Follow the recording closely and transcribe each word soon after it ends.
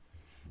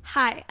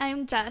Hi,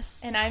 I'm Jess.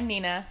 And I'm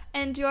Nina.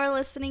 And you're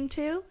listening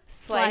to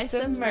Slice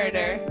of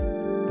Murder.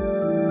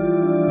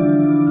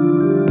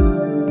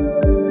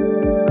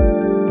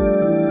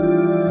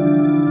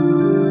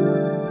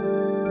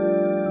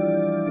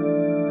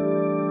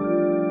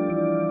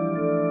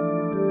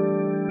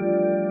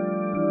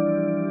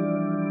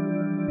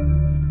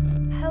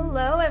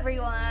 Hello,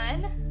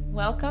 everyone.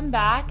 Welcome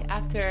back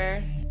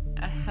after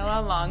a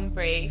hella long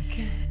break.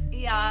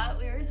 Yeah,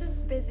 we were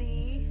just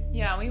busy.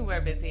 Yeah, we were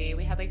busy.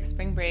 We had like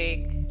spring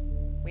break.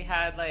 We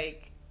had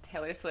like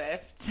Taylor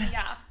Swift.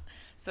 Yeah.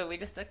 So we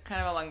just took kind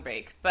of a long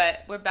break.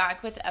 But we're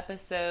back with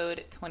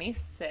episode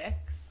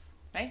 26,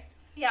 right?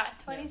 Yeah,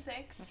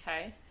 26. Yeah.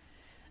 Okay.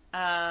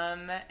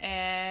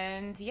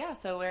 And yeah,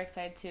 so we're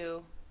excited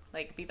to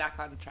like be back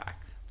on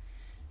track.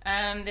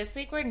 This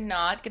week we're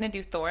not going to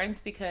do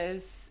thorns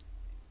because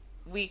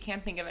we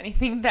can't think of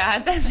anything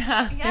bad that's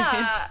happened.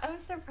 Yeah, I'm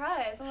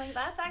surprised. I'm like,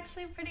 that's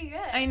actually pretty good.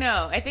 I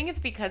know. I think it's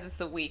because it's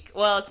the week.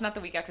 Well, it's not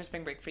the week after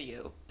spring break for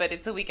you, but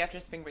it's the week after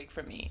spring break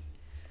for me.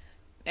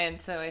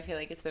 And so I feel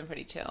like it's been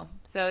pretty chill.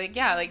 So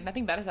yeah, like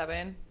nothing bad has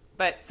happened.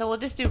 But so we'll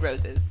just do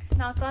roses.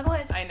 Knock on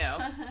wood. I know.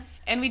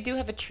 And we do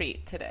have a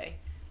treat today.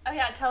 Oh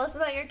yeah, tell us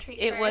about your treat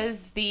It first.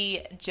 was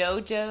the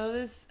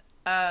JoJo's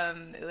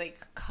like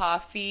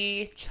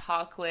coffee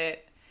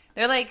chocolate.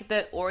 They're like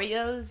the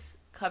Oreos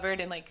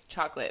covered in like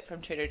chocolate from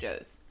Trader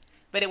Joe's.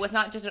 But it was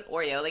not just an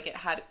Oreo, like it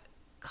had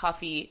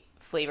coffee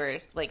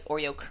flavored like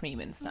Oreo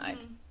cream inside.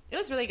 Mm-hmm. It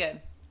was really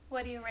good.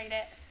 What do you rate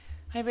it?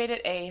 I rate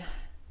it a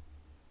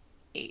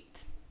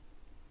 8.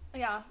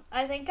 Yeah,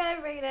 I think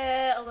I rate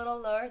it a little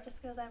lower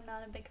just because I'm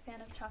not a big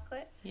fan of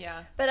chocolate.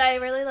 Yeah. But I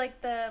really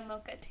like the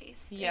mocha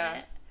taste in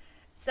it.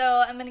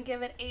 So I'm going to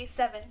give it a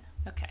 7.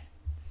 Okay.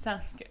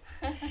 Sounds good.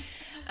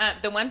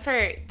 The one for,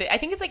 I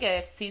think it's like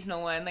a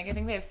seasonal one. Like I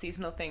think they have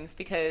seasonal things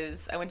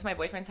because I went to my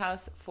boyfriend's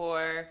house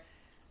for,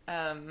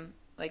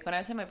 like when I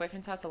was at my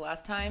boyfriend's house the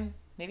last time,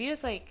 maybe it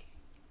was like,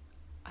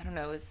 I don't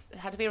know, it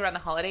had to be around the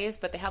holidays,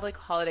 but they have like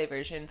holiday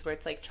versions where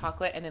it's like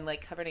chocolate and then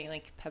like covered in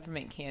like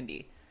peppermint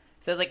candy.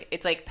 So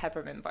it's like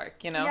peppermint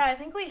bark, you know? Yeah, I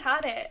think we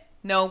had it.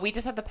 No, we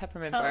just had the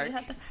peppermint bark. We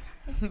had the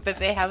peppermint. But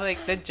they have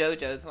like the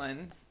JoJo's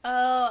ones.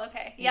 Oh,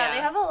 okay. Yeah, they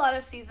have a lot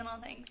of seasonal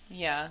things.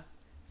 Yeah.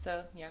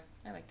 So, yeah,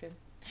 I liked it.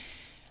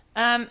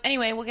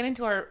 Anyway, we'll get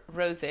into our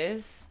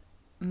roses.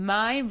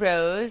 My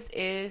rose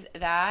is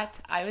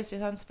that I was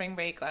just on spring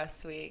break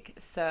last week.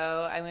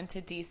 So I went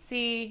to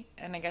D.C.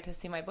 and I got to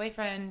see my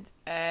boyfriend,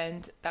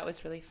 and that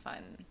was really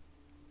fun.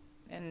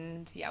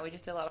 And, yeah, we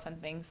just did a lot of fun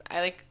things.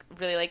 I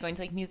really like going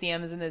to, like,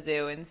 museums and the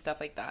zoo and stuff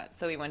like that.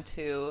 So we went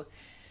to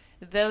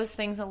those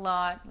things a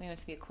lot. We went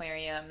to the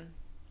aquarium.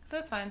 So it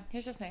was fun. It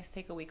was just nice to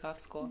take a week off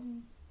school. Mm-hmm.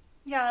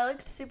 Yeah, it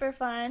looked super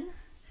fun.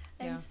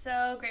 I'm Yeah.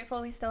 so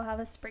grateful we still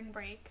have a spring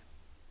break.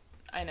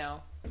 I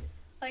know.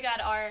 Like at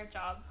our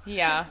job.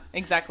 Yeah,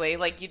 exactly.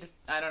 Like you just,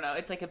 I don't know.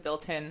 It's like a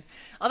built-in.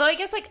 Although I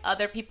guess like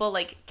other people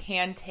like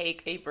can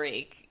take a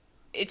break.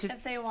 It just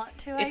if they want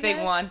to. If they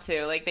want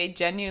to, like they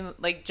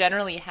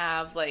generally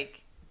have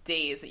like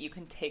days that you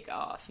can take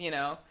off. You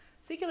know,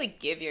 so you can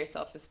like give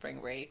yourself a spring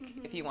break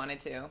if you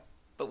wanted to.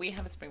 But we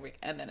have a spring break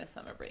and then a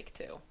summer break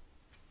too.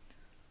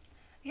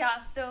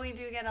 Yeah, so we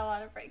do get a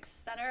lot of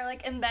breaks that are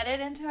like embedded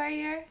into our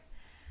year.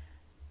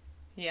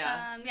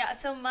 Yeah.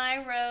 So my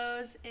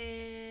rose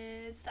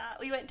is that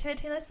we went to a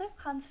Taylor Swift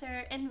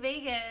concert in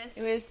Vegas.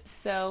 It was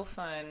so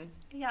fun.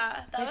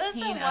 Yeah, that was a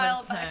 15 out while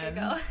of back 10.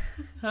 ago.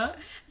 Huh? I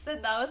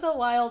said that was a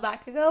while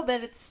back ago,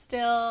 but it's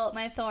still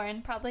my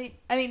thorn.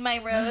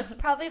 My rose,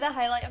 probably the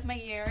highlight of my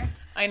year.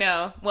 I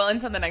know. Well,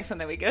 until the next one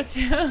that we go to.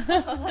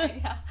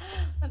 Yeah,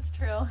 that's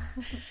true.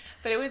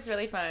 But it was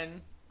really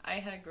fun. I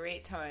had a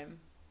great time.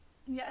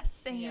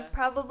 Yes, and you've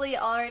probably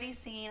already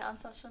seen on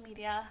social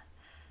media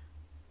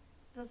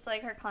just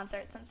like her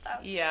concerts and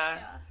stuff. Yeah.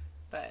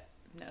 But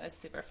no, it's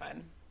super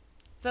fun.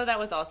 So that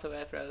was also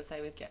a rose,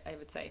 I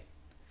would say.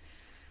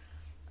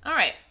 All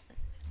right.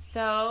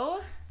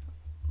 So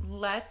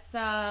let's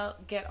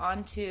get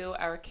on to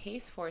our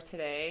case for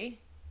today.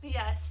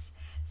 Yes.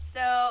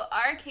 So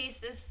our case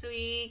this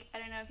week, I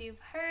don't know if you've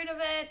heard of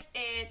it.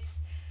 It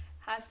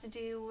has to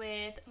do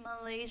with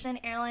Malaysian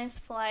Airlines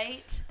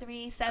Flight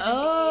 370.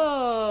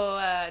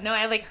 Oh, no,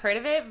 I heard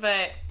of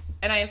it,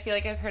 and I feel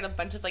like I've heard a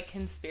bunch of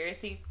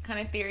conspiracy kind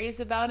of theories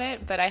about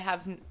it, but I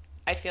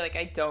feel like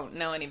I don't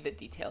know any of the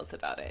details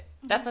about it.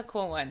 That's a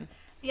cool one.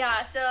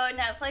 Yeah, so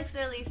Netflix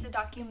released a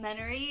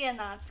documentary, and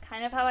that's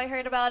kind of how I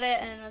heard about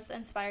it and was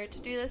inspired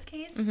to do this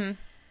case. Mm-hmm.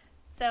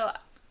 So,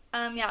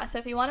 so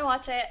if you want to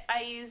watch it,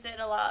 I used it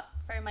a lot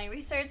for my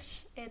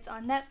research. It's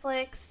on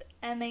Netflix,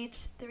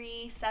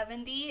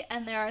 MH370,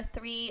 and there are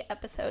 3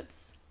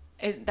 episodes.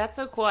 That's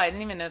so cool. I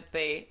didn't even know that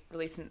they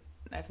released an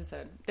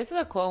episode. This is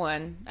a cool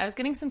one. I was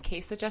getting some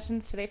case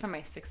suggestions today from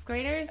my 6th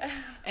graders,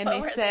 and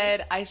they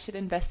said I should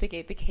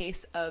investigate the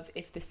case of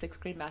if the 6th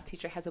grade math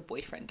teacher has a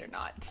boyfriend or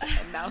not.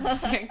 And that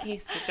was their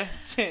case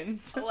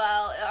suggestions.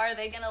 Well, are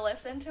they going to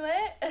listen to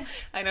it?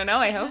 I don't know.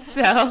 I hope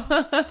so.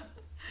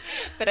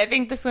 But I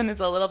think this one is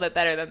a little bit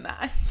better than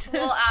that.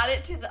 We'll add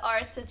it to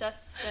our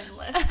suggestion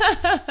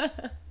list.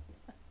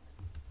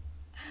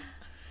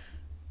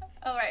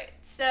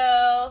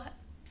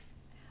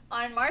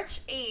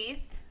 March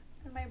 8th,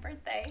 my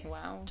birthday,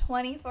 wow,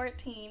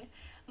 2014,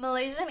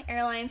 Malaysian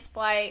Airlines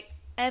flight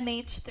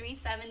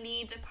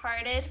MH370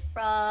 departed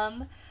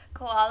from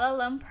Kuala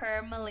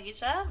Lumpur,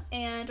 Malaysia,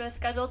 and was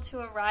scheduled to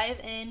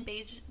arrive in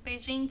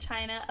Beijing,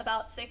 China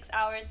about 6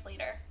 hours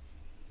later.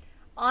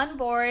 On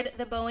board,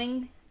 the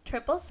Boeing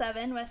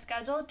 777 was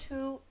scheduled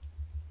to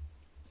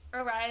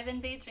arrive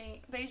in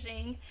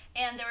Beijing,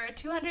 and there were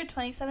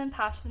 227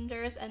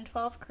 passengers and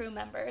 12 crew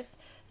members,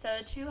 so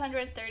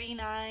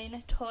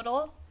 239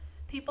 total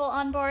people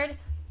on board.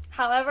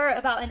 However,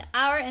 about an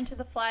hour into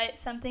the flight,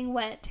 something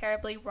went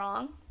terribly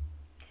wrong.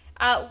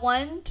 At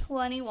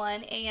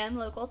 1:21 a.m.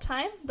 local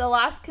time, the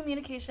last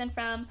communication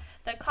from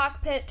the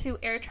cockpit to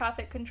air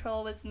traffic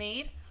control was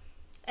made,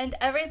 and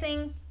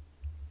everything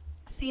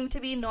seemed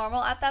to be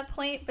normal at that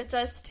point, but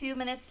just 2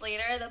 minutes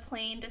later, the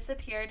plane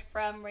disappeared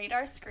from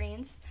radar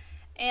screens,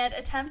 and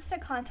attempts to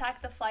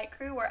contact the flight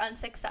crew were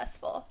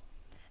unsuccessful.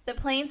 The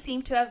plane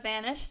seemed to have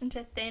vanished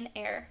into thin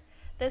air.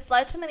 This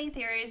led to many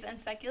theories and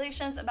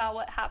speculations about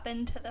what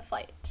happened to the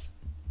flight.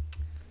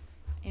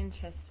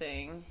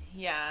 Interesting.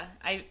 Yeah,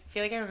 I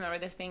feel like I remember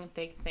this being a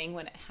big thing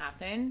when it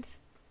happened.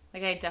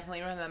 Like, I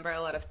definitely remember a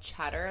lot of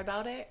chatter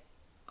about it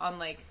on,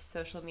 like,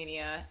 social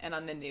media and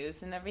on the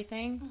news and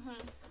everything.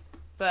 Mm-hmm.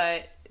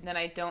 But then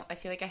I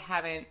feel like I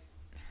haven't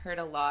heard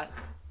a lot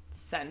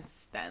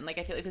since then. Like,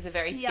 I feel like it was a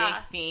very big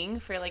thing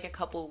for, like, a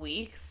couple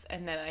weeks,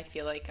 and then I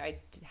feel like I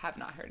have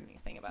not heard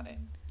anything about it.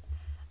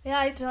 Yeah,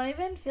 I don't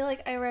even feel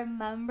like I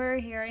remember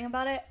hearing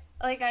about it.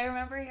 Like, I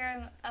remember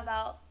hearing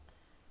about,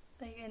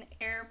 like, an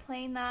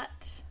airplane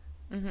that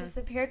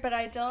disappeared, but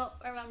I don't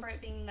remember it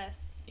being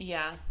this.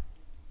 Yeah.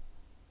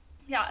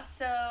 Yeah,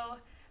 so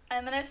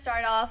I'm going to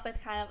start off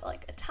with kind of,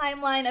 like, a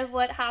timeline of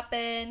what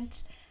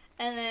happened,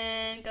 and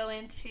then go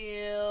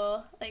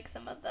into, like,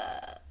 some of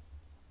the,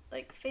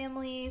 like,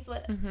 families,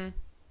 what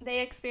they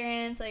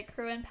experienced, like,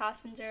 crew and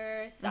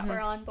passengers that were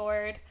on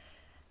board,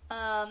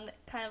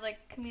 kind of,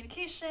 like,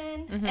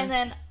 communication, and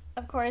then,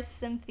 of course,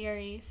 some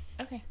theories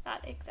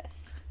that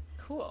exist.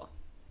 Cool.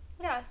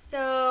 Yeah,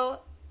 so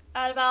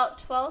at about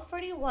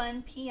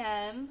 12:41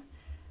 p.m.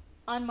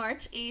 on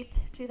March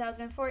 8th,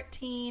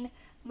 2014,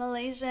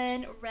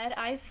 Malaysian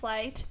red-eye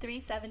flight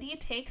 370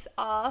 takes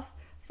off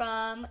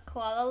from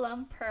Kuala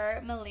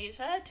Lumpur,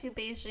 Malaysia to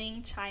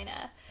Beijing,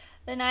 China.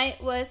 The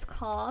night was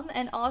calm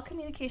and all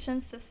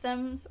communication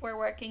systems were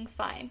working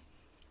fine.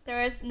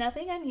 There was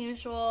nothing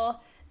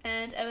unusual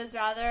and it was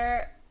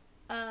rather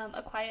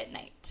a quiet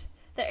night.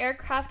 The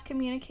aircraft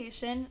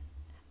communication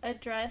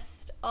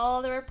addressed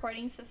all the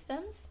reporting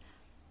systems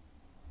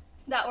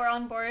that were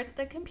on board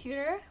the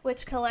computer,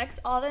 which collects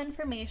all the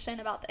information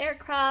about the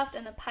aircraft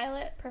and the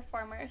pilot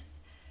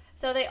performers.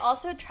 So they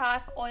also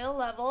track oil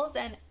levels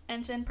and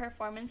engine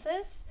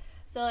performances.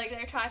 So, like,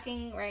 they're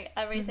tracking, right,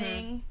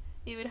 everything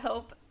you would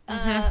hope.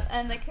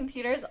 And the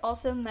computers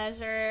also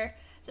measure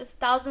just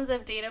thousands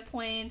of data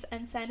points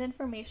and send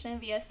information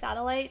via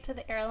satellite to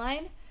the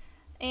airline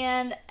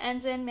and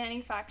engine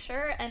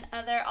manufacturer and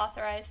other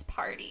authorized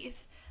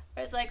parties.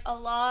 There's, like, a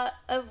lot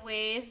of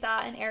ways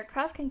that an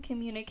aircraft can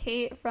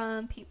communicate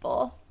from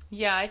people.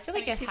 Yeah, I feel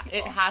like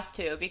it has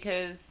to,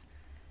 because,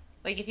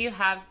 like, if you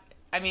have,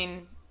 I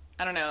mean,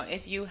 I don't know,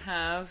 if you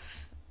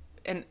have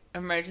an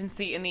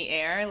emergency in the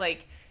air,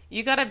 like,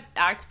 you gotta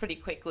act pretty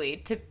quickly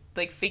to,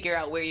 like, figure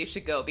out where you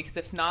should go, because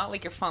if not,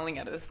 like, you're falling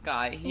out of the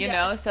sky, you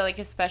know? So, like,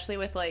 especially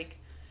with, like,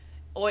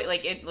 oil,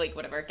 like,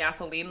 whatever,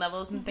 gasoline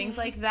levels and things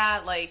like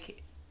that,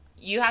 like,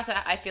 you have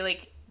to, I feel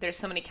like there's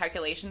so many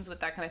calculations with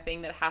that kind of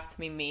thing that have to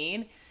be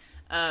made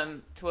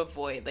to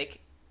avoid,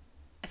 like,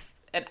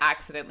 an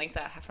accident like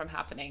that from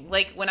happening.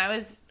 Like, when I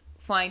was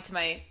flying to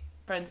my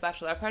friend's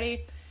bachelorette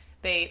party,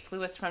 they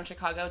flew us from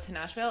Chicago to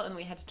Nashville, and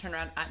we had to turn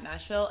around at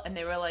Nashville, and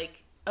they were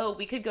like, oh,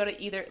 we could go to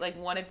either, like,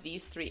 one of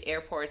these 3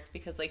 airports,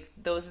 because, like,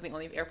 those are the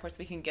only airports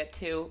we can get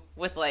to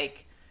with,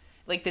 like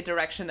the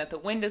direction that the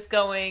wind is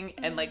going,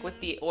 and, like, with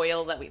the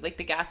oil that we, like,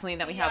 the gasoline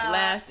that we have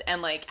left,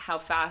 and, like, how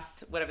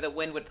fast whatever the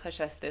wind would push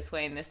us this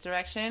way in this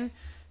direction.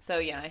 So,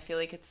 yeah, I feel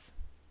like it's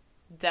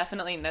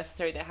definitely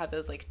necessary to have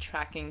those, like,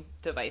 tracking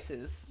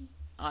devices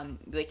on,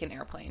 like, an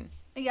airplane.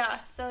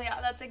 Yeah, so,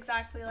 yeah, that's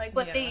exactly, like,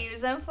 what they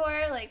use them for,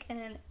 like, in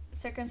a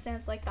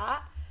circumstance like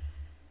that.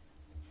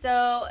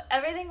 So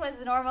everything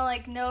was normal,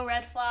 like, no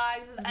red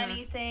flags,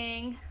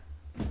 anything.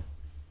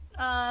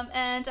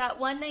 And at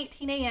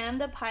 1:19 a.m.,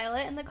 the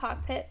pilot in the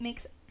cockpit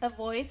makes a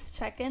voice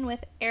check-in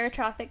with air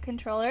traffic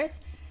controllers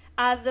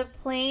as the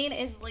plane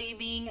is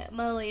leaving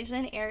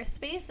Malaysian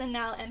airspace and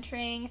now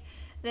entering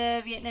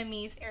the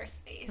Vietnamese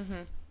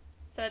airspace.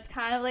 So it's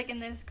kind of like in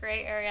this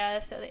gray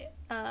area. So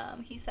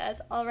he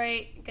says, all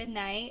right, good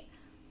night.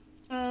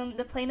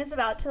 The plane is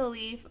about to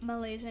leave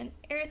Malaysian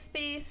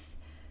airspace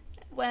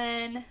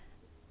when,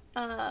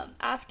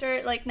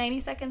 after, like, 90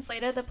 seconds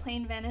later, the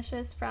plane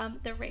vanishes from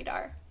the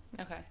radar.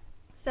 Okay.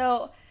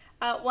 So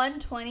at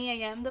 1:20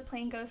 a.m., the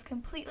plane goes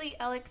completely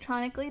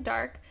electronically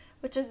dark,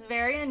 which is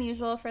very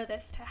unusual for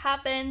this to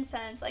happen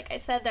since, like I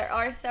said, there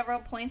are several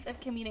points of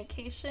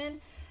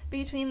communication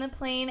between the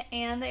plane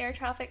and the air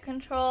traffic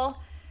control.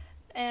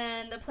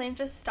 and the plane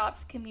just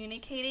stops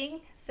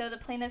communicating. So the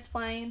plane is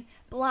flying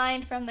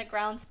blind from the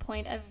ground's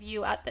point of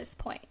view at this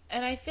point.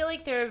 And I feel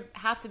like there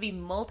have to be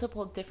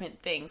multiple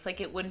different things.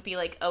 Like, it wouldn't be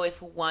like, oh,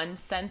 if one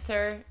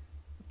sensor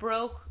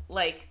broke,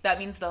 like, that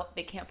means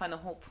they can't find the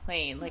whole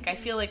plane. Like, I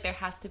feel like there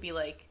has to be,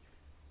 like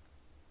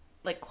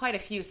quite a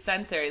few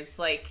sensors,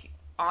 like,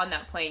 on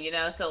that plane, you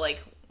know? So,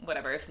 like,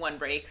 whatever, if one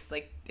breaks,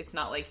 like, it's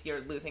not like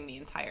you're losing the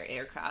entire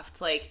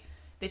aircraft. Like,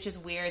 it's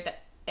just weird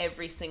that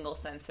every single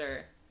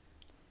sensor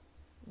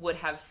would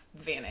have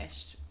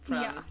vanished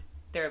from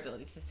their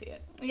ability to see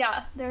it.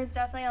 Yeah, there's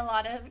definitely a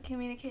lot of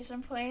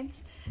communication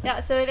points.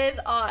 Yeah, so it is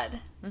odd.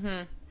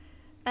 Mm-hmm.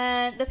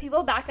 And the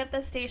people back at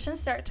the station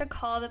start to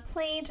call the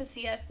plane to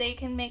see if they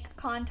can make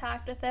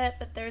contact with it,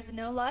 but there's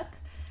no luck.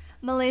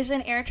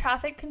 Malaysian air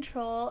traffic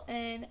control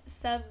in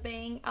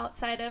Sabang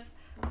outside of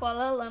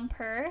Kuala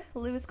Lumpur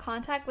lose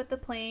contact with the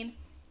plane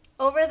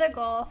over the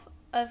Gulf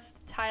of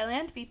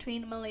Thailand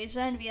between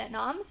Malaysia and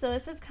Vietnam. So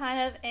this is kind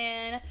of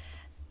in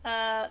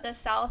the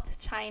South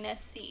China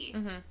Sea.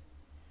 Mm-hmm.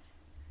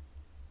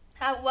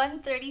 At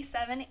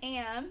 1:37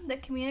 a.m., the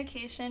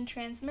communication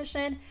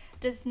transmission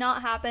does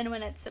not happen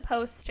when it's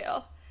supposed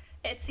to.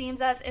 It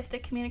seems as if the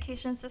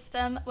communication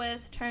system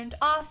was turned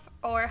off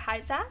or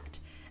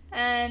hijacked,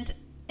 and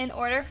in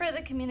order for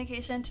the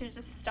communication to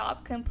just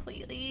stop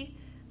completely,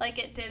 like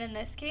it did in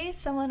this case,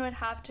 someone would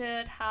have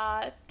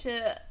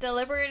to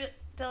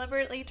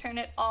deliberately turn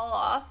it all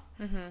off,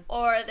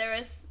 or there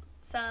was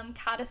some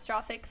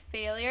catastrophic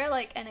failure,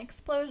 like an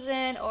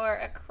explosion or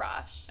a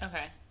crash.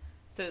 Okay.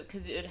 So,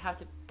 because it would have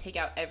to take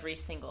out every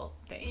single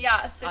thing.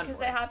 Yeah, so because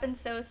it happens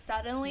so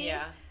suddenly,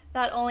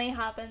 that only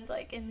happens,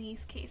 like, in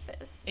these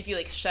cases. If you,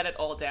 like, shut it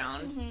all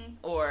down,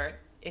 or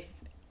if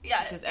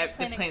just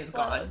the plane's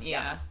gone.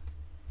 Yeah.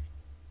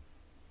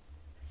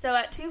 So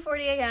at 2:40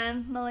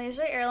 a.m.,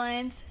 Malaysia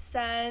Airlines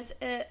says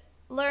it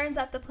learns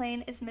that the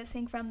plane is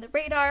missing from the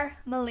radar.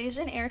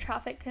 Malaysian air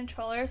traffic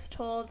controllers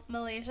told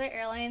Malaysia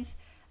Airlines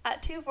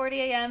at 2:40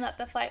 a.m. that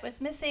the flight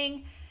was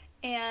missing,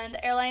 and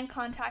the airline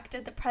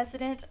contacted the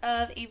president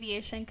of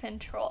aviation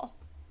control.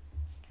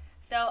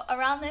 So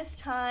around this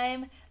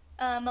time,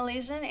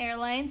 Malaysian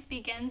Airlines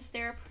begins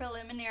their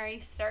preliminary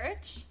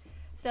search.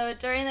 So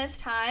during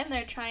this time,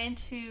 they're trying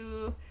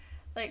to,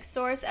 like,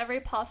 source every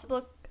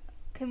possible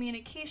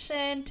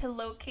communication to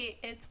locate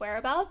its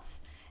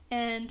whereabouts,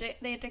 and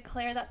they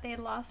declare that they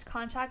lost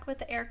contact with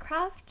the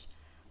aircraft.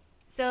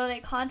 So they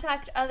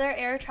contact other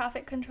air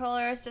traffic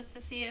controllers just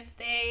to see if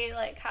they,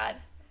 like, had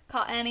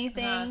caught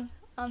anything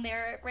on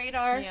their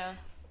radar. Yeah.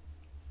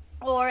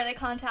 Or they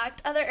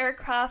contact other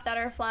aircraft that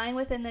are flying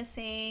within the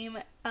same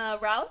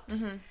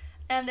route.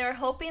 And they're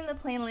hoping the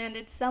plane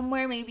landed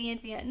somewhere, maybe in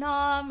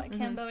Vietnam,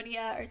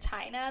 Cambodia, or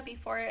China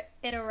before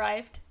it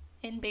arrived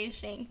in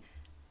Beijing.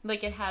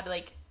 Like, it had,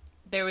 like,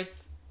 there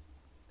was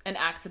an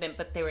accident,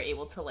 but they were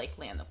able to, like,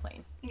 land the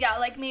plane. Yeah,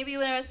 like, maybe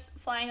when it was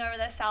flying over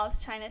the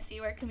South China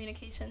Sea where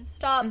communication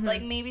stopped,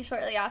 like, maybe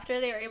shortly after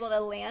they were able to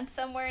land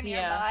somewhere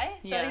nearby.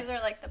 So these are,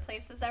 like, the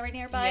places that were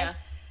nearby. Yeah.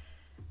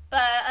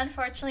 But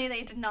unfortunately,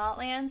 they did not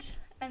land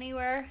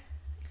anywhere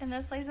in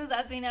those places,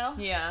 as we know.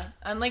 Yeah.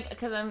 And, like,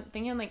 because I'm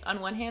thinking, like, on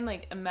one hand,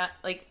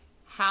 like,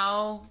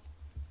 how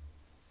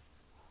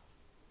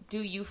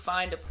do you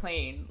find a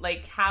plane?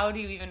 Like, how do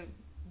you even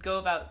go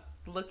about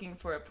looking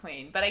for a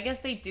plane? But I guess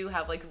they do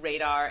have, like,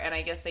 radar, and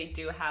I guess they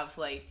do have,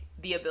 like,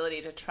 the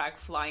ability to track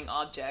flying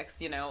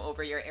objects, you know,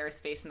 over your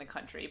airspace in the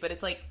country. But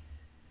it's like,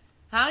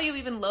 how do you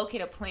even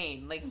locate a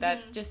plane? Like,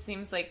 that just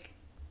seems like...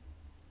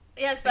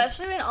 Yeah,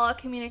 especially when all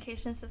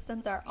communication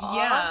systems are off.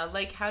 Yeah,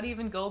 like, how do you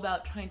even go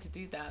about trying to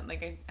do that?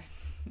 Like,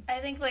 I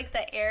think, like,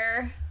 the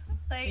air,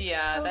 like,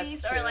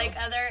 police or, like,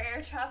 other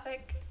air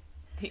traffic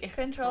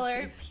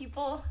controller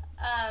people,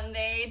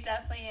 they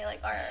definitely, like,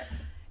 are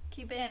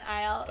keeping an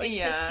eye out, like,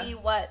 to see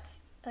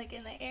what's, like,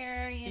 in the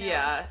air, you know?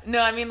 Yeah.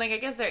 No, I mean, like, I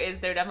guess there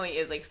definitely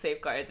is, like,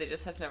 safeguards. I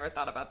just have never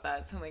thought about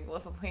that. So I'm like, well,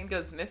 if a plane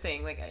goes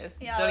missing, like, I just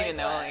don't even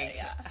know, like,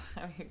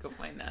 how you go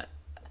find that.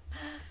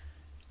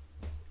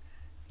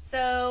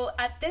 So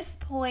at this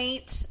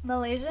point,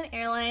 Malaysian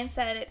Airlines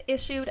said it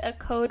issued a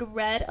code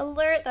red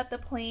alert that the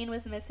plane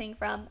was missing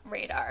from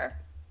radar.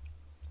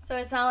 So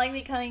it's not, like,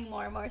 becoming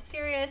more and more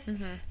serious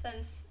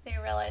since they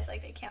realize,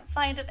 like, they can't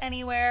find it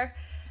anywhere.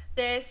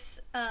 This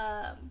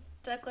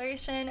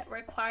declaration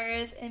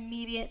requires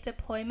immediate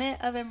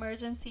deployment of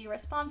emergency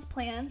response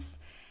plans,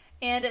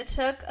 and it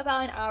took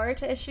about an hour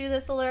to issue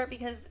this alert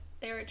because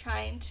they were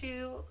trying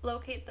to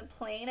locate the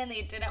plane and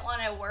they didn't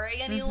want to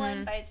worry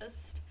anyone by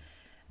just,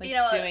 like, you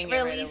know,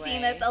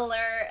 releasing this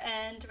alert,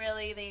 and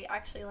really they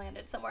actually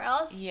landed somewhere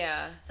else.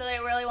 Yeah. So they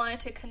really wanted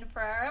to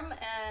confirm,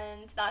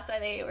 and that's why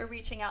they were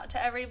reaching out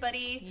to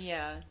everybody.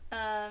 Yeah.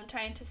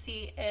 Trying to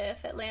see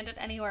if it landed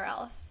anywhere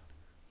else.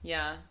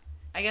 Yeah.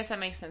 I guess that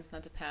makes sense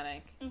not to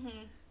panic.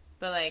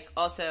 But, like,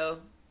 also,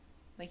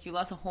 like, you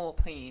lost a whole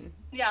plane.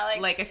 Yeah,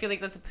 like I feel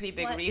like that's a pretty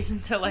big reason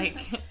to, like,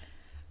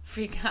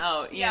 freak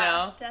out, you know?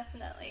 Yeah,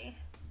 definitely.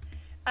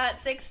 At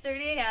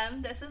 6:30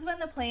 a.m., this is when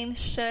the plane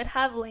should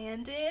have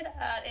landed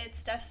at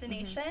its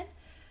destination.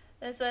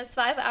 This was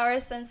 5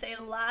 hours since they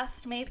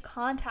last made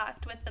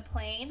contact with the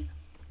plane.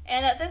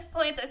 And at this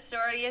point, the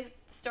story is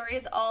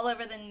all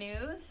over the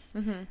news.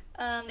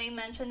 They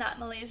mentioned that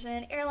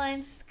Malaysian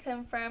Airlines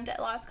confirmed it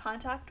lost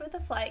contact with a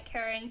flight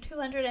carrying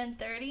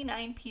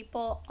 239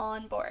 people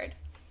on board.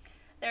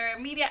 There are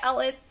media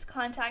outlets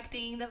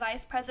contacting the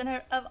Vice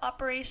President of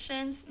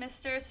Operations,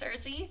 Mr.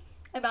 Sergi,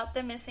 about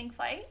the missing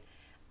flight.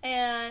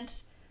 And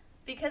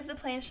because the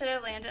plane should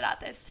have landed at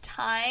this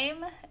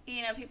time,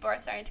 people are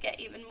starting to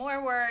get even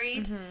more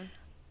worried.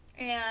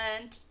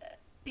 And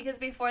because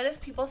before this,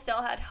 people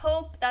still had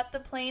hope that the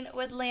plane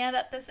would land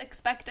at this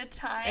expected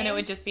time. And it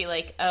would just be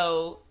like,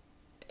 a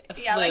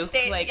fluke.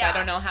 I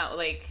don't know how,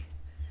 I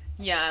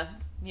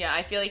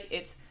feel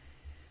like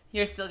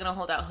you're still going to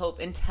hold out hope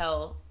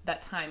until that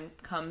time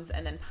comes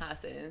and then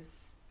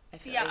passes. I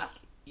feel like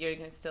you're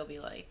going to still be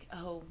like,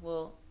 oh,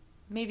 well,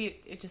 maybe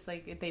it just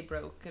like they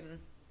broke and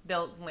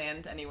they'll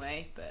land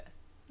anyway, but...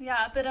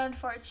 Yeah, but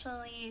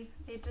unfortunately,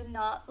 they did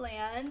not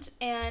land.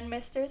 And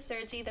Mr.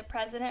 Sergi, the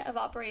president of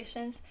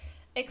operations,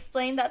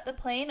 explained that the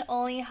plane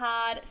only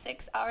had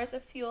 6 hours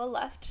of fuel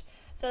left.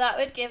 So that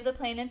would give the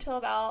plane until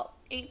about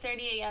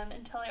 8:30 a.m.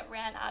 until it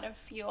ran out of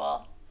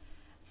fuel.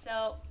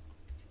 So,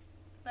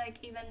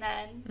 even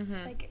then,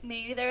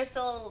 maybe there was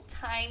still a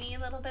tiny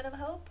little bit of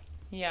hope.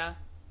 Yeah.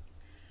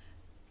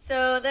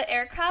 So the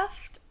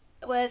aircraft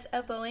was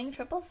a Boeing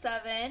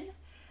 777.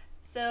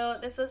 So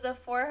this was the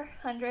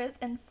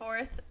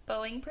 404th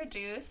Boeing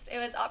produced. It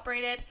was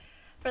operated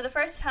for the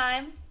first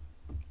time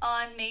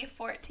on May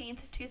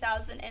 14th,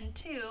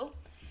 2002.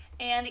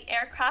 And the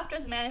aircraft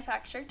was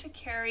manufactured to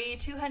carry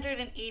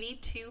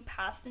 282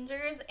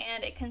 passengers,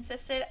 and it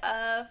consisted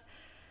of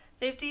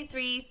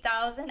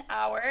 53,000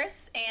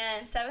 hours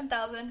and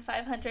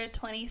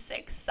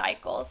 7,526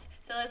 cycles.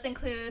 So this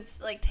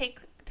includes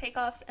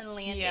takeoffs and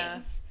landings.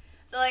 Yeah.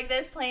 So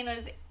this plane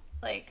was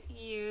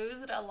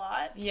used a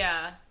lot.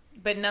 Yeah,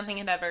 but nothing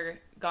had ever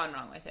gone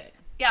wrong with it.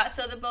 Yeah,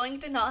 so the Boeing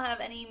did not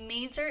have any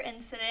major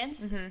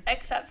incidents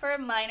except for a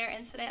minor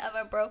incident of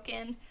a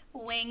broken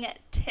wing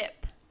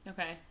tip.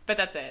 Okay, but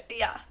that's it.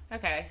 Yeah.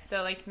 Okay,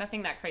 so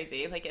nothing that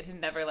crazy. It had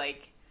never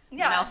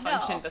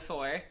malfunctioned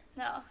before.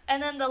 No.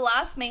 And then the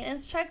last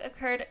maintenance check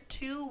occurred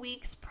 2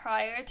 weeks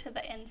prior to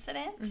the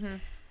incident,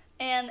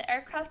 and the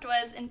aircraft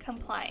was in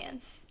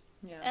compliance.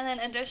 Yeah. And then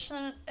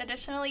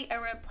additionally, a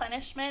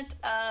replenishment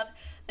of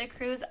the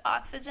crew's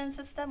oxygen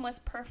system was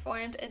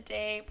performed a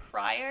day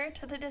prior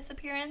to the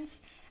disappearance,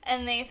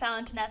 and they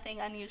found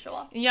nothing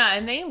unusual. Yeah,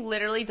 and they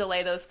literally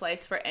delay those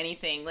flights for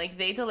anything.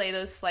 They delay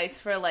those flights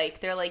for,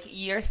 they're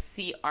your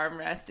seat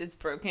armrest is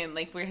broken.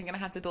 We're going to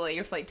have to delay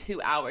your flight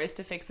 2 hours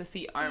to fix the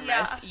seat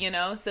armrest,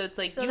 So it's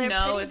so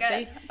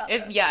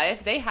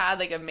if they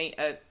had, a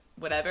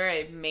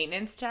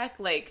maintenance check,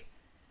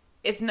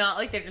 it's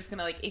not they're just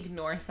going to,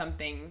 ignore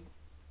something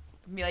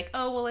and be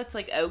oh, well, it's,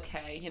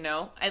 okay,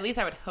 At least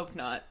I would hope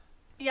not.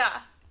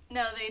 Yeah.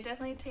 No, they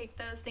definitely take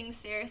those things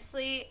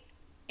seriously,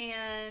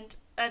 and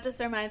that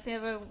just reminds me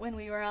of when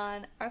we were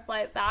on our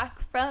flight back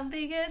from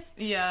Vegas.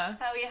 Yeah.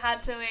 How we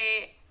had to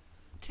wait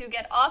to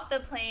get off the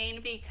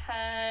plane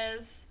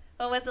because,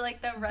 what was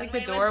it, the runway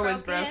the door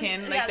was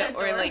broken. The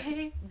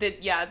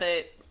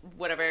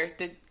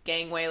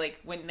gangway,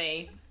 when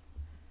they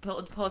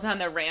pull down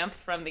the ramp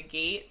from the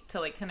gate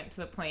to, connect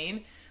to the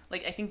plane,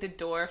 I think the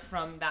door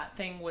from that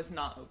thing was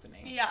not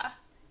opening. Yeah.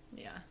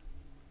 Yeah.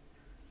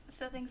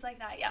 So things like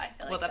that, yeah, I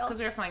feel Well, that's because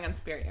we were flying on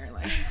Spirit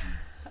Airlines.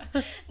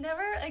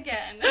 Never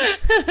again.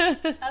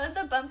 That was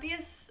the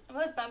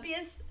most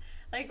bumpiest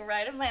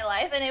ride of my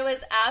life, and it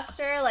was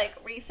after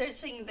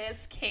researching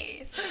this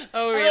case.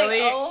 Oh, really?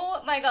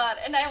 Oh my god!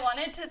 And I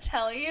wanted to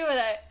tell you,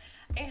 but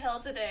I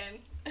held it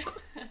in.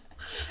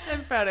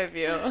 I'm proud of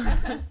you.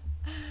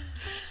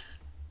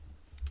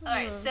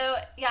 Alright, so,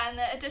 yeah, and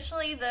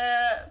additionally,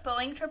 the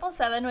Boeing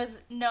 777 was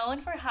known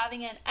for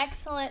having an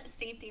excellent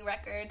safety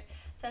record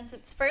since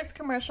its first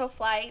commercial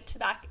flight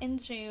back in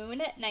June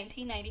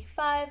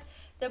 1995.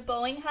 The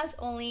Boeing has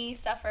only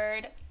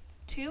suffered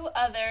 2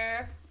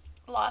 other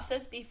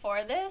losses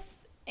before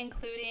this,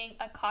 including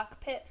a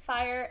cockpit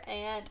fire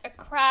and a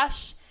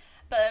crash,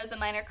 but it was a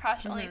minor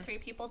crash, only 3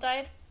 people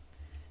died.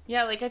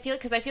 Yeah, I feel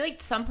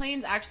like some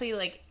planes actually,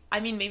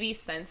 maybe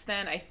since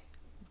then, I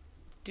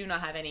do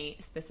not have any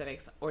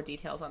specifics or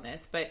details on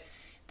this, but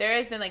there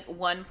has been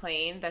one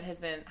plane that has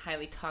been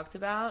highly talked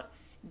about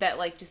that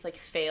just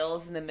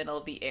fails in the middle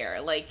of the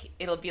air.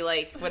 It'll be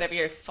whatever,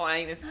 you're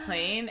flying this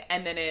plane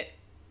and then it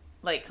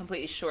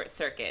completely short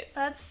circuits.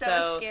 That's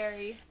so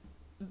scary.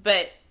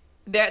 But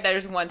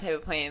there's one type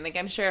of plane.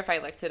 I'm sure if I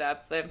looked it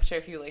up, I'm sure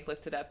if you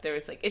looked it up, there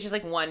was it's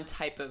just one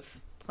type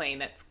of plane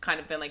that's kind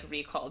of been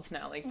recalled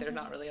now. They're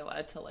not really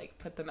allowed to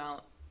put them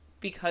out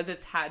because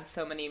it's had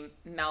so many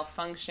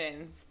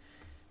malfunctions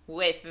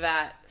with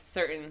that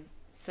certain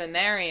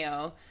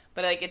scenario.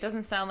 But it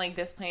doesn't sound like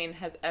this plane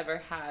has ever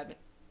had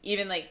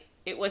even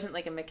it wasn't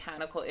like a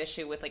mechanical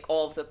issue with like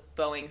all of the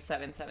Boeing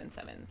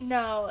 777s.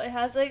 No, it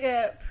has like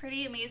a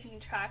pretty amazing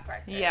track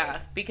record. Yeah,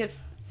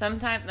 because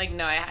sometimes, like,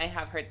 no, I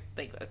have heard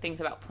like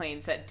things about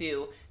planes that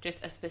do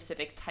just a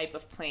specific type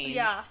of plane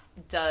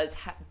does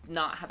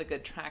not have a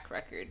good track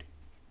record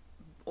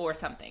or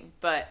something.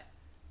 But,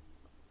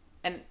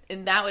 and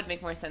that would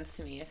make more sense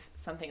to me if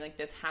something like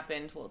this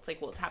happened. Well, it's like,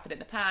 well, it's happened in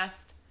the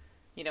past.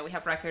 You know, we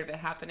have record of it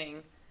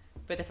happening.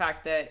 But the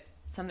fact that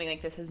something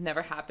like this has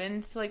never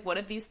happened to like one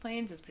of these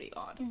planes is pretty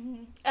odd.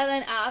 Mm-hmm. And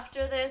then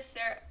after this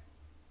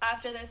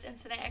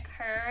incident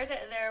occurred,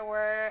 there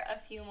were a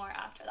few more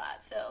after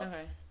that. So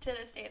to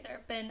this day, there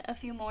have been a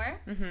few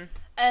more,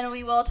 and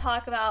we will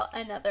talk about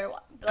another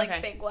one,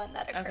 big one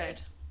that occurred. Okay.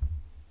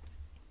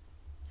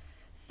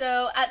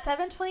 So at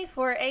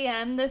 7:24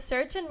 a.m., the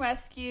search and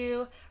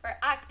rescue were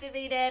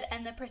activated,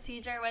 and the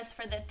procedure was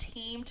for the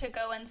team to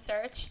go and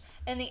search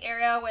in the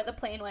area where the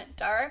plane went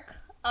dark.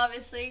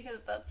 Obviously, because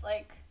that's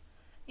like,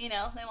 you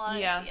know, they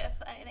wanted to see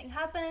if anything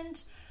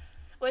happened,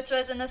 which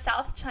was in the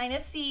South China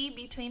Sea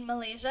between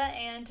Malaysia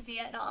and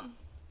Vietnam.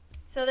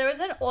 So there was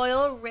an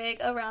oil rig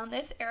around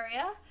this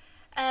area,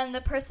 and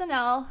the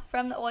personnel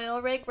from the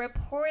oil rig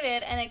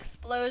reported an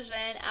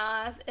explosion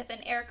as if an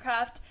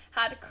aircraft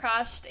had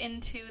crashed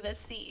into the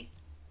sea.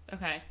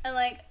 Okay. And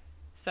like,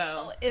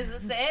 so is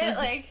this it?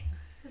 Like,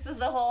 this is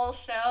the whole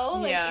show?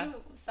 Like, you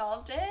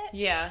solved it?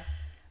 Yeah.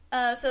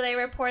 So they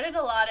reported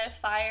a lot of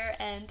fire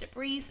and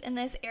debris in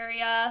this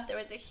area. There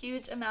was a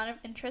huge amount of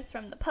interest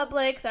from the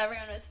public, so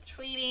everyone was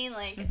tweeting,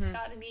 like, it's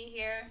got to be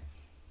here.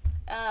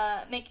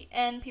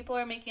 And people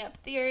were making up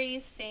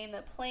theories, saying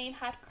the plane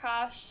had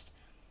crashed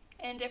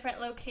in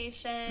different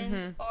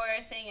locations,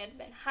 or saying it had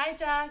been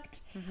hijacked.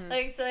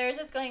 Like, so they were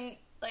just going,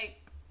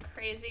 like,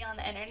 crazy on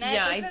the internet.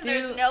 Yeah, just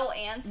there's no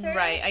answers.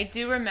 Right. I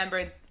do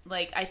remember,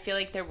 like, I feel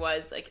like there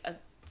was, like, a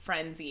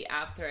frenzy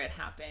after it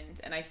happened,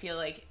 and I feel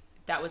like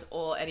that was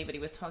all anybody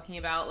was talking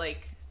about,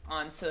 like,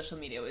 on social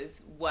media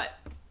was what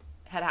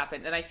had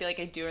happened. And I feel like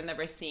I do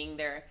remember seeing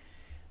there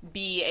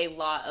be a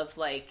lot of,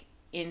 like,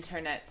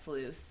 internet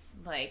sleuths,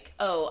 like,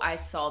 oh, I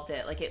solved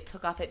it. Like, it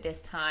took off at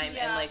this time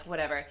and, like,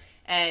 whatever.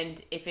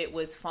 And if it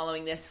was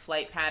following this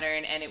flight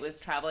pattern and it was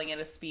traveling at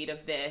a speed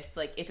of this,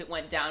 like, if it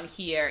went down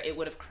here, it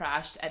would have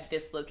crashed at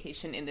this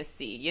location in the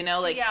sea. You know,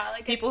 like,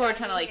 people who are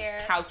trying to, like,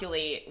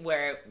 calculate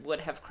where it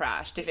would have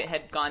crashed if it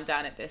had gone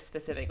down at this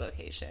specific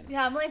location.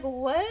 Yeah, I'm like,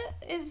 what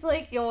is,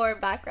 like, your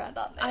background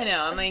on this? I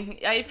know. I'm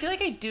like, I feel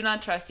like I do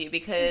not trust you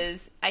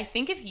because I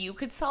think if you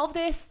could solve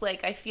this,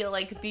 like, I feel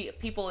like the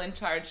people in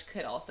charge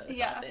could also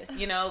solve this.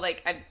 You know,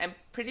 like, I'm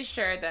pretty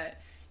sure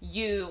that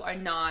you are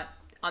not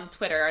on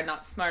Twitter are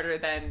not smarter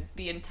than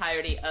the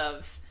entirety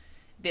of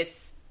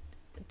this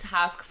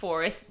task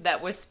force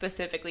that was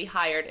specifically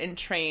hired and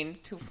trained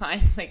to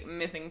find, like,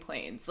 missing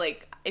planes.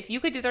 Like, if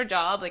you could do their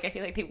job, like, I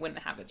feel like they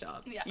wouldn't have a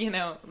job. Yeah. You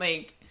know?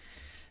 Like,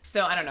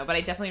 so, I don't know. But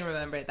I definitely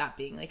remember that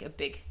being, like, a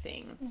big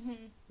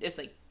thing. Just,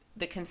 like,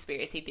 the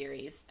conspiracy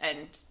theories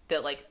and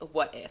the, like,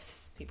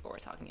 what-ifs people were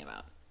talking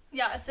about.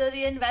 Yeah, so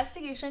the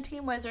investigation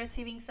team was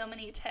receiving so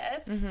many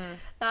tips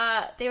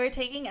that they were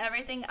taking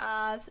everything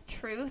as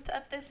truth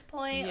at this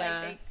point. Yeah.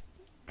 Like, they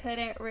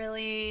couldn't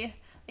really,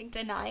 like,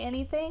 deny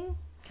anything.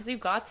 Because you've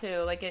got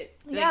to. Like, if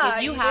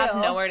you have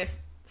nowhere to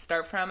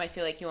start from, I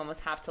feel like you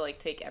almost have to, like,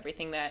 take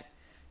everything that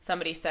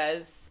somebody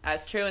says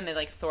as true and then,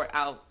 like, sort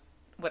out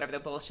whatever the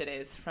bullshit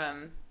is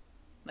from,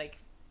 like,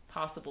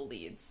 possible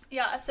leads.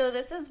 Yeah, so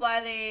this is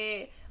why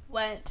they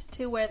went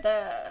to where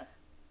the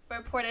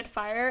reported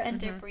fire and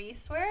debris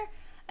were,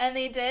 and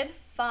they did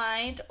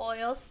find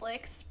oil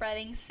slicks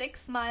spreading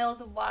 6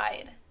 miles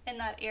wide in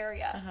that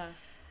area.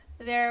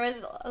 There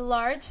was a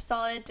large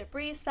solid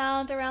debris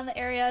found around the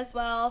area as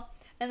well,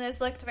 and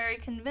this looked very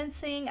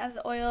convincing as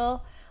the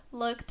oil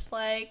looked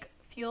like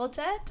fuel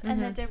jet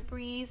and the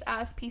debris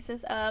as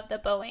pieces of the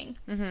Boeing.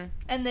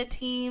 And the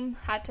team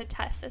had to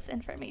test this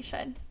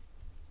information.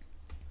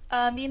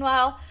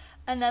 Meanwhile,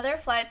 another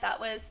flight that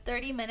was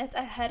 30 minutes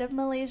ahead of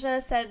Malaysia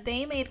said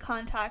they made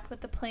contact with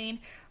the plane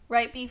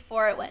right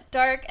before it went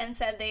dark and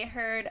said they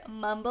heard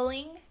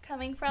mumbling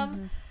coming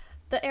from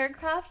the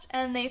aircraft,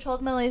 and they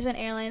told Malaysian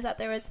Airlines that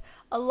there was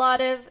a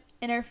lot of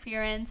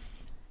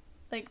interference,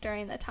 like,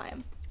 during the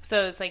time.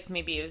 So it's like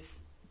maybe it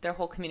was their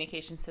whole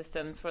communication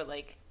systems were,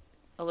 like,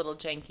 a little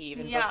janky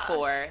even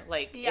before,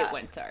 like, it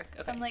went dark.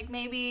 Okay. So I'm like,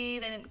 maybe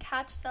they didn't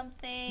catch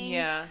something.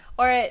 Yeah.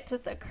 Or it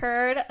just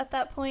occurred at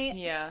that point.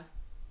 Yeah.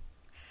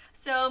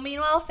 So,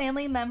 meanwhile,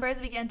 family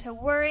members began to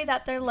worry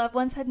that their loved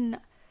ones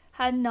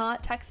had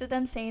not texted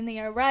them saying they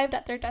arrived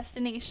at their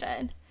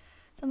destination.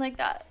 Something like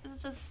that.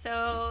 It's just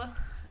so,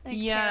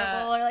 like,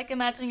 terrible. Or, like,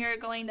 imagine you're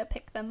going to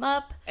pick them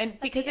up. And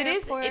because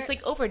it's,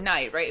 like,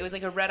 overnight, right? It was,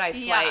 like, a red-eye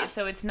flight.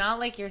 So it's not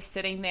like you're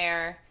sitting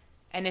there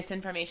and this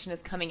information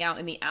is coming out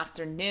in the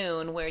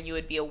afternoon where you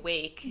would be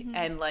awake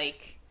and,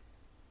 like,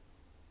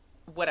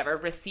 whatever,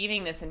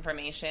 receiving this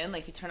information.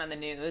 Like, you turn on the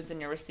news and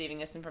you're receiving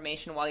this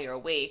information while you're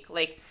awake.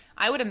 Like,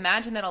 I would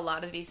imagine that a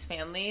lot of these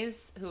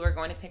families who are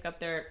going to pick up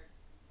their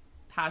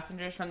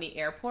passengers from the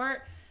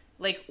airport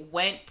like,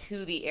 went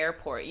to the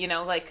airport, you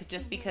know, like,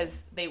 just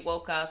because they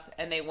woke up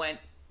and they went,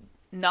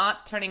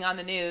 not turning on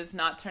the news,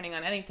 not turning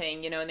on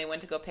anything, you know, and they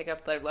went to go pick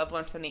up their loved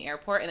ones from the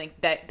airport, and,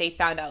 like, that they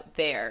found out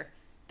there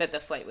that the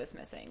flight was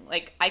missing.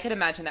 Like, I could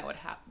imagine that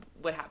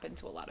would happen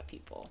to a lot of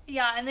people.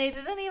 Yeah, and they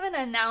didn't even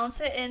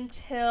announce it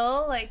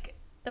until, like,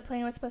 the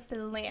plane was supposed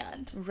to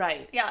land.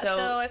 Right. Yeah,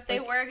 so if they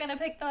were going to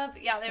pick them up,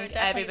 yeah, they would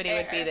definitely everybody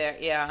would be there,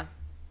 yeah.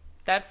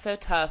 That's so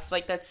tough.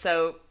 Like, that's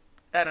so,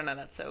 I don't know,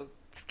 that's so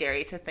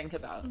scary to think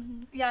about.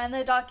 Mm-hmm. Yeah, and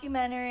the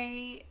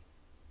documentary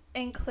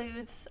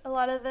includes a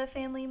lot of the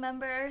family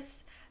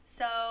members,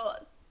 so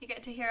you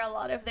get to hear a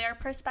lot of their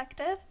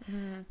perspective.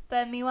 Mm-hmm.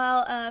 But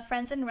meanwhile,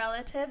 friends and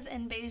relatives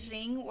in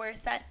Beijing were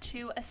sent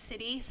to a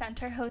city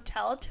center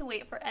hotel to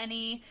wait for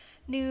any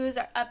news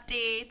or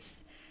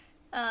updates.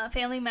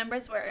 Family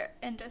members were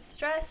in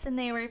distress, and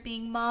they were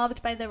being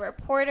mobbed by the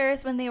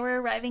reporters when they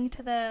were arriving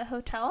to the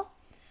hotel.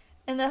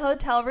 In the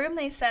hotel room,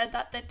 they said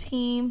that the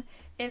team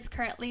is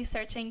currently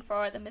searching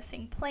for the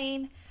missing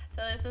plane.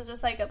 So this was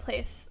just like a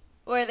place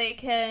where they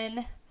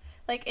can,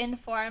 like,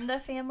 inform the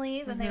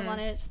families, and they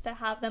wanted just to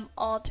have them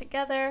all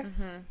together.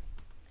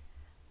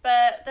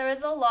 But there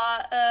was a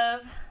lot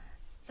of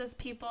just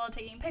people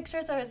taking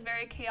pictures, so it was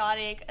very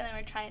chaotic, and they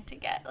were trying to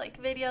get,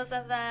 like, videos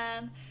of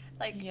them,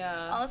 like,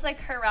 almost,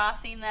 like,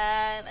 harassing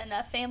them, and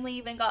a family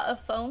even got a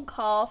phone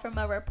call from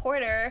a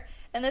reporter,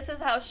 and this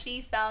is how she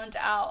found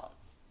out.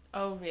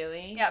 Oh,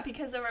 really? Yeah,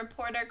 because a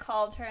reporter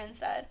called her and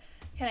said,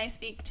 "Can I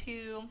speak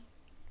to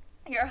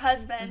your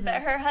husband?"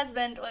 But her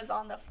husband was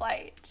on the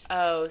flight.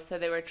 Oh, so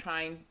they were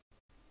trying...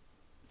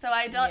 So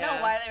I don't know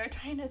why they were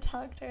trying to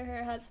talk to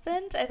her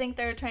husband. I think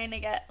they were trying to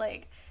get,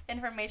 like,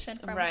 information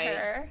from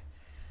her.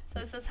 So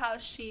this is how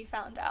she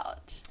found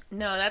out.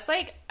 No, that's,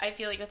 like, I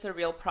feel like that's a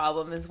real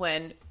problem, is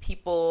when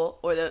people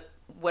or the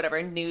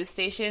whatever news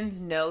stations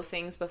know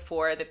things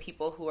before the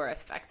people who are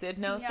affected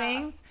know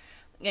things.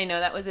 I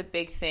know that was a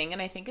big thing,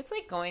 and I think it's,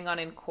 like, going on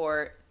in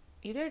court,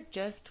 either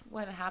just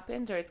what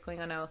happened or it's going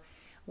on now,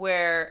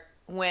 where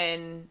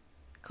when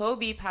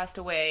Kobe passed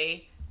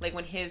away, like,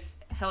 when his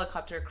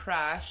helicopter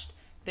crashed,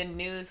 the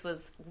news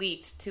was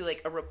leaked to,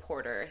 like, a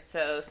reporter.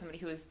 So somebody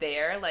who was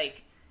there,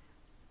 like,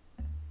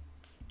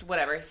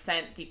 whatever,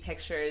 sent the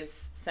pictures,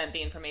 sent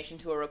the information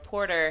to a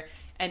reporter,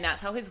 and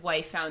that's how his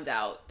wife found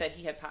out that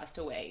he had passed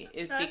away,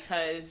 is that's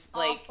because,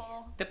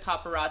 awful. Like, the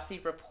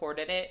paparazzi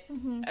reported it,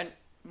 and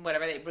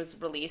whatever, it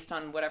was released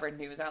on whatever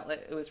news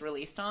outlet it was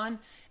released on,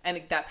 and,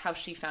 like, that's how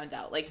she found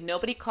out. Like,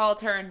 nobody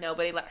called her,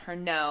 nobody let her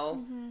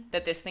know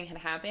that this thing had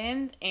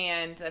happened,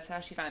 and that's how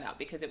she found out,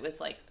 because it was,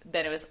 like,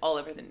 then it was all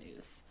over the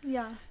news.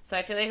 Yeah. So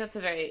I feel like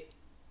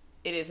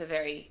it is a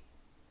very,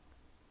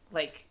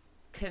 like,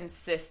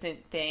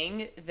 consistent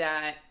thing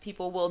that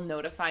people will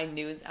notify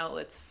news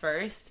outlets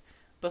first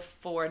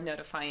before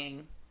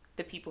notifying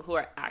the people who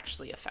are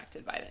actually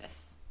affected by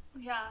this.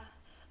 Yeah.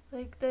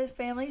 Like, the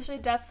family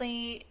should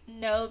definitely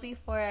know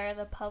before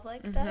the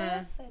public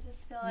does. I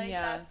just feel like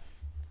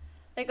that's,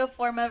 like, a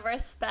form of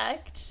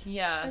respect.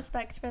 Yeah.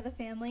 Respect for the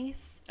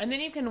families. And then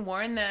you can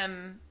warn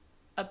them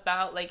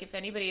about, like, if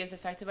anybody is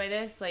affected by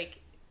this, like,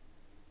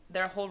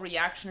 their whole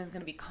reaction is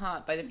going to be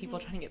caught by the people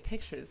trying to get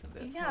pictures of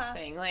this whole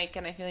thing. Like,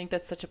 and I feel like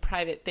that's such a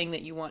private thing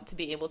that you want to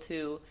be able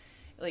to,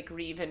 like,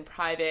 grieve in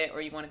private,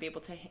 or you want to be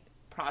able to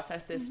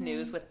process this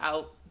news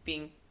without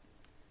being,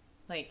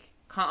 like,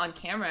 caught on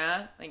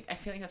camera. Like, I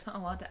feel like that's not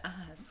allowed to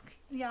ask.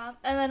 Yeah.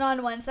 And then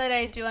on one side,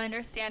 I do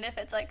understand if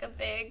it's, like, a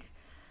big,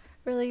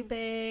 really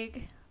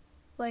big,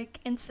 like,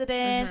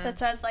 incident,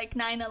 such as, like,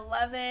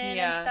 9/11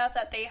 and stuff,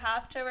 that they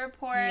have to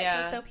report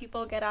just so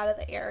people get out of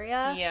the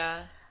area.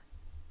 Yeah.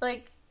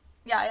 Like,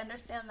 yeah, I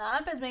understand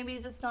that, but maybe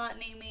just not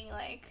naming,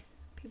 like,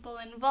 people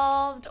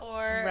involved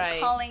or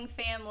calling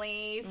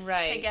families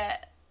to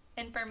get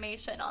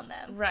information on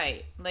them.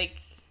 Right.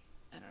 Like,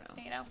 I don't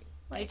know. You know?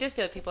 Like, I just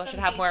feel like people should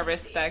have more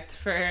respect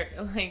for,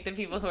 like, the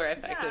people who are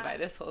affected by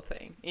this whole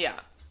thing. Yeah.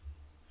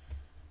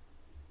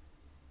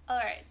 All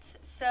right.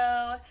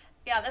 So,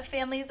 yeah, the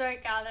families are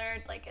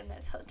gathered, like, in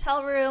this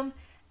hotel room,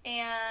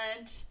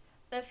 and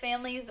the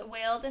families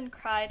wailed and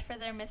cried for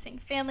their missing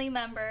family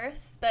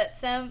members, but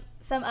some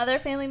other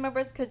family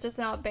members could just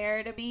not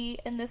bear to be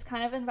in this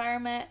kind of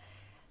environment,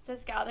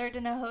 just gathered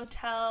in a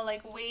hotel,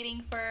 like,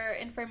 waiting for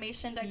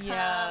information to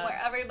come, where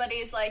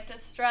everybody's, like,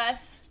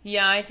 distressed.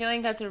 Yeah, I feel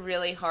like that's a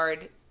really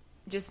hard,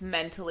 just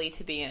mentally,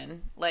 to be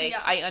in. Like,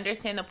 I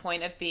understand the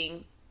point of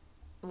being,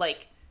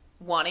 like,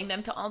 wanting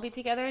them to all be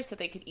together so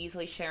they could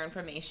easily share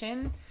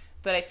information,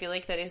 but I feel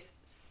like that is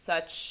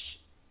such...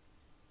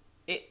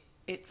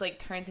 It's, like,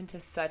 turns into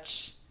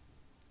such,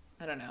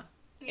 I don't know.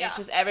 Yeah. It's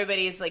just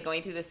everybody's, like,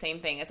 going through the same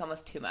thing. It's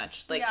almost too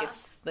much. Like,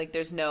 it's, like,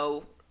 there's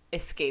no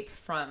escape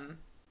from,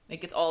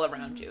 like, it's all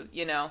around you,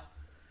 you know?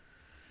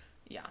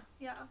 Yeah.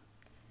 Yeah.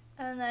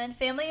 And then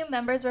family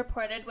members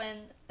reported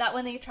when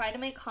they tried to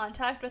make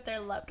contact with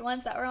their loved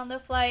ones that were on the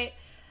flight,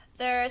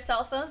 their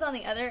cell phones on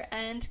the other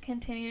end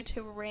continued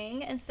to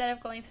ring instead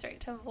of going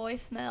straight to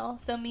voicemail.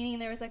 So meaning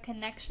there was a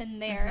connection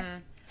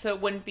there. So it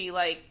wouldn't be,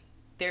 like,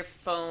 their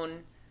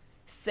phone...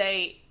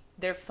 say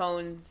their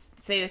phones,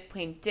 say the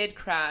plane did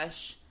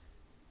crash,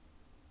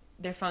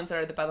 their phones are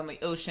at the bottom of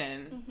the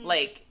ocean. Mm-hmm.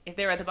 Like, if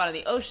they were at the bottom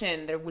of the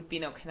ocean, there would be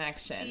no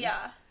connection.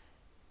 Yeah.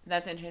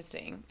 That's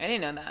interesting. I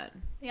didn't know that.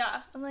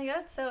 Yeah. I'm like,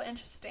 that's so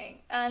interesting.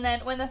 And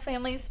then when the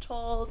families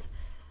told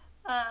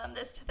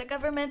this to the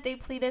government, they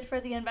pleaded for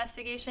the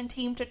investigation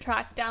team to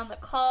track down the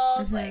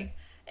calls. Mm-hmm. Like,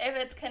 if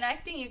it's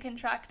connecting, you can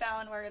track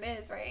down where it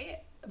is, right?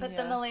 But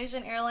the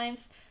Malaysian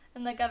Airlines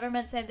and the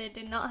government said they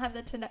did not have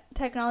the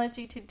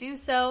technology to do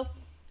so,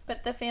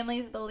 but the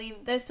families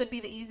believe this would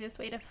be the easiest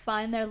way to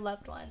find their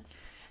loved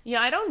ones. Yeah,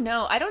 I don't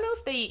know. I don't know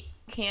if they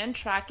can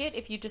track it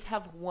if you just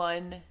have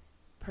one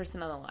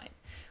person on the line.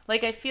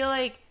 Like, I feel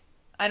like,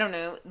 I don't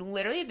know,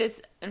 literally this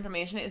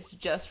information is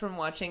just from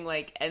watching,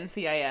 like,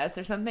 NCIS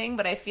or something,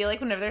 but I feel like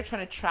whenever they're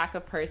trying to track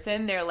a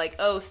person, they're like,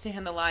 oh, stay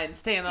on the line,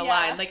 stay on the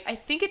line. Like, I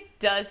think it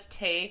does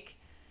take...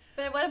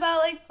 But what about,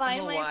 like,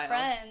 Find My while.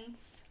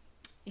 Friends?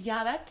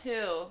 Yeah, that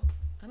too.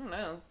 I don't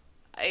know.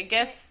 I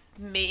guess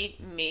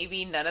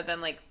maybe none of them,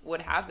 like,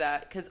 would have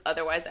that, because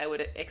otherwise I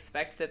would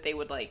expect that they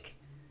would, like...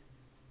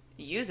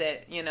 use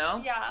it, you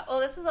know? Yeah. Well,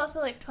 this is also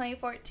like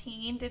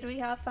 2014. Did we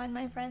have Find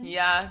My Friends?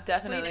 Yeah,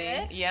 definitely. We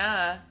did?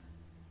 Yeah.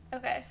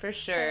 Okay. For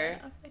sure. I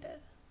don't know if we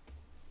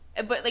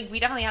did. But, like, we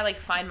definitely had, like,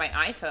 Find My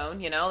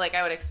iPhone, you know? Like,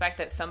 I would expect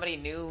that somebody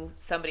knew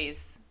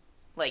somebody's,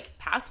 like,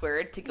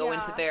 password to go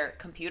into their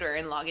computer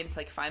and log into,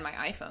 like, Find My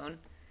iPhone.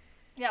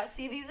 Yeah,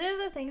 see, these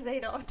are the things they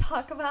don't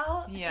talk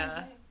about.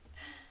 Yeah.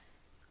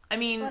 I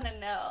mean, I just want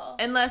to know.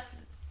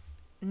 Unless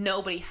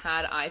nobody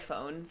had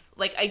iPhones.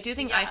 Like, I do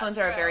think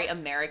iPhones are a very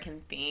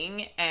American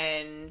thing,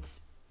 and,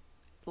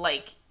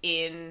 like,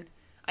 I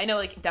know,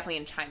 like, definitely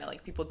in China,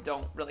 like, people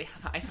don't really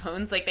have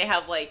iPhones. Like, they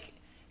have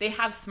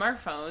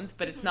smartphones,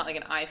 but it's not, like,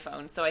 an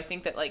iPhone. So I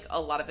think that, like, a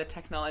lot of the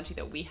technology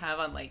that we have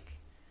on, like,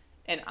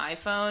 an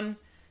iPhone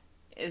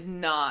is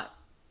not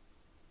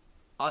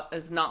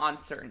on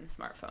certain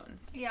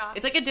smartphones. Yeah.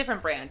 It's, like, a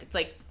different brand. It's,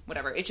 like,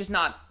 whatever. It's just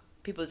not,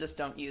 people just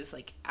don't use,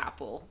 like,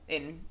 Apple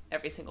in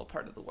every single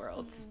part of the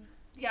world. Mm-hmm.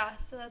 Yeah,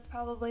 so that's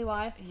probably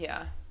why.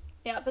 Yeah.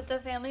 Yeah, but the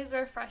families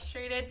were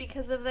frustrated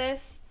because of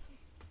this.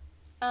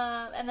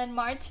 And then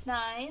March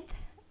 9th,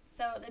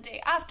 so the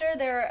day after,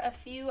 there were a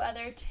few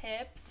other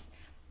tips.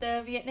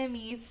 The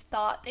Vietnamese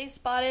thought they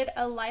spotted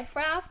a life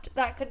raft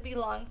that could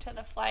belong to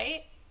the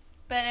flight,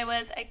 but it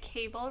was a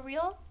cable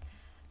reel.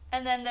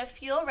 And then the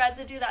fuel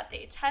residue that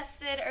they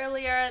tested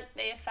earlier,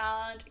 they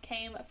found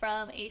came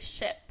from a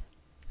ship.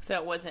 So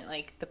it wasn't,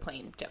 like, the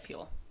plane jet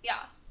fuel.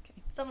 Yeah.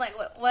 So I'm like,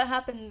 what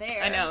happened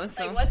there? I know.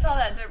 So like, what's all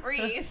that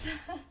debris?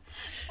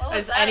 What was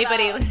is that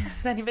about?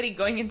 Is anybody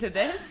going into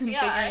this and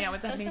figuring out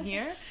what's happening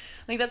here?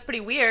 Like, that's pretty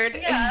weird.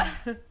 Yeah.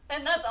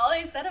 And that's all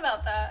they said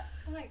about that.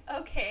 I'm like,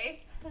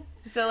 okay.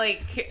 So,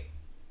 like,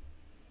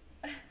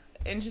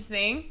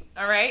 interesting.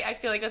 All right. I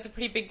feel like that's a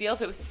pretty big deal.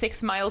 If it was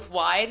 6 miles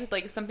wide,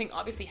 like, something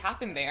obviously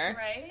happened there.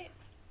 Right?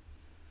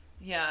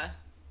 Yeah.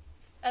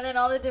 And then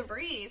all the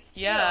debris,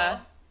 too. Yeah.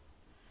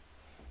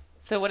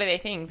 So what do they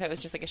think? That was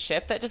just, like, a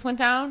ship that just went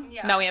down?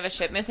 Yeah. Now we have a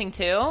ship missing,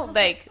 too?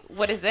 Like,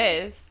 what is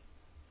this?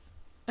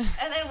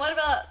 And then what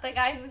about the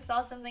guy who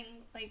saw something,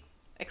 like,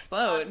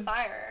 explode? on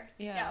fire?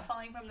 Yeah.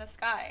 Falling from the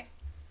sky.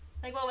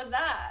 Like, what was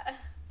that?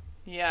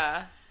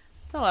 Yeah.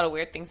 There's a lot of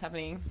weird things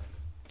happening.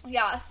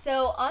 Yeah,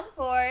 so on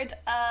board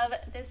of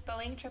this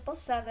Boeing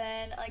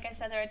 777, like I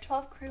said, there are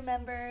 12 crew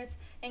members,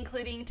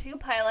 including 2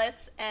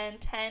 pilots and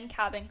 10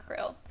 cabin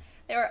crew.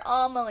 They were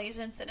all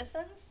Malaysian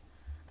citizens.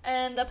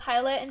 And the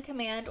pilot in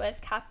command was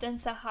Captain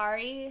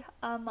Sahari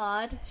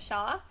Ahmad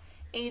Shah,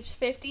 age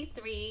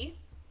 53.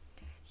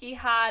 He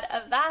had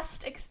a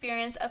vast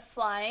experience of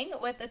flying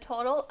with a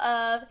total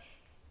of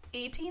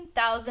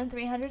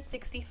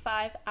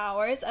 18,365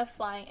 hours of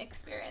flying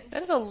experience.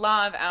 That is a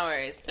lot of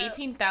hours. So,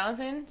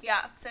 18,000?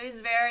 Yeah, so he's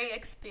a very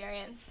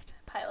experienced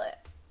pilot.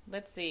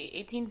 Let's see.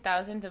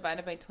 18,000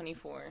 divided by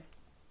 24.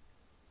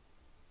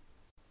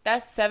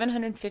 That's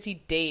 750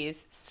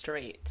 days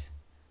straight.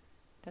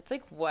 That's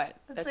like what?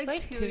 That's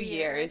like 2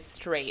 years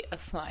straight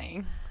of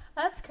flying.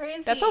 That's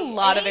crazy. That's a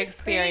lot of He's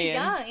experience.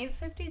 young. He's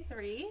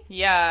 53.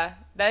 Yeah,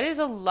 that is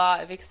a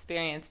lot of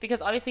experience because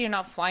obviously you're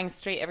not flying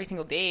straight every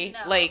single day.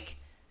 No. Like,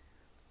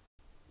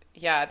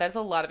 yeah, that's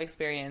a lot of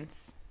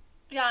experience.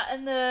 Yeah,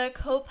 and the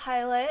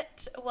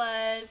co-pilot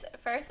was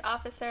First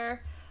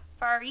Officer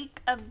Farik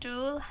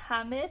Abdul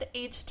Hamid,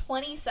 age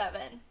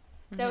 27.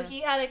 So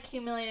he had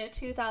accumulated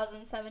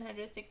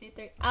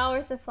 2,763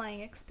 hours of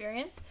flying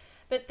experience.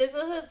 But this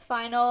was his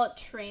final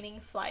training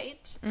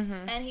flight,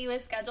 and he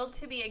was scheduled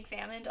to be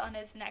examined on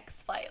his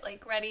next flight,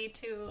 like ready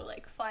to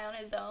like fly on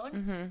his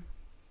own.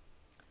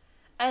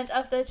 And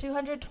of the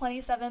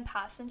 227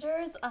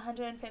 passengers,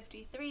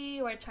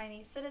 153 were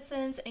Chinese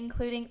citizens,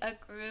 including a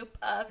group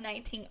of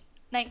 19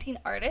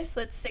 artists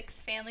with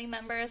 6 family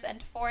members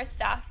and 4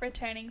 staff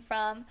returning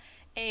from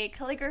a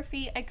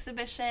calligraphy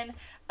exhibition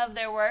of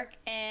their work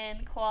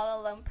in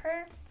Kuala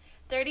Lumpur.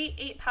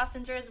 38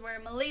 passengers were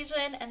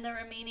Malaysian, and the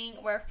remaining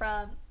were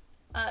from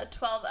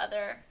 12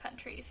 other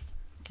countries.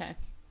 Okay.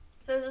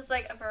 So it was just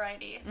like a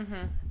variety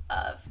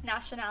of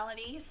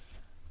nationalities.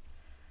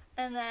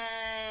 And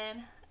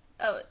then,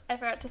 I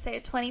forgot to say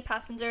 20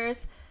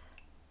 passengers.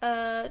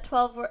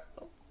 12 were,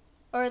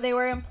 or they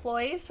were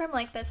employees from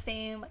like the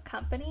same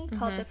company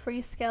called the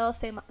Freescale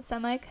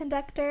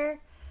Semiconductor.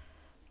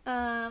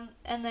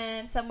 And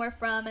then some were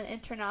from an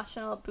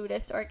international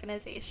Buddhist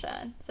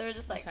organization. So they're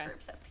just like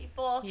groups of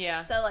people.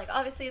 Yeah. So like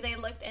obviously they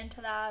looked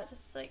into that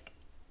just like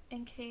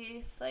in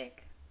case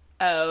like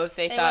if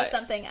they it thought was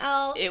something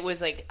else. it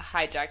was like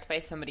hijacked by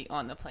somebody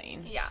on the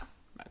plane. Yeah.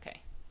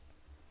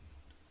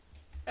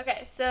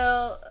 Okay,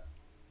 so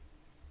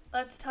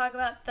let's talk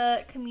about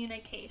the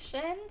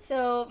communication.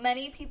 So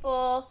many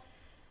people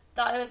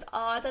thought it was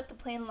odd that the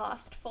plane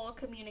lost full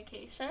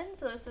communication.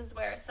 So this is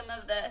where some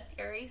of the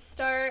theories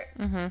start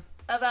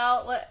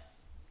about what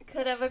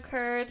could have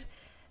occurred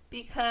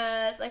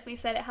because, like we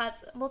said, it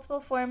has multiple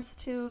forms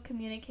to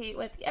communicate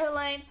with the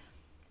airline.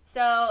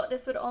 So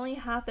this would only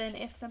happen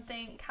if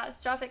something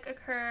catastrophic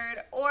occurred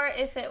or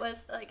if it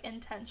was, like,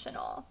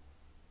 intentional.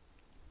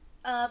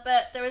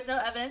 But there was no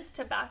evidence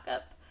to back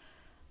up,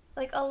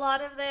 like, a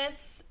lot of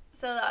this.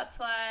 So that's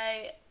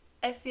why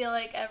I feel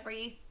like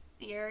every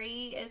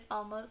theory is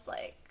almost,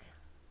 like,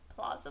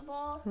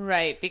 plausible.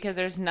 Right, because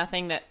there's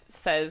nothing that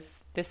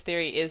says this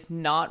theory is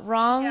not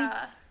wrong.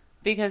 Yeah.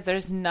 Because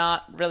there's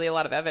not really a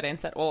lot of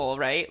evidence at all,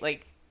 right?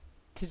 Like,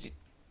 to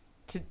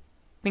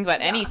think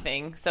about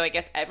anything. So I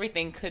guess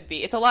everything could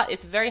be.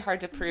 It's very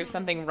hard to prove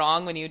something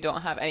wrong when you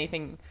don't have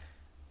anything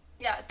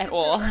at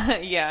all.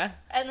 Yeah.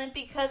 And then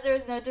because there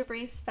was no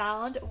debris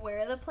found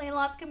where the plane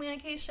lost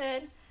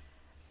communication,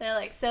 they're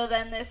like, so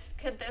then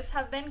could this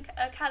have been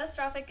a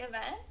catastrophic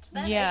event?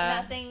 Then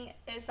if nothing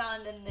is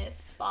found in this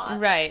spot.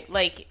 Right.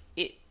 Like,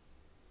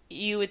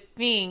 you would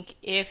think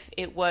if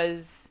it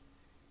was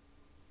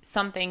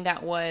something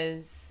that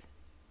was,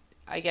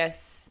 I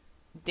guess,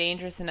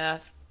 dangerous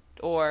enough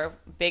or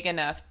big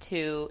enough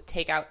to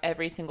take out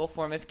every single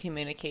form of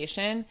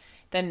communication,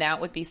 then that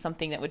would be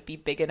something that would be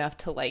big enough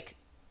to, like,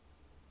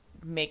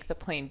 make the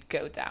plane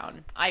go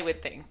down, I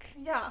would think.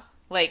 Yeah.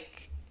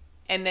 Like,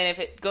 and then if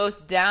it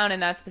goes down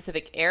in that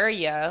specific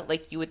area,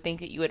 like, you would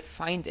think that you would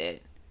find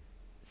it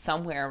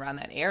somewhere around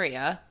that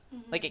area.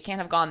 Like, it can't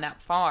have gone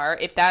that far.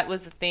 If that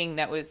was the thing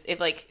that was, if,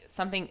 like,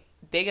 something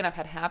big enough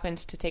had happened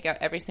to take out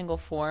every single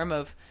form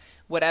of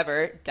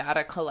whatever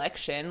data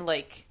collection,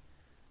 like,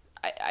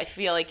 I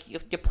feel like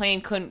your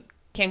plane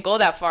can't go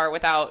that far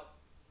without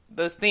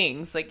those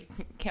things. Like,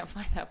 you can't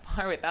fly that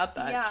far without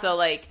that. Yeah. So,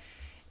 like,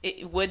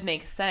 it would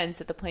make sense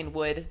that the plane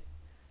would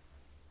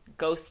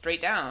go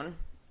straight down,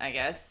 I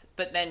guess.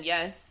 But then,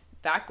 yes,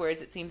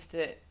 backwards, it seems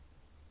to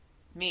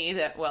me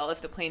that, well,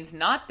 if the plane's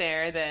not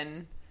there,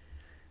 then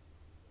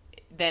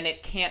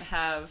it can't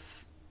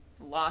have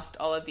lost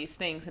all of these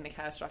things in a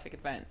catastrophic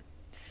event.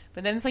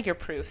 But then it's like your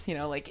proofs, you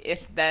know, like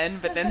if then,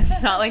 but then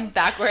it's not like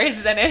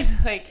backwards, then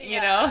it's like, you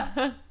know.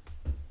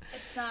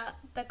 It's not,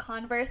 the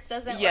converse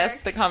doesn't work. Yes,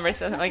 the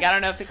converse doesn't, like, I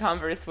don't know if the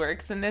converse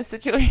works in this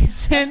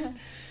situation.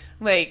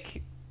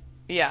 Like,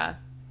 yeah.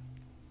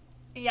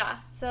 Yeah,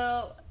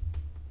 so,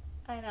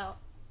 I know.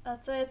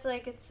 That's why it's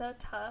like, it's so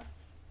tough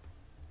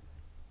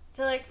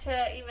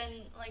to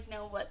even, like,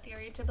 know what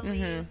theory to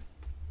believe.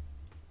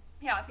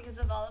 Yeah, because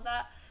of all of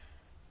that.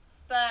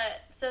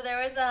 But, so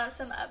there was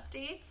some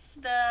updates.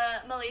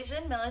 The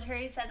Malaysian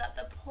military said that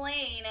the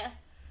plane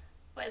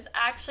was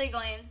actually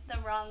going the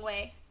wrong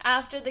way.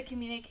 After the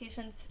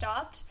communication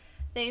stopped,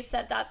 they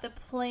said that the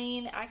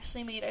plane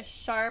actually made a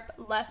sharp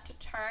left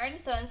turn.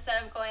 So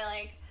instead of going,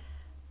 like,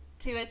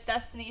 to its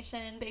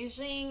destination in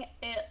Beijing,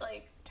 it,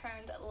 like,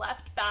 turned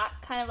left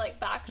back, kind of, like,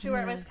 back to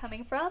where it was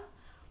coming from.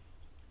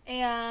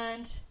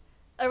 And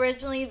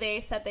originally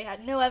they said they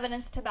had no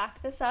evidence to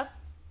back this up.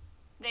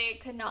 They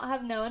could not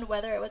have known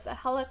whether it was a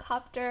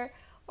helicopter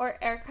or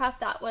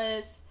aircraft that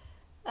was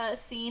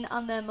seen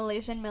on the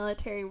Malaysian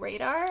military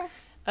radar.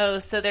 Oh,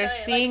 so they're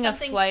seeing a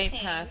flight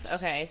path.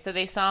 Okay, so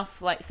they saw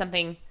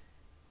something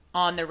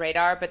on the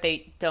radar, but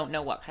they don't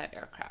know what kind of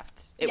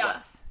aircraft it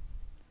was.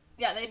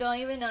 Yeah, they don't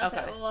even know if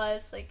it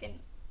was like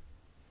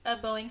a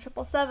Boeing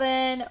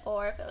 777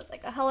 or if it was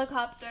like a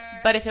helicopter.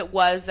 But if it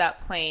was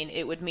that plane,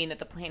 it would mean that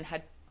the plane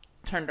had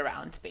turned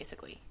around,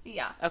 basically.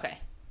 Yeah. Okay.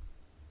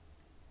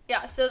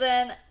 Yeah, so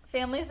then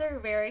families are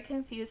very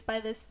confused by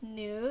this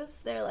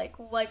news. They're like,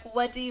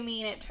 what do you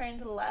mean it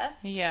turned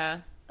left?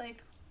 Yeah.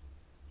 Like,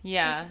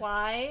 yeah. Like,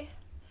 why?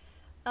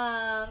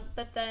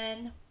 But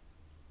then,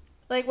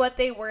 like, what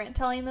they weren't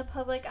telling the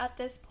public at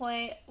this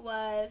point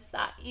was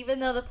that even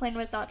though the plane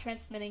was not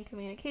transmitting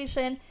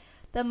communication,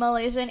 the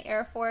Malaysian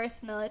Air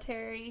Force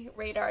military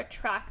radar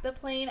tracked the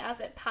plane as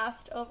it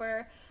passed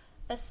over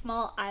a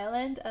small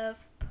island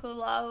of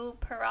Pulau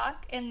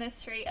Perak in the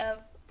Strait of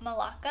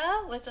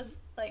Malacca, which is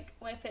like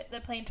if the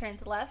plane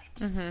turned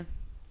left.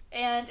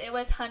 And it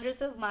was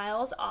hundreds of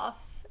miles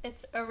off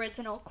its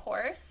original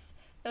course.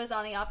 It was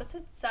on the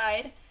opposite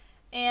side,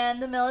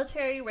 and the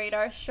military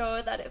radar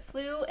showed that it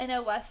flew in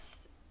a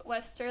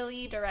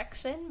westerly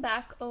direction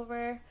back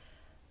over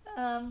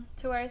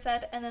to where I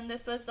said. And then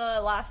this was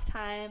the last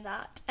time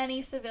that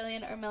any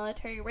civilian or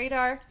military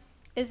radar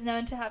is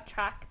known to have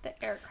tracked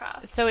the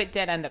aircraft. So it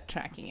did end up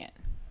tracking it.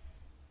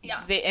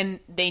 Yeah.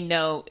 They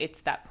know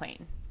it's that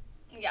plane.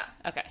 Yeah.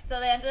 Okay. So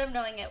they ended up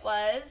knowing it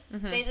was.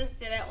 Mm-hmm. They just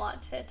didn't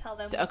want to tell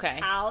them okay.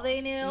 how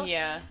they knew.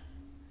 Yeah.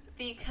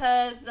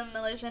 Because the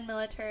Malaysian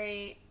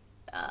military,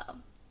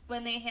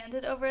 when they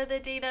handed over the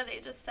data, they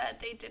just said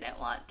they didn't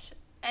want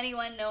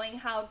anyone knowing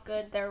how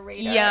good their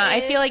radar is.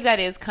 I feel like that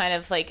is kind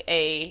of like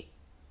a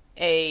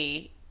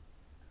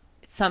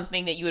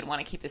something that you would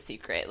want to keep a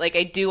secret. Like,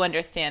 I do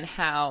understand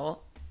how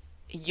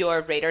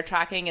your radar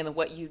tracking and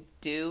what you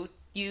do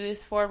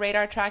use for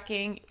radar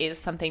tracking is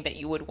something that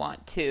you would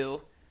want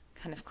to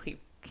kind of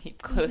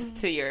keep close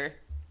to your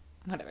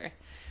whatever.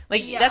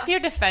 Like, that's your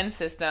defense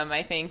system,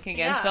 I think,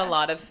 against a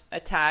lot of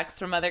attacks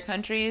from other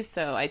countries.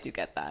 So I do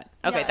get that.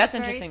 Okay, that's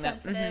interesting.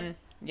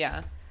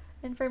 Yeah.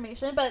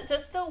 Information, but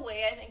just the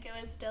way I think it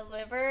was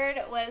delivered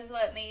was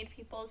what made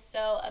people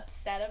so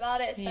upset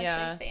about it,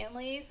 especially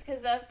families,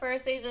 because at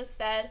first they just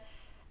said,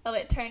 oh,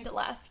 it turned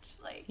left.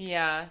 Like,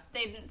 they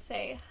didn't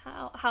say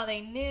how they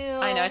knew.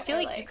 I know. I feel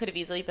like you could have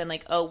easily been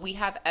like, oh, we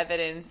have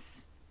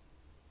evidence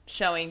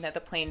showing that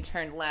the plane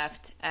turned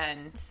left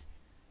and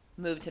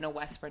moved in a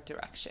westward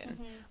direction.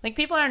 Mm-hmm. Like,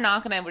 people are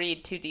not going to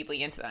read too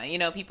deeply into that. You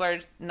know, people are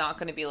not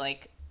going to be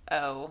like,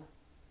 oh,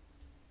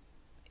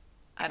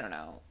 I don't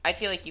know. I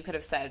feel like you could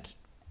have said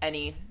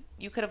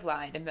you could have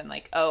lied and been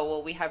like, oh,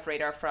 well, we have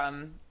radar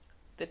from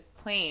the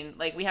plane.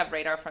 Like, we have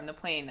radar from the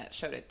plane that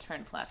showed it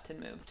turned left and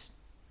moved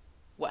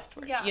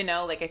westward. Yeah. You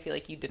know, like, I feel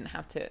like you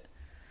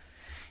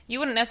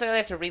wouldn't necessarily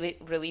have to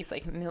release,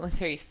 like,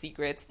 military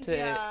secrets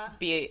to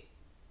be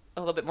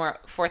a little bit more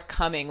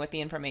forthcoming with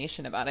the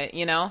information about it,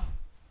 you know?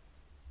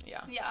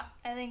 Yeah. Yeah.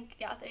 I think,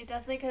 they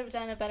definitely could have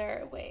done a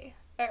better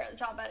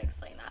job at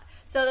explaining that.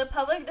 So the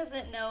public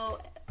doesn't know,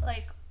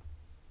 like,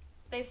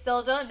 they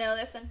still don't know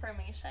this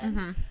information.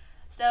 Mm-hmm.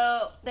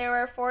 So there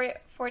were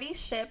 40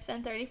 ships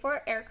and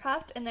 34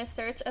 aircraft in the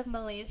search of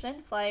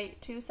Malaysian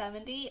Flight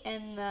 270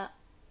 in the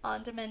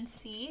Andaman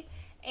Sea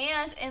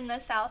and in the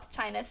South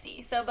China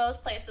Sea. So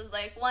both places,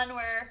 like, one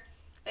where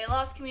they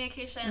lost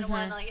communication,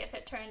 one, like, if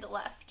it turned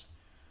left.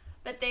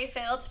 But they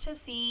failed to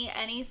see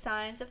any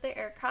signs of the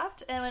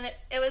aircraft, and when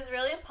it was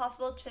really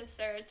impossible to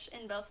search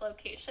in both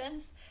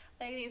locations.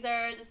 Like, these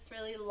are just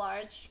really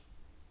large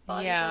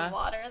bodies of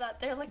water that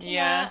they're looking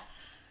at.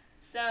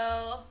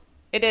 So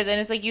it is, and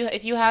it's like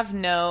if you have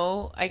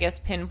no, I guess,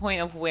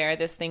 pinpoint of where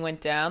this thing went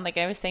down, like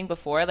I was saying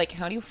before, like,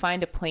 how do you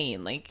find a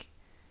plane? Like,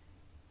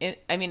 it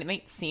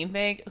might seem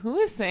big. Who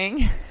was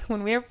saying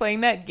when we were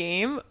playing that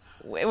game,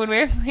 when we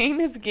were playing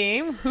this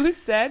game, who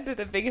said that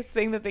the biggest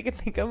thing that they could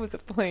think of was a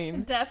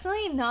plane?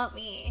 Definitely not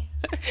me.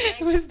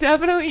 It was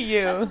definitely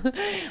you.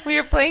 We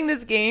were playing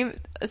this game.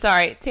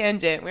 Sorry,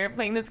 tangent. We were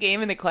playing this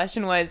game, and the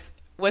question was,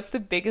 what's the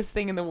biggest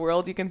thing in the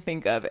world you can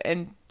think of?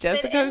 And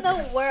Jessica... In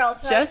the world.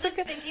 So I was just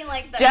thinking,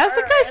 like, the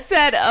Jessica Earth.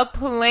 said a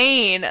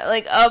plane.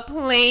 Like, a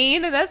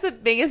plane? That's the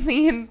biggest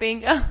thing you can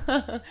think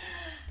of.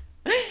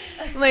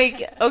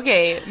 Like,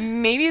 okay,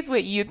 maybe it's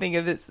what you think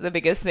of as the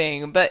biggest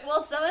thing, but...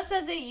 Well, someone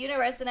said the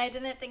universe, and I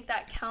didn't think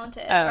that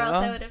counted, or else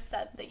I would have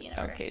said the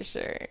universe. Okay,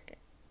 sure.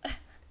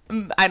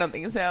 I don't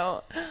think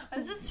so. I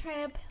was just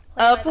trying to...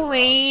 A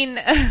plane.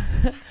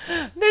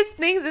 There's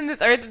things in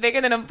this earth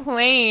bigger than a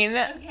plane.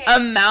 Okay.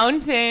 A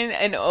mountain,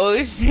 an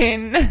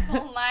ocean.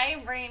 Well,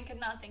 my brain could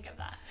not think of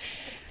that.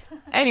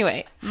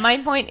 Anyway, my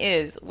point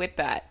is with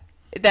that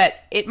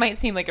it might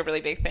seem like a really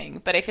big thing,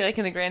 but I feel like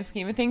in the grand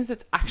scheme of things,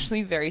 it's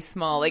actually very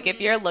small. Like,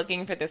 if you're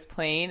looking for this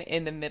plane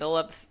in the middle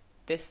of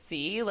this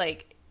sea,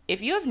 like,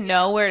 if you have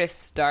nowhere to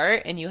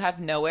start and you have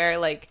nowhere,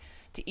 like,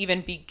 to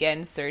even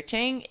begin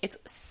searching, it's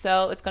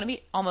going to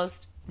be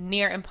almost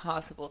near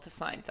impossible to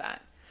find that,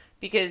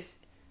 because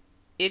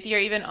if you're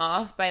even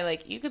off by,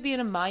 like, you could be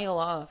a mile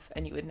off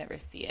and you would never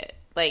see it.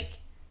 Like,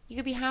 you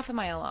could be half a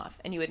mile off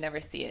and you would never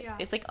see it.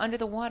 It's like under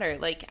the water.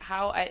 Like,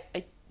 how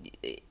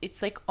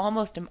it's like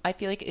almost, I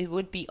feel like it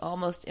would be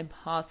almost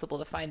impossible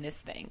to find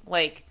this thing.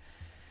 Like,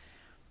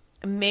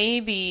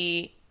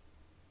 maybe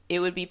it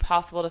would be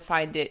possible to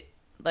find it,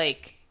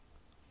 like,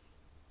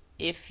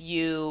 if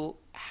you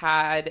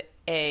had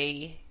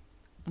a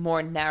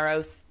more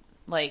narrow,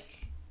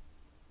 like,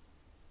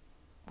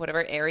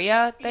 whatever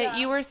area that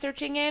you were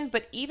searching in.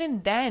 But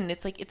even then,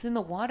 it's like, it's in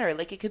the water.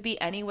 Like, it could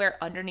be anywhere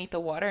underneath the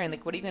water, and,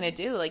 like, what are you going to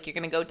do? Like, you're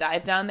going to go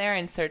dive down there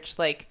and search,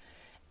 like,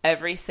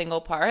 every single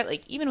part?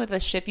 Like, even with a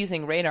ship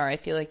using radar, I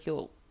feel like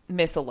you'll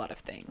miss a lot of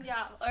things.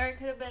 Yeah, or it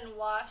could have been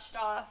washed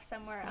off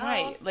somewhere else.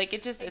 Right. Like,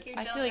 it just, I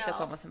feel like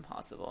that's almost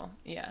impossible.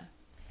 Yeah.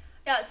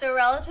 Yeah, so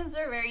relatives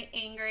are very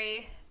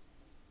angry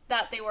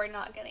that they were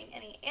not getting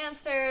any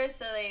answers,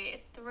 so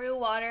they threw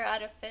water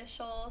at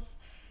officials.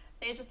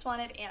 They just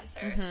wanted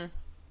answers.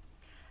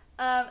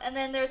 And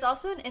then there's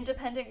also an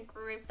independent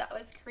group that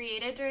was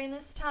created during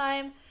this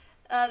time.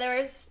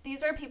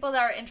 These were people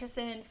that were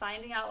interested in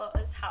finding out what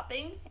was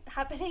happening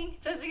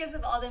just because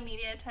of all the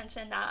media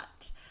attention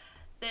that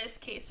this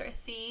case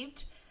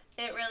received.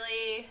 It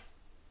really,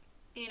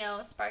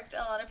 sparked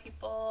a lot of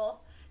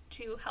people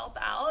to help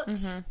out.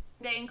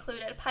 They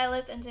included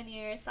pilots,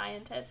 engineers,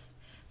 scientists,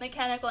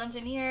 mechanical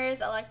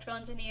engineers, electrical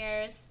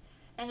engineers,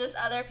 and just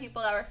other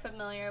people that were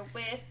familiar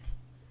with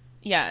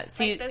Yeah,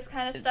 see, like this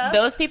kind of stuff.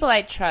 Those people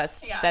I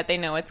trust that they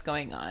know what's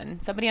going on.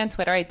 Somebody on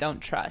Twitter I don't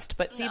trust.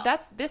 But see,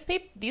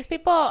 these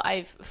people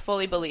I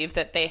fully believe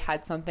that they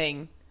had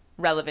something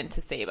relevant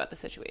to say about the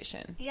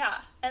situation. Yeah,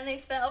 and they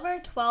spent over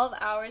 12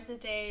 hours a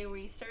day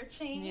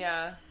researching.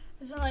 Yeah.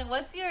 So I'm like,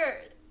 what's your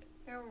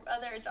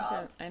other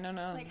job? I don't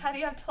know. Like, how do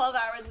you have 12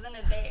 hours in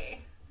a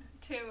day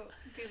to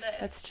do this?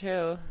 That's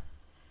true.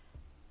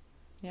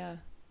 Yeah.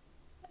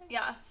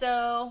 Yeah,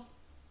 so...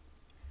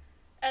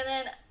 And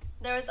then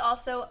there was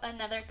also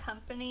another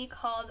company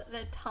called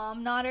the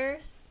Tom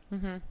Nodders.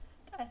 Mm-hmm.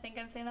 I think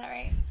I'm saying that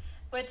right.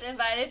 Which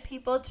invited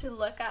people to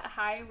look at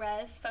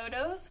high-res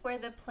photos where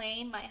the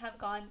plane might have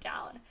gone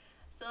down.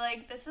 So,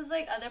 like, this is,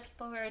 like, other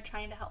people who are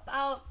trying to help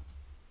out.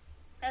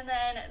 And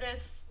then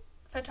this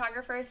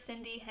photographer,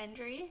 Cindy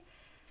Hendry,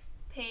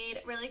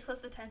 paid really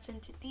close attention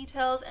to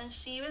details, and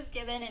she was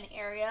given an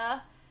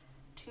area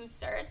to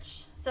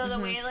search. So the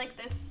way, like,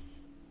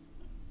 this,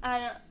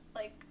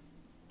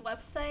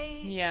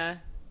 website,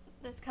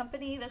 this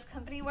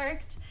company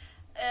worked,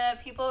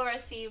 people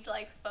received,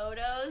 like,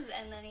 photos,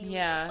 and then you would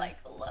just, like,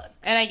 look.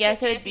 And I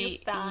guess it would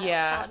be,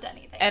 found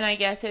anything. And I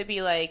guess it would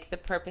be, like, the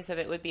purpose of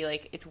it would be,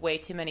 like, it's way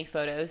too many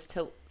photos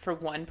for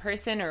one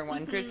person or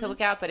one group to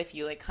look at, but if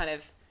you, like, kind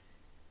of,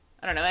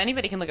 I don't know,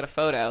 anybody can look at a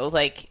photo.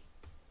 Like,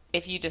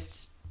 if you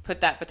just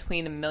put that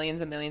between the millions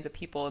and millions of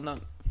people in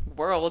the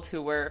world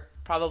who were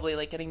probably,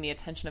 like, getting the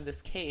attention of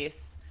this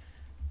case,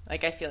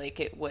 like, I feel like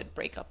it would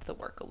break up the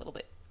work a little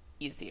bit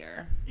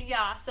easier.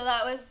 Yeah, so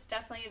that was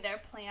definitely their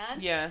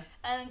plan. Yeah.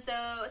 And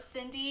so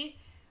Cindy,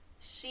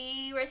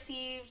 she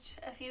received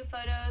a few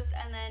photos,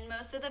 and then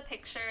most of the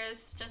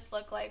pictures just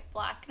look like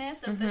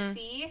blackness of the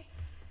sea.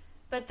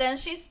 But then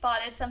she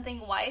spotted something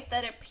white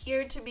that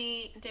appeared to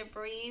be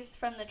debris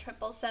from the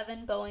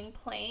 777 Boeing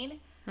plane,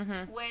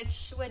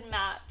 which would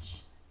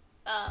match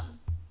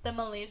the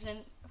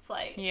Malaysian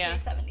flight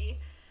 370.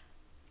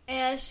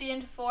 And she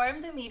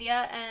informed the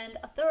media and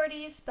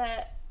authorities,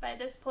 but by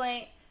this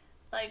point,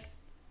 like,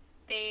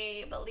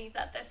 they believe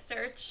that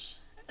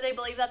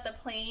the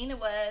plane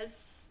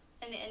was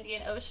in the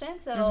Indian Ocean,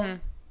 so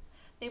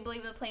they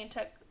believe the plane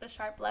took the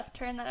sharp left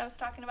turn that I was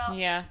talking about.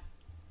 Yeah.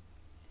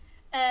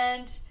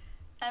 And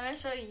I'm going to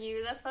show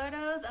you the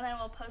photos, and then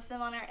we'll post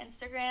them on our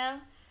Instagram.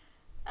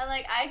 And,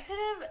 like, I could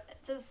have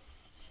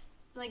just,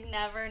 like,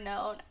 never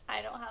known.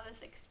 I don't have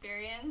this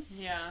experience.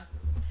 Yeah.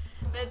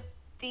 But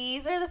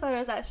these are the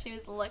photos that she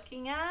was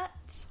looking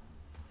at.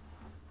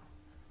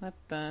 What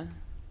the...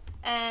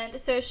 And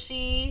so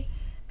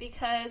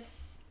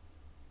because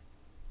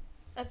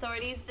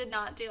authorities did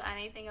not do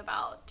anything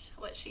about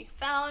what she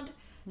found,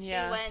 she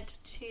went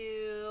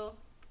to,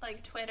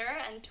 like, Twitter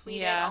and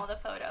tweeted all the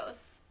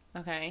photos.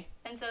 Okay.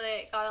 And so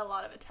they got a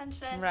lot of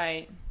attention.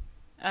 Right.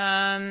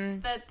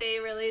 But they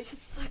really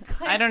just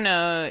look like... I don't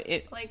know.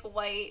 Like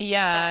white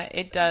specks.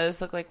 It does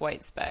look like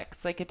white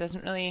specks. Like, it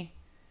doesn't really...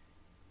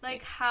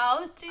 Like,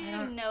 how do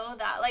you know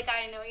that? Like,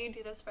 I know you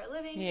do this for a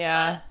living.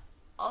 Yeah.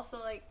 But also,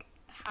 like...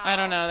 How? I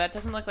don't know. That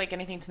doesn't look like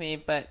anything to me,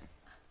 but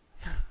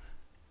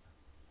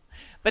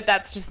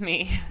that's just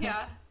me.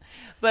 Yeah.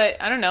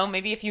 But I don't know.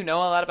 Maybe if you know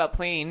a lot about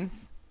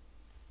planes,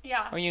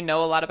 or you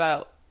know a lot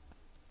about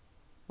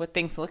what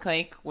things look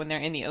like when they're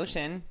in the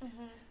ocean,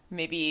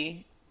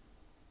 maybe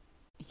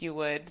you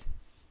would.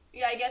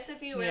 Yeah, I guess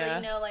if you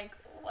really know, like,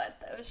 what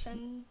the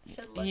ocean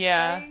should look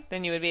like,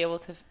 then you would be able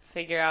to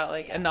figure out,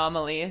 like,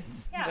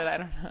 anomalies. Yeah. But I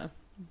don't know.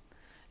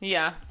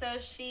 Yeah. So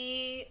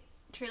she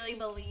truly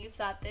believes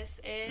that this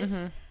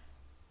is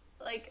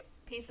like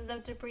pieces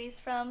of debris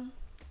from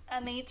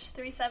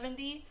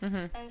MH370,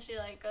 and she,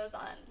 like, goes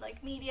on,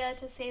 like, media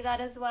to say that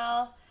as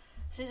well.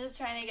 She's just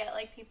trying to get,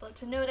 like, people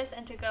to notice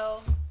and to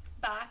go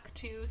back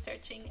to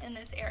searching in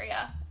this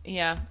area.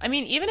 Yeah. I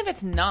mean, even if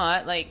it's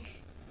not,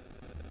 like,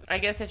 I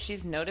guess if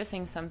she's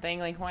noticing something,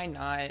 like, why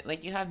not?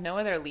 Like, you have no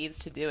other leads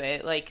to do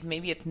it. Like,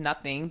 maybe it's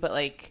nothing, but,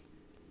 like,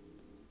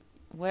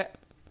 what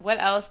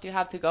else do you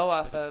have to go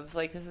off of?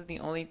 Like, this is the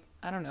only...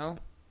 I don't know.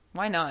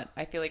 Why not?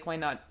 I feel like, why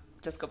not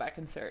just go back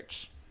and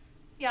search?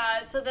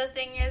 Yeah, so the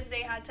thing is,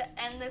 they had to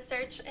end the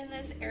search in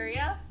this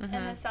area in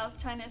the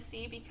South China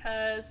Sea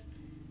because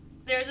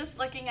they're just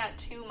looking at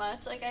too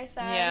much, like I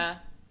said. Yeah.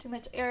 Too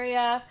much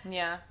area.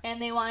 Yeah. And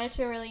they wanted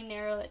to really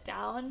narrow it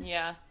down.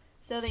 Yeah.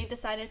 So they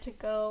decided to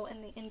go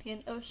in the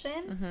Indian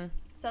Ocean.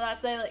 So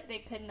that's why, like, they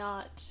could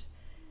not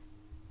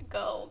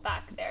go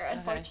back there,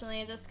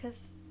 unfortunately, just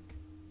because...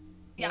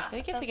 Yeah,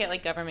 they get to get,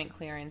 like, government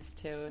clearance,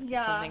 too,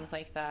 some things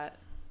like that.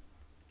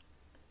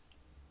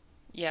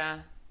 Yeah.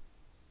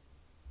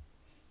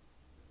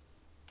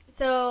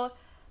 So,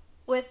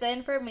 with the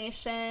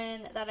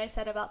information that I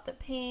said about the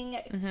ping,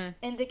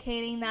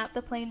 indicating that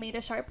the plane made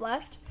a sharp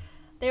left,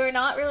 they were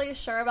not really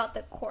sure about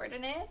the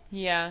coordinates.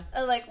 Yeah.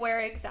 Like, where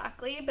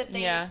exactly, but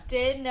they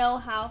did know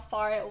how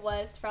far it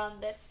was from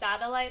this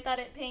satellite that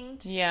it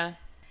pinged. Yeah.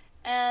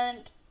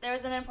 And... there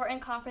was an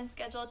important conference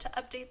scheduled to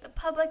update the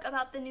public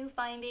about the new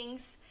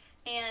findings,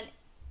 and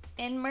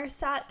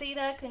Inmarsat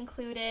data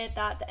concluded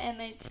that the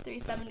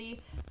MH370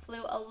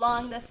 flew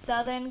along the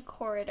southern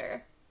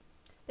corridor,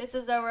 This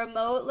is a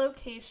remote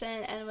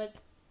location, and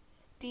with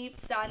deep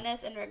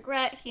sadness and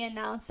regret, he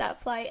announced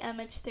that flight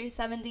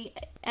MH370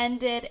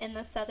 ended in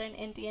the southern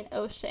Indian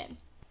Ocean.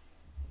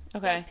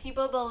 Okay. So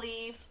people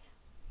believed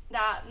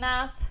that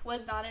math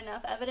was not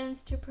enough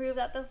evidence to prove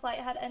that the flight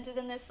had ended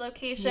in this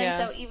location. Yeah.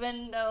 So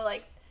even though,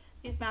 like,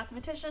 these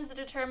mathematicians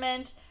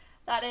determined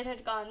that it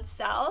had gone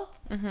south,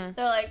 they're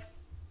like,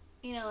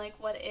 you know, like,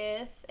 what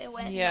if it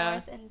went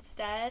north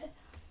instead?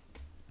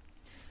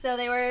 So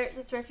they were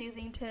just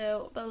refusing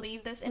to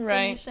believe this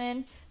information.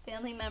 Right.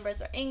 Family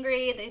members were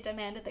angry. They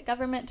demanded the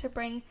government to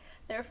bring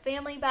their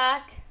family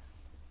back.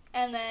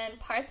 And then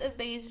parts of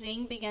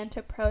Beijing began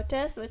to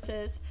protest, which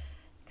is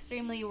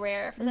extremely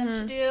rare for them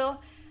to do.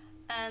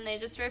 And they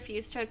just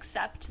refused to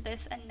accept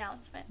this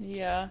announcement.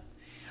 Yeah.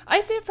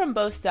 I see it from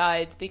both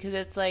sides because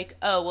it's like,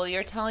 oh, well,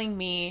 you're telling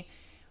me...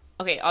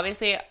 Okay,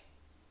 obviously,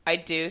 I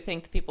do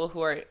think the people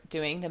who are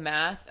doing the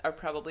math are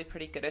probably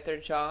pretty good at their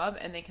job,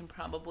 and they can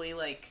probably,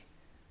 like,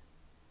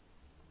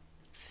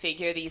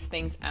 figure these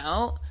things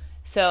out.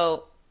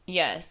 So,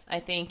 yes, I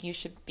think you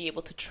should be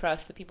able to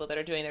trust the people that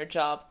are doing their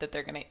job, that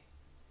they're going to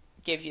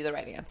give you the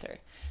right answer.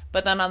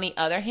 But then on the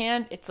other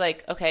hand, it's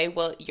like, okay,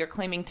 well, you're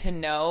claiming to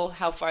know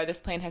how far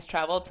this plane has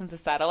traveled since a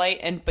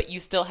satellite, but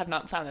you still have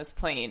not found this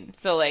plane.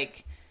 So,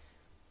 like,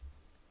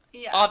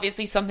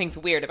 obviously something's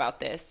weird about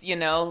this, you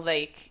know?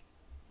 Like,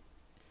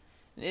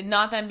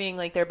 not them being,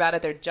 like, they're bad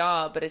at their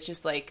job, but it's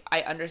just, like,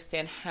 I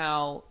understand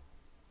how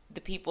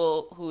the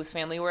people whose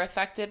family were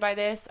affected by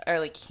this are,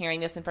 like,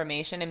 hearing this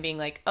information and being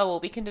like, oh, well,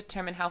 we can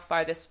determine how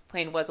far this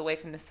plane was away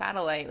from the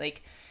satellite.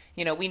 Like,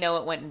 you know, we know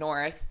it went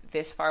north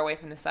this far away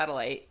from the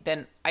satellite.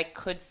 Then I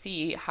could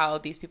see how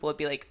these people would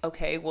be like,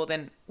 okay, well,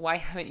 then why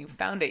haven't you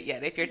found it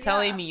yet? If you're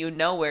telling me you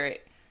know where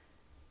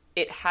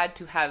it had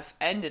to have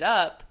ended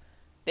up,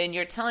 then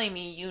you're telling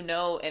me you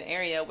know an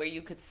area where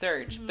you could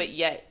search, but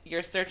yet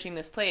you're searching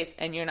this place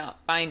and you're not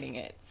finding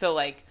it. So,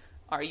 like,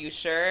 are you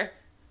sure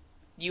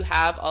you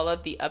have all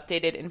of the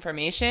updated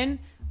information?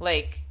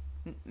 Like,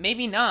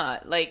 maybe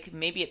not. Like,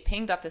 maybe it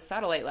pinged off the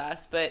satellite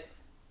last, but,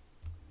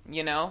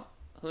 you know,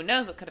 who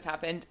knows what could have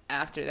happened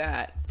after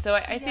that. So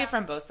I see it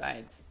from both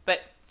sides.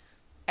 But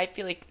I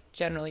feel like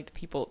generally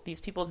these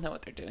people know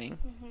what they're doing.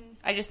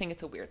 I just think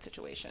it's a weird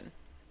situation.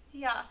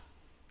 Yeah,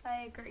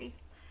 I agree.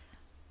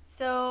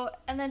 So,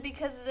 and then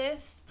because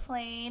this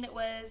plane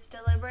was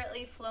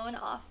deliberately flown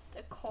off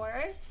the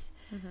course,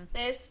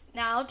 this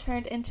now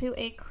turned into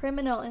a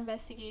criminal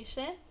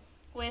investigation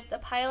with the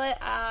pilot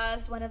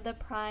as one of the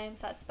prime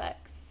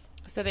suspects.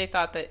 So they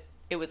thought that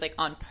it was, like,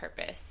 on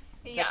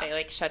purpose, that they,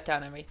 like, shut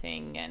down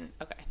everything and,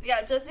 okay.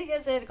 Yeah, just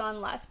because it had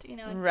gone left, you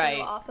know, and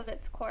flew off of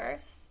its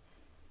course.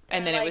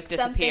 And then, like, it was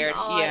disappeared.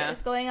 Something odd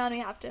is going on, we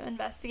have to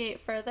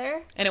investigate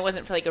further. And it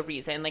wasn't for, like, a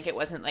reason. Like, it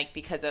wasn't, like,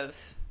 because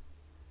of...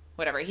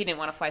 whatever, he didn't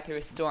want to fly through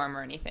a storm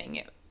or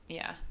anything.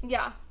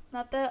 Yeah,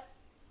 not that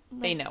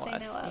they know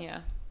of.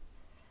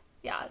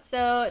 Yeah,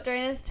 so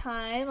during this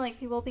time, like,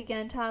 people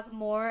began to have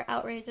more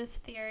outrageous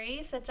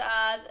theories, such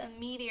as a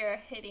meteor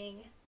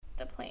hitting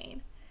the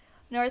plane,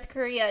 North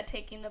Korea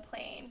taking the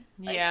plane.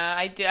 Like,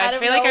 I do. I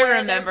feel like I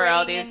remember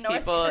all these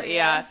people.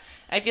 Yeah,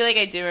 I feel like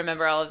I do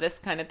remember all of this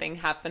kind of thing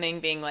happening,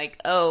 being like,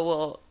 oh,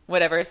 well,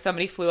 whatever,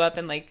 somebody flew up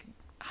and, like,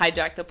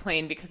 hijacked the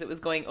plane because it was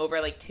going over,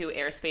 like, 2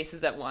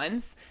 airspaces at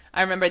once.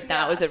 I remember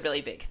that was a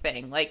really big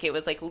thing. Like, it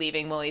was, like,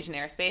 leaving Malaysian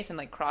airspace and,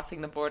 like,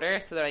 crossing the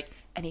border. So they're like,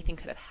 anything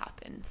could have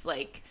happened.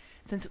 Like,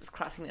 since it was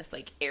crossing this,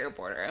 like, air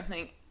border. I'm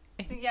like,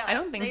 I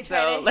don't think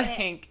so. They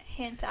try to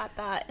hint at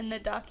that in the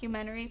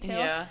documentary, too.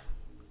 Yeah.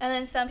 And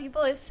then some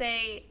people would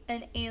say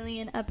an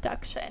alien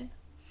abduction.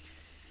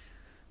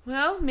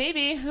 Well,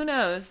 maybe. Who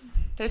knows?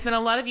 There's been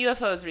a lot of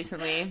UFOs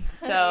recently,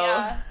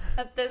 so...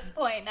 At this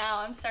point now,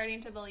 I'm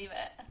starting to believe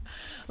it.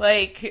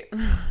 Like,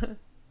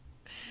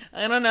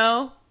 I don't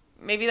know.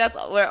 Maybe that's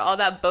where all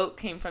that boat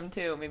came from,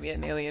 too. Maybe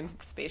an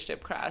alien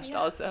spaceship crashed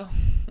also.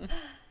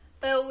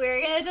 But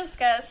we're going to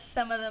discuss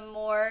some of the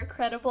more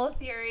credible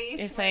theories.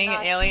 You're saying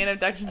alien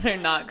abductions are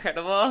not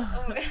credible?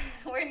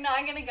 We're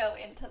not going to go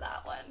into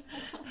that one.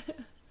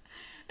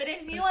 But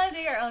if you want to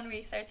do your own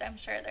research, I'm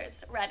sure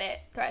there's Reddit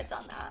threads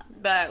on that.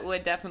 That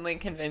would definitely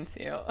convince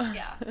you.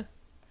 Yeah.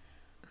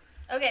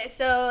 Okay,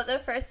 so the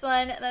first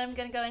one that I'm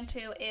going to go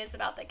into is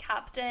about the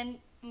captain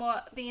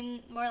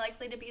being more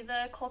likely to be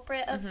the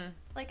culprit of,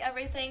 like,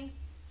 everything.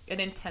 An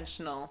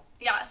intentional.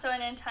 Yeah, so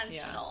an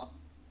intentional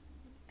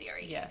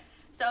theory.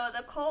 Yes. So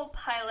the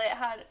co-pilot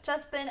had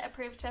just been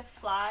approved to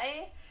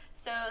fly,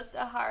 so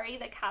Sahari,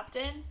 the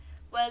captain,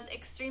 was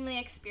extremely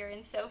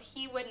experienced, so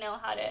he would know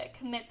how to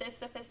commit this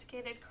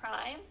sophisticated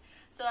crime.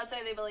 So that's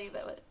why they believe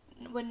it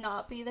would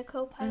not be the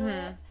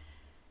co-pilot.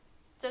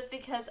 Just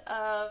because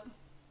of...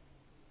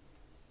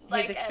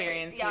 his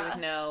experience, he would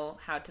know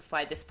how to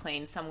fly this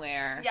plane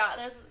somewhere. Yeah,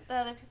 there's the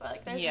other people,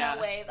 like, there's no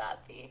way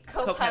that the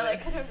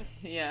co-pilot could have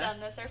done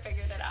this or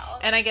figured it out.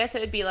 And I guess it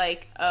would be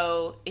like,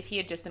 oh, if he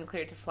had just been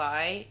cleared to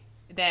fly,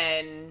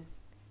 then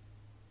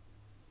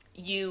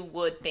you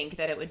would think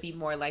that it would be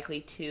more likely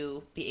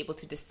to be able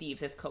to deceive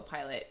this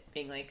co-pilot,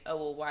 being like, oh,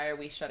 well, why are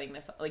we shutting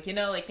this off? Like, you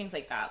know, like things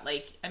like that.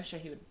 Like, I'm sure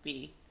he would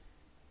be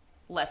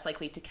less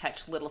likely to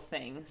catch little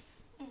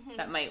things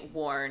that might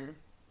warn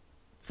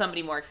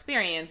somebody more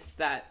experienced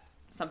that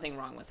something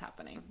wrong was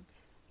happening.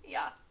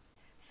 Yeah.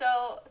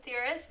 So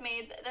theorists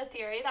made the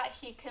theory that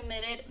he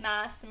committed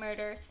mass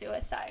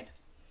murder-suicide.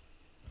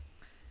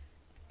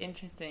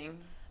 Interesting.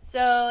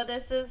 So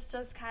this is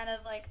just kind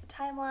of like a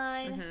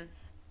timeline.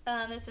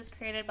 This is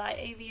created by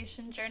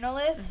aviation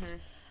journalists.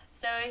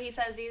 So he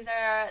says these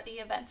are the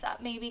events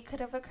that maybe could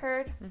have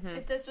occurred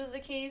if this was the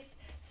case.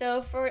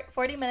 So for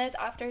 40 minutes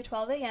after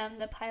 12 a.m.,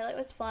 the pilot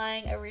was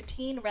flying a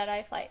routine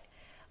red-eye flight.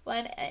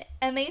 When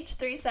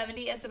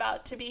MH370 is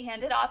about to be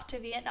handed off to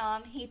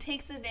Vietnam, he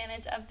takes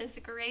advantage of this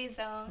gray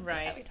zone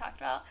that we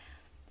talked about.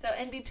 So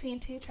in between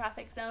two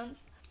traffic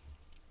zones,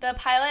 the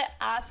pilot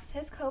asks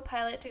his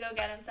co-pilot to go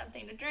get him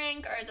something to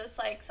drink or just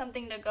like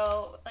something to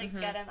go like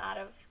get him out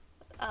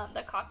of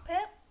the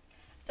cockpit.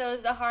 So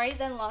Zahari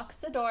then locks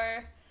the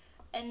door,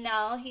 and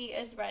now he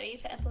is ready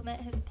to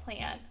implement his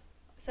plan.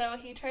 So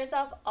he turns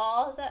off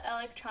all the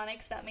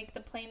electronics that make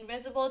the plane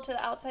visible to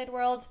the outside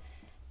world,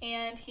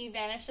 and he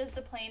vanishes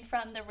the plane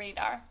from the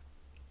radar.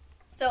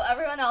 So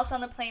everyone else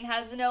on the plane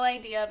has no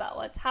idea about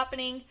what's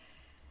happening.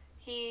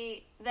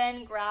 He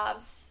then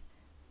grabs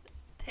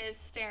his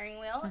steering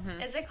wheel.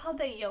 Is it called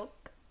the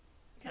yoke?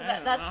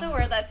 Because that's the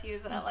word that's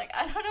used, and I'm like,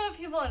 I don't know if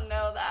people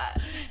know that.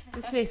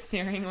 Just say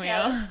steering wheel.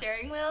 Yeah, the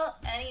steering wheel,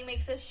 and he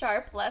makes a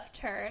sharp left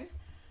turn.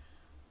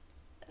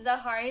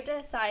 Zahari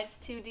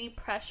decides to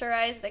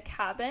depressurize the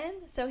cabin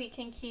so he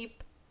can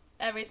keep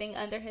everything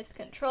under his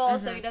control,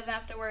 so he doesn't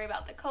have to worry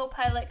about the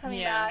co-pilot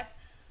coming back.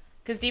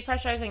 Because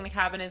depressurizing the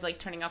cabin is like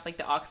turning off like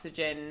the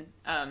oxygen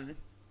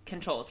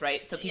controls,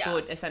 right? So people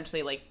would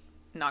essentially like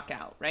knock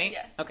out, right?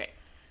 Yes. Okay.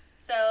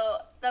 So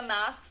the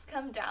masks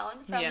come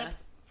down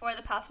for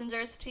the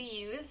passengers to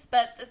use,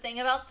 but the thing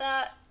about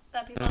that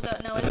people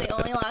don't know is they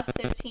only last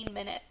 15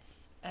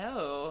 minutes.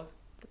 Oh,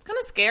 that's kind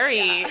of scary.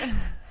 Yeah.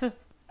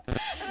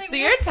 Like, so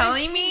you're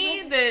telling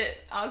me that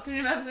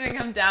oxygen masks are going to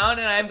come down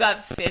and I've got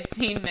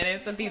 15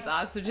 minutes of these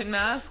oxygen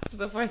masks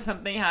before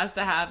something has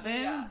to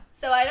happen? Yeah.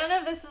 So I don't know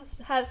if this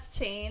has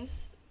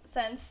changed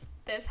since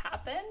this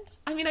happened.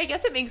 I mean, I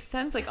guess it makes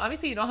sense. Like,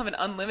 obviously you don't have an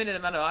unlimited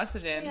amount of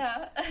oxygen.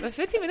 Yeah. But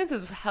 15 minutes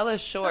is hella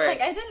short.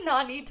 Like, I did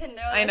not need to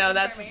know I know,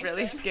 that's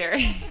really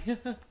scary.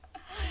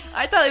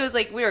 I thought it was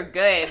like we were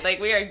good. Like,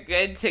 we are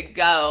good to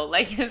go.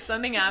 Like, if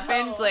something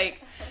happens,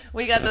 like,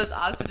 we got those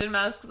oxygen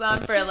masks on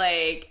for,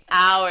 like,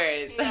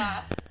 hours.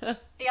 Yeah. Yeah,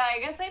 I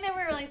guess I never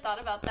really thought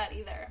about that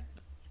either.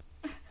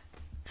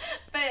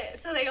 But,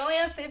 so they only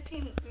have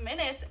 15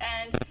 minutes,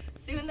 and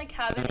soon the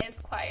cabin is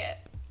quiet.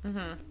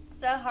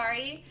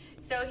 Zahari,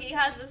 so he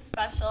has a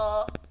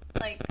special,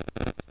 like,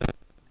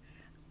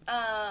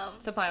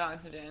 Supply of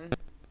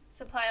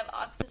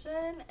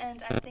oxygen.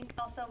 And I think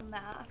also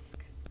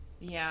mask.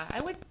 Yeah,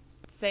 I would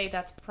say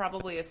that's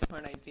probably a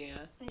smart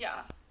idea.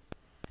 Yeah.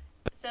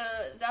 So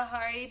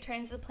Zahari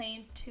turns the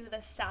plane to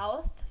the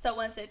south. So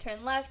once they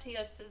turn left, he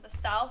goes to the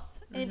South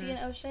Indian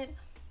Ocean.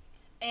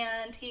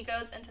 And he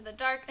goes into the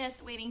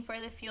darkness, waiting for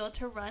the fuel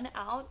to run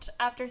out.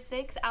 After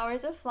 6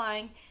 hours of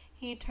flying,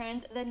 he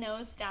turns the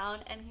nose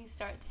down and he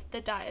starts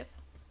the dive.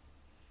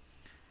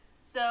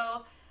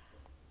 So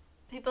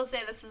people say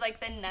this is like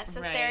the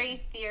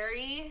necessary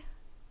theory,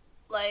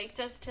 like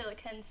just to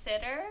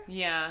consider.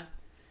 Yeah.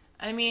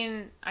 I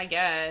mean, I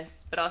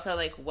guess, but also,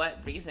 like,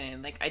 what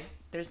reason? Like,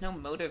 there's no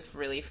motive,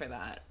 really, for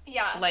that.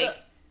 Yeah. Like,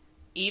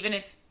 even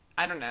if,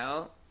 I don't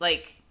know,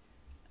 like,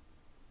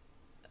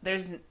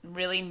 there's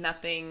really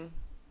nothing,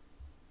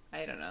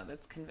 I don't know,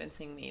 that's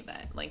convincing me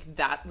that, like,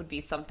 that would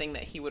be something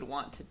that he would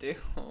want to do.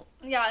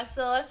 Yeah,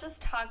 so let's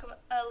just talk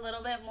a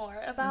little bit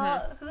more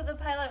about who the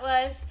pilot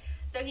was.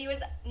 So he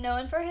was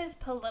known for his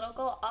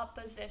political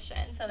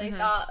opposition. So they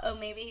thought, oh,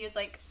 maybe he was,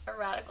 like, a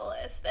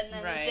radicalist, and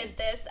then did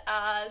this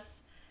as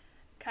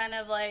kind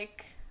of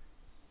like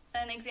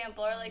an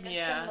example or like a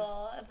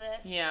symbol of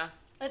this. Yeah.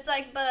 It's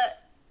like,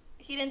 but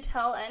he didn't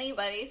tell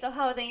anybody, so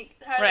how are they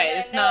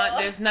it's know?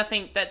 not, there's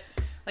nothing that's,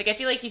 like, I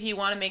feel like if you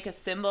want to make a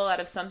symbol out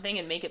of something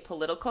and make it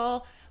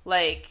political,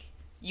 like,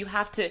 you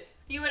have to...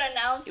 You would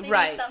announce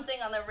maybe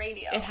something on the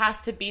radio. It has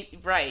to be,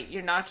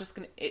 you're not just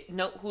going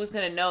to... who's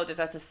going to know that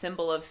that's a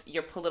symbol of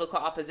your political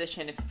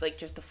opposition if, like,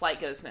 just the flight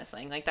goes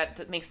missing? Like,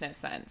 that makes no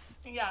sense.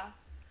 Yeah.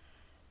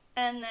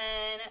 And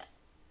then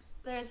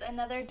there's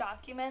another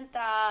document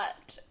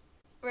that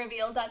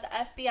revealed that the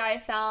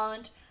FBI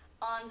found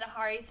on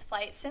Zahari's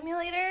flight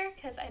simulator,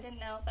 because I didn't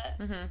know that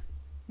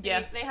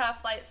they have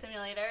flight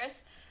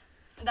simulators,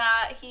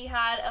 that he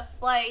had a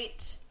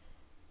flight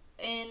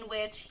in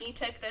which he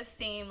took this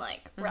same,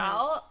 like,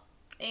 route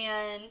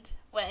and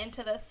went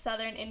into the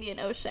southern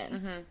Indian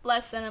Ocean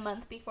less than a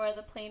month before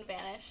the plane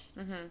vanished.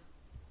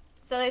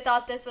 So they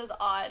thought this was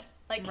odd.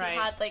 Like, he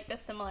had, like, the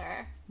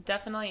similar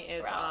Definitely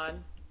is route.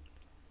 odd.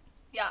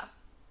 Yeah.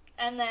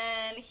 And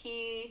then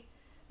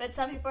but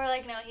some people are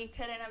like, no, he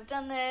couldn't have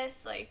done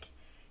this. Like,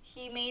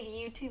 he made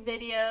YouTube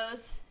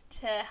videos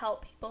to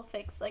help people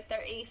fix, like,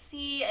 their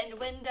AC and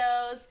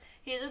windows.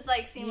 He just,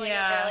 like, seemed like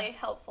a really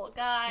helpful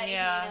guy.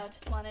 Yeah. You know,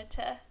 just wanted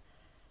to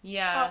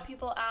help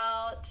people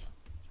out.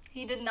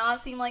 He did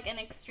not seem like an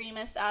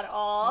extremist at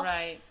all.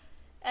 Right.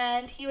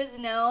 And he was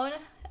known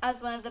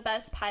as one of the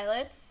best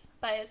pilots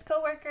by his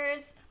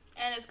coworkers,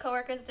 and his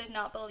coworkers did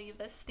not believe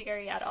this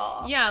theory at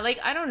all. Yeah, like,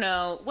 I don't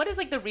know. What is,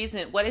 like, the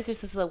reason? What is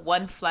just this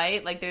one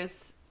flight? Like,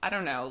 there's, I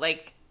don't know,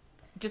 like,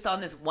 just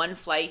on this one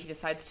flight, he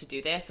decides to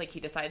do this. Like, he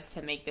decides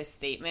to make this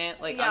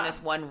statement, like, on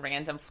this one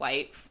random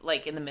flight,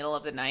 like, in the middle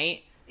of the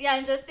night. Yeah,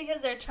 and just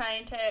because they're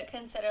trying to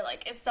consider,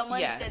 like, if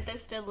someone did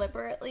this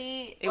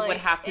deliberately, it would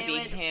have to be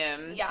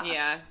him.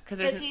 Yeah.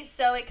 Because he's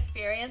so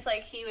experienced,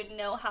 like, he would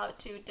know how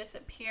to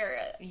disappear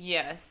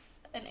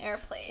an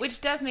airplane. Which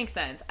does make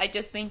sense. I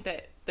just think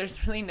that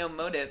there's really no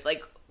motive.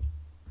 Like,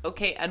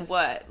 okay, and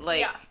what?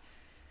 Like,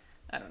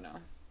 I don't know.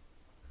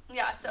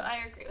 Yeah, so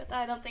I agree with that.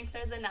 I don't think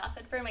there's enough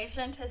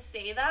information to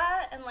say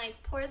that. And, like,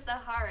 poor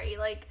Zahari,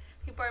 like,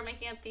 people are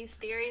making up these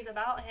theories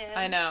about him.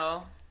 I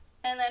know.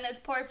 And then his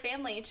poor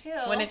family, too.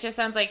 When it just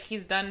sounds like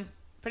he's done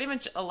pretty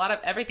much a lot of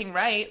everything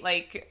right,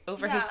 like,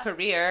 over his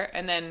career,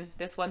 and then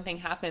this one thing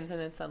happens, and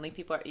then suddenly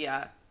people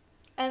are,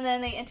 And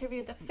then they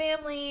interviewed the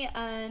family,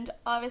 and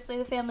obviously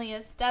the family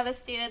is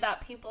devastated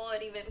that people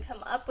would even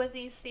come up with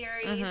these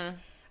theories,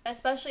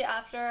 especially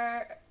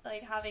after,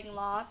 like, having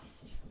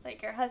lost,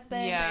 like, your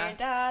husband or your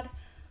dad.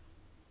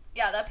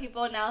 Yeah, that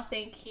people now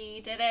think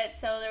he did it.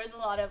 So there was a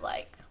lot of,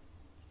 like,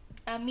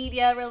 a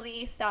media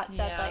release that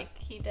said, like,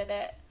 he did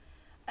it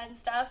and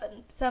stuff,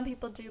 and some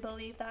people do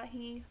believe that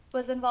he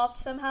was involved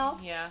somehow.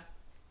 Yeah.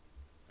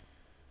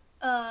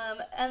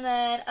 And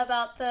then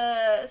about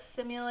the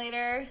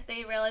simulator,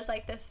 they realized,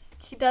 like,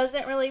 he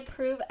doesn't really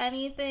prove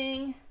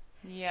anything.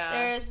 Yeah.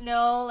 There is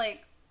no,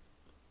 like,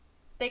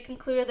 they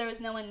concluded there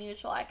was no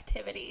unusual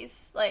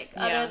activities, like,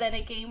 other than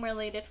a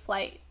game-related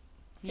flight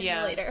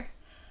simulator.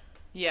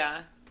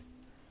 Yeah.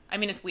 I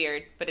mean, it's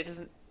weird, but it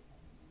doesn't,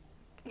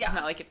 it's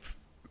not like it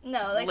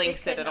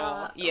links it at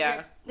all.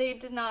 Yeah. They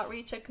did not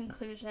reach a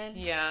conclusion.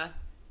 Yeah.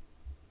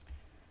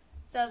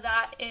 So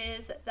that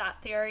is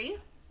that theory.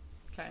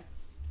 Okay.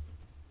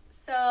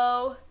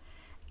 So,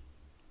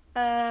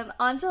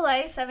 on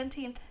July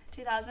 17th,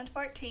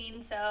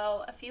 2014,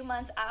 so a few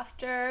months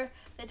after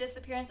the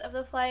disappearance of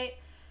the flight,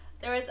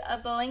 there was a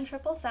Boeing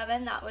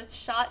 777 that was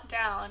shot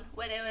down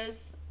when it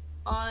was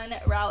en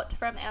route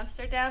from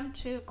Amsterdam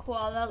to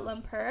Kuala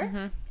Lumpur.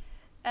 Mm-hmm.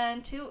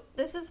 And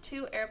this is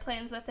 2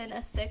 airplanes within a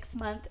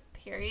 6-month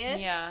period.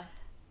 Yeah.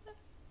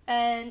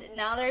 And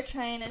now they're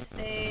trying to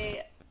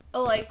say,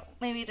 like,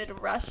 maybe did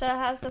Russia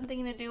have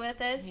something to do with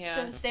this? Yeah.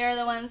 Since they're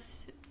the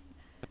ones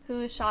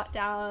who shot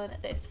down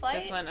this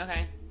flight. This one,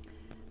 okay.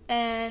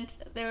 And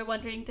they were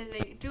wondering, did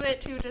they do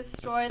it to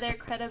destroy their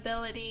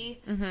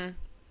credibility? Mm-hmm.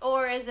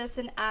 Or is this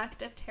an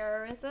act of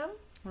terrorism?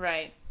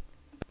 Right.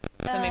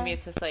 So maybe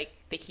it's just like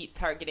they keep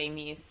targeting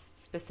these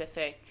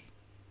specific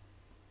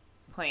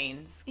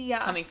planes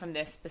coming from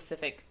this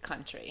specific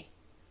country.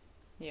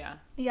 Yeah.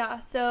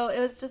 Yeah, so it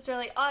was just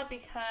really odd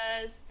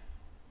because,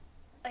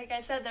 like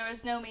I said, there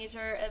was no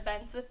major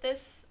events with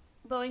this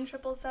Boeing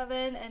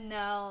 777, and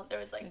now there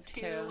was, like,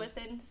 2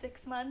 within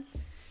 6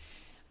 months.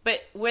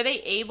 But were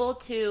they able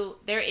to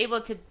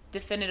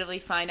definitively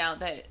find out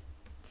that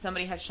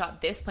somebody had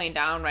shot this plane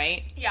down,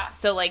 right? Yeah.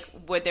 So, like,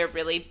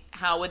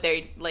 how would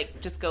they,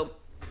 like, just go,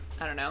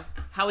 I don't know,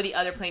 how would the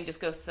other plane just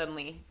go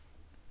suddenly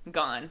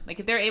gone? Like,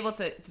 if they're able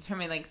to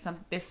determine, like,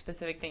 this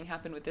specific thing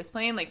happened with this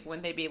plane, like,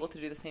 wouldn't they be able to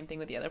do the same thing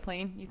with the other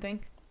plane, you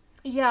think?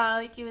 Yeah,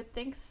 like, you would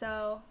think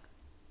so.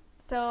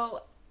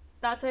 So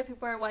that's why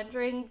people are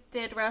wondering,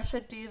 did Russia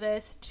do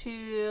this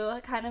to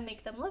kind of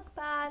make them look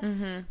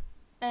bad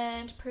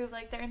and prove,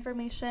 like, their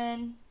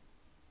information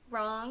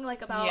wrong,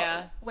 like,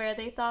 about where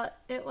they thought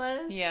it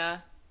was? Yeah.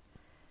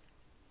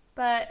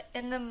 But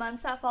in the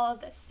months that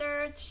followed the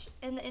search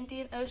in the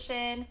Indian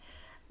Ocean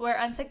were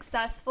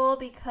unsuccessful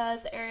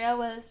because the area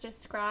was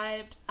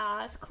described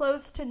as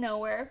close to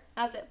nowhere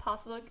as it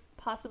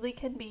possibly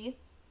can be.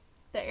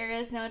 The area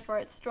is known for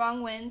its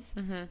strong winds,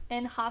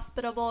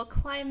 inhospitable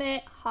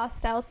climate,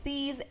 hostile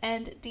seas,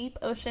 and deep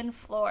ocean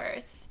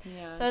floors.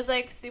 Yeah. So it's,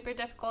 like, super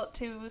difficult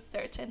to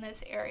search in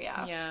this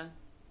area. Yeah.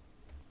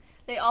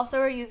 They also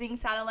were using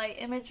satellite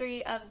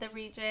imagery of the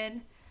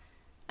region,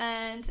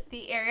 and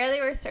the area they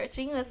were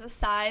searching was the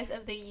size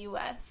of the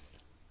U.S.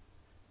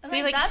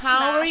 See, like,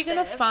 how are you going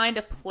to find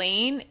a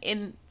plane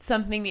in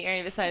something the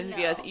area the size of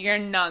the U.S.? You're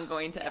not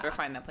going to ever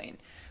find that plane.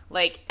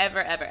 Like,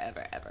 ever, ever,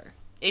 ever, ever.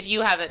 If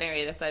you have an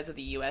area the size of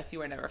the U.S.,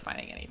 you are never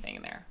finding anything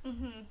in there.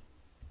 Mm-hmm.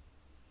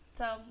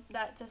 So,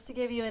 that just to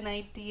give you an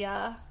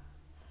idea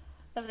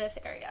of this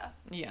area.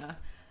 Yeah.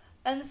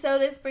 And so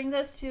this brings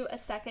us to a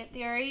second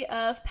theory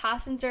of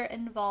passenger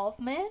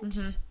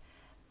involvement.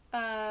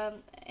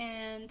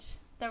 And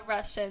the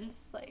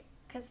Russians, like,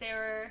 because they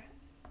were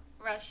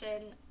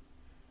Russian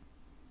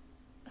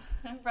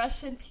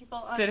people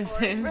on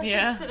citizens, board.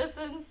 Russian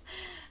citizens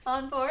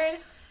on board.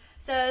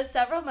 So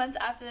several months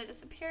after the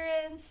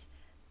disappearance,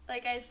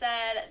 like I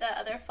said, the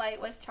other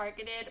flight was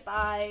targeted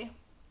by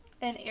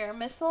an air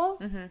missile.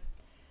 Mm-hmm.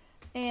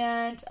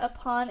 And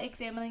upon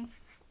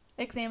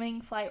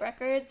examining flight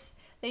records,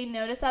 they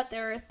noticed that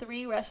there were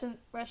 3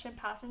 Russian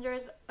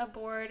passengers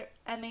aboard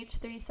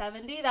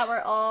MH370 that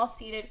were all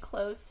seated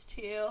close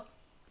to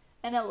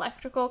an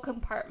electrical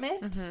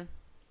compartment. Mm-hmm.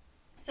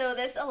 So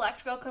this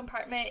electrical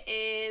compartment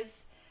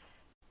is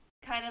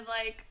kind of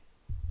like,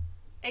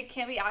 it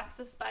can't be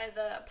accessed by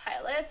the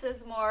pilots.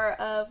 It's more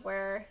of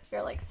where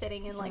you're like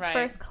sitting in like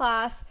first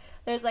class.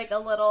 There's like a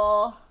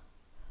little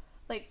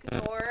like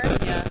door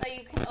that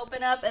you can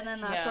open up, and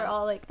then that's where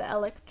all like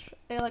the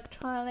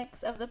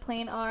electronics of the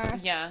plane are.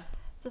 Yeah.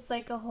 It's just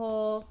like a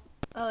whole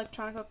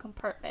electronic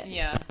compartment.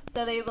 Yeah.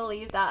 So they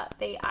believe that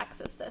they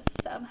accessed this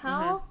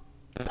somehow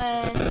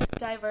and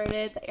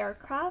diverted the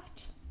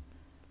aircraft.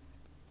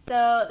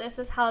 So this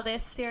is how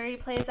this theory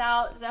plays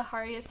out.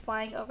 Zahari is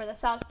flying over the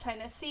South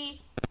China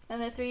Sea,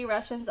 and the 3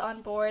 Russians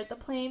on board the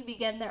plane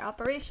begin their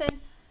operation.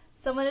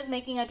 Someone is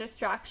making a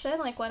distraction,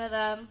 like one of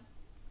them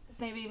is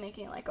maybe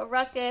making like a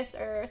ruckus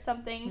or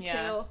something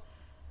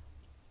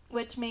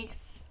which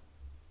makes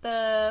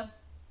the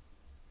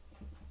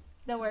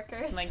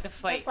workers, like the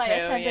flight crew,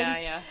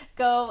 attendants,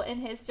 go in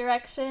his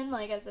direction,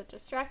 like as a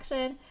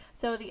distraction,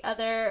 so the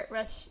other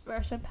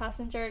Russian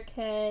passenger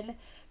can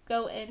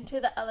go into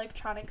the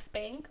electronics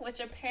bank, which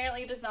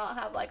apparently does not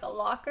have like a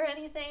lock or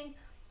anything.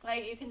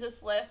 Like you can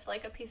just lift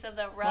like a piece of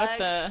the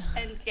rug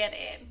and get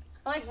in.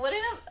 Like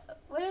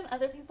wouldn't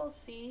other people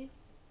see?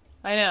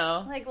 I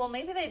know. Like, well,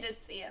 maybe they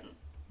did see him.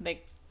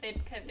 They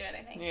couldn't do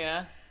anything.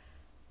 Yeah.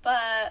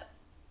 But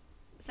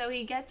so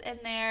he gets in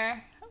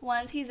there.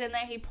 Once he's in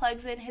there, he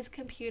plugs in his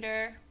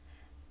computer,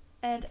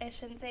 and I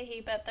shouldn't say he,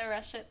 but the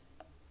Russian.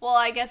 Well,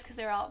 I guess because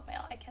they're all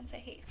male, I can't say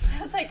he.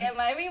 I was like, am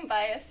I being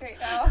biased right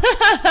now?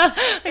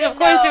 Like, of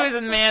course it was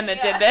a man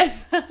that did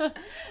this.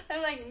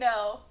 I'm like,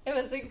 no, it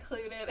was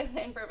included in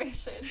the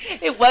information.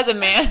 It was a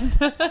man.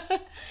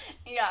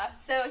 Yeah,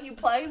 so he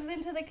plugs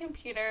into the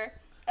computer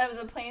of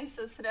the plane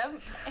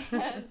system,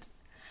 and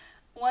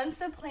once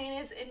the plane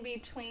is in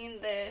between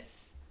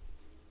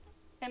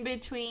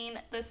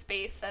the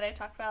space that I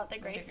talked about, the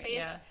gray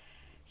space,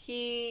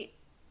 he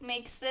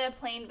makes the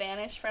plane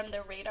vanish from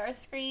the radar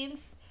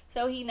screens.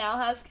 So he now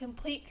has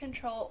complete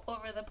control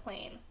over the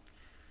plane.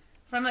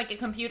 From, like, a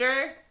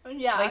computer?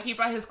 Yeah. Like, he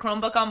brought his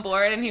Chromebook on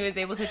board and he was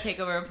able to take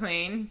over a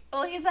plane?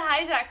 Well, he's a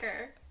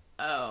hijacker.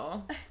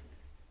 Oh.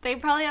 They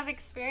probably have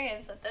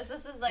experience with this.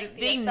 This is, like,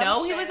 Did they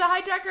know he was a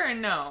hijacker or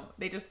no?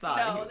 They just thought.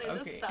 No,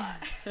 just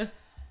thought.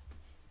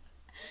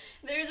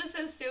 They're just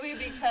assuming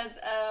because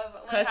of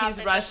what happened. Because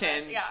he's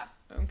Russian. Yeah.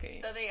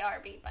 Okay. So they are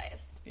being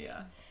biased.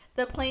 Yeah.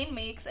 The plane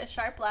makes a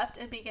sharp left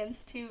and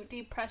begins to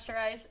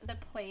depressurize the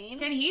plane.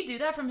 Can he do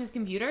that from his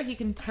computer? He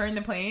can turn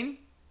the plane?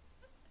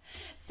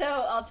 So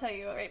I'll tell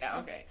you right now.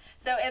 Okay.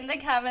 So in the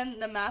cabin,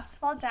 the masks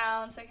fall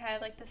down, so kind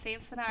of like the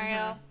same scenario.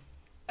 Mm-hmm.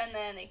 And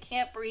then they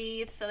can't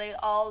breathe, so they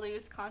all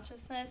lose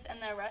consciousness.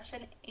 And the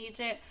Russian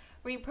agent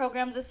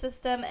reprograms the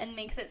system and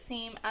makes it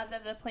seem as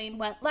if the plane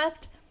went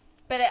left.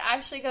 But it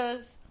actually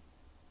goes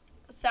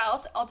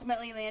south,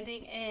 ultimately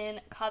landing in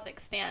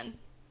Kazakhstan.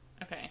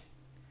 Okay.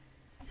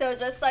 So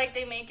just like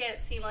they make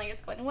it seem like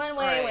it's going one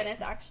way when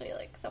it's actually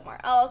like somewhere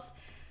else.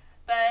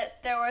 But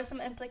there were some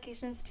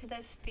implications to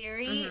this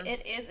theory. Mm-hmm.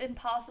 It is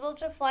impossible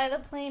to fly the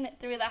plane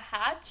through the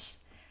hatch,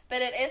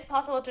 but it is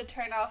possible to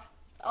turn off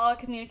all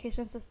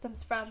communication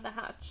systems from the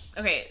hatch.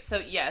 Okay, so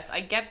yes,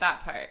 I get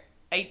that part.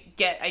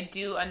 I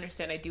do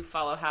understand, I do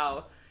follow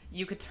how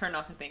you could turn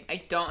off the thing.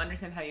 I don't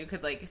understand how you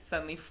could, like,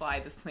 suddenly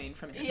fly this plane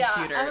from your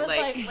computer. I was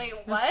like, wait,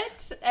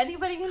 what?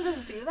 Anybody can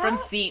just do that? From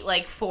seat,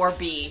 like,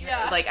 4B.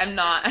 Yeah. Like, I'm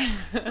not...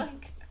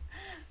 like...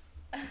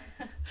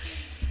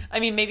 I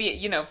mean, maybe,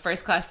 you know,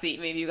 first class seat,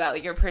 maybe you got,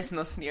 like, your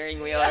personal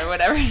steering wheel or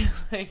whatever.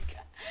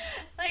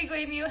 Like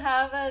when you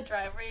have a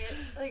driver,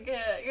 like,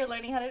 you're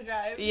learning how to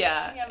drive.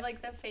 Yeah. You have,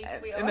 like, the fake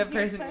wheel. And the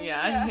person,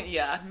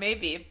 yeah,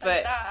 maybe.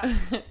 But,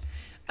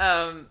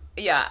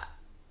 yeah.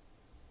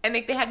 And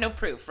they had no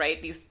proof,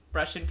 right? These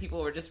Russian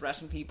people were just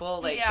Russian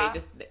people. Like, they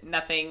just,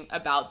 nothing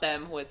about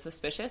them was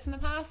suspicious in the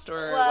past,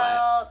 or what?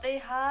 Well, they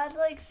had,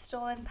 like,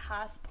 stolen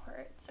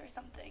passports or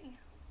something.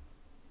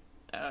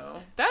 Oh.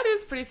 That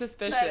is pretty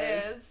suspicious.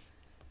 That is.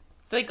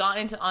 So they got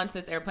onto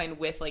this airplane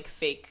with, like,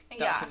 fake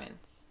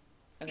documents.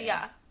 Okay.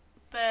 Yeah.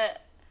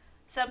 But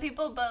some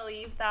people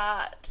believe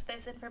that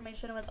this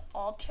information was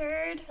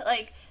altered.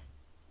 Like,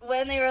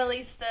 when they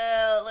released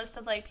the list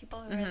of, like, people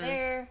who were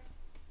there,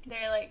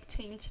 they, like,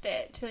 changed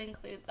it to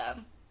include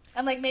them.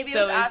 And, like, maybe it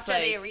was after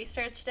they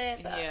researched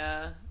it. But...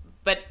 Yeah.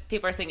 But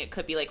people are saying it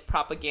could be, like,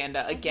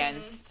 propaganda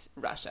against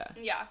Russia.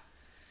 Yeah.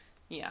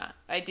 Yeah.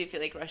 I do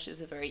feel like Russia's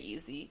a very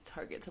easy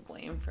target to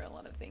blame for a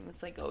lot of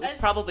things. Like, it's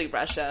probably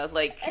Russia.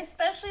 Like,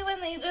 especially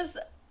when they just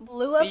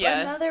blew up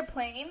another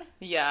plane.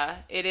 Yeah.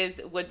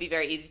 Would be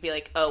very easy to be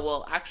like, oh,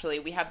 well, actually,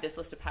 we have this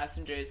list of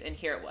passengers, and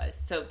here it was.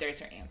 So there's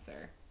your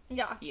answer.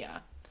 Yeah. Yeah.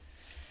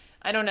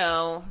 I don't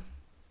know.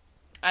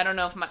 I don't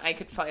know if I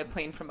could fly a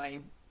plane from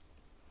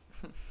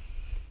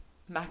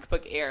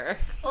MacBook Air.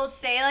 Well,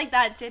 say like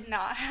that did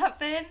not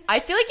happen. I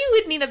feel like you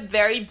would need a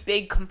very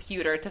big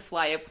computer to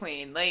fly a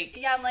plane. Like,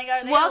 yeah, I'm like,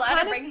 are they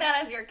allowed to bring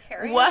that as your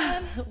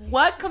carry-on?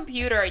 What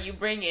computer are you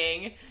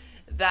bringing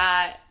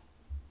that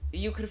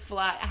you could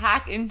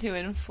hack into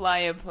and fly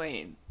a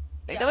plane?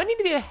 Like, that would need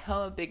to be a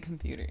hella big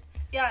computer.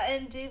 Yeah,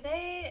 and do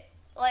they,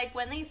 like,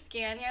 when they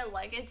scan your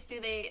luggage, do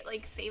they,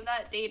 like, save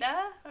that data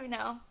or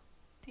no?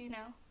 Do you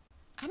know?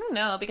 I don't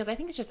know, because I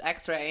think it's just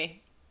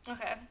X-ray.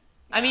 Okay. Yeah.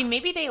 I mean,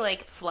 maybe they,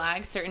 like,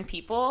 flag certain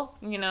people,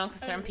 you know,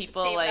 because certain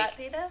people, save like... that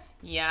data?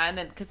 Yeah, and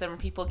then because certain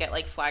people get,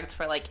 like, flagged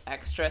for, like,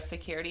 extra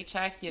security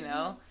check, you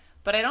know?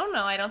 But I don't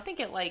know. I don't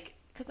think it, like...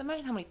 Because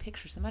imagine how many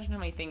pictures, imagine how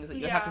many things that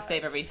you have to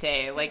save every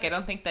day. True. Like, I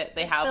don't think that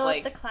they have, fill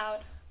like... up the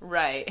cloud.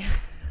 Right.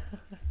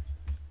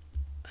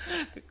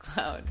 The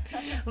cloud.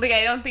 Like,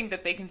 I don't think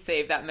that they can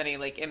save that many,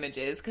 like,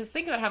 images. Because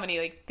think about how many,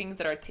 like, things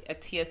that are a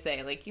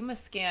TSA. Like, you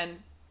must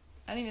scan...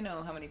 I don't even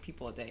know how many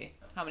people a day.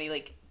 How many,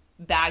 like,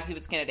 bags you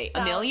would scan a day.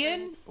 Thousands. 1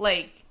 million?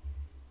 Like,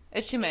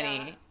 it's too many.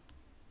 Yeah.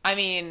 I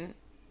mean,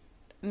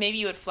 maybe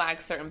you would flag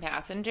certain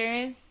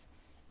passengers,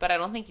 but I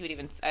don't think you would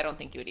even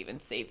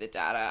save the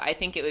data. I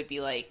think it would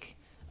be like,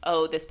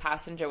 oh, this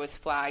passenger was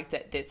flagged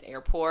at this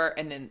airport,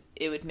 and then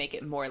it would make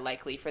it more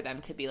likely for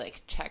them to be,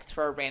 like, checked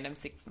for a random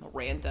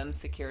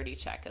security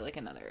check at, like,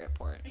 another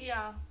airport.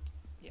 Yeah.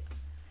 Yeah.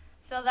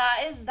 So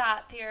that is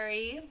that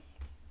theory.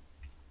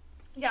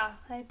 Yeah,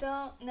 I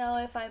don't know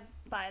if I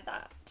buy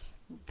that.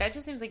 That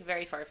just seems, like,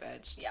 very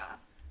far-fetched. Yeah.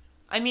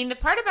 I mean, the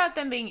part about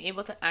them being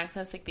able to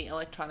access, like, the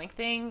electronic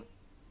thing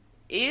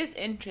is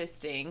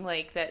interesting.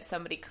 Like, that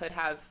somebody could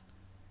have,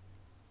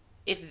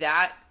 if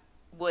that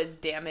was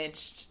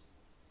damaged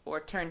or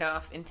turned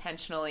off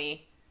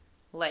intentionally,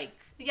 like,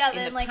 yeah, in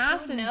then, the like,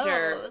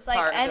 passenger who knows? part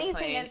Like, of the anything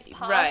plane. is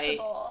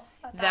possible.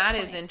 Right. That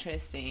point. is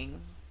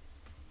interesting.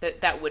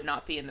 That would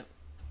not be in the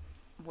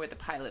where the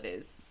pilot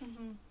is.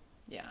 Mm-hmm.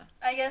 Yeah.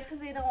 I guess because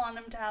they don't want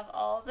him to have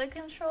all of the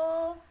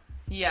control.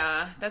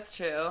 Yeah, that's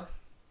true.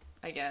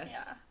 I guess.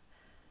 Yeah.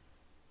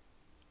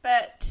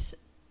 But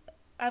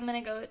I'm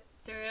going to go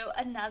through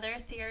another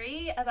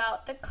theory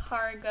about the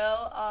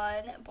cargo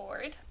on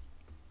board.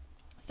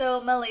 So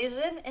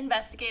Malaysian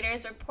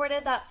investigators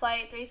reported that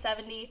Flight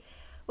 370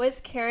 was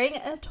carrying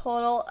a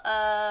total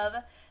of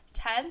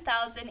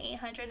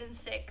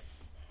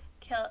 10,806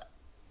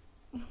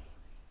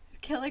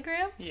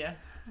 kilograms?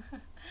 Yes.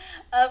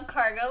 Of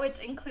cargo, which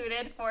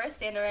included 4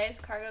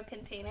 standardized cargo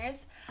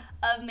containers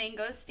of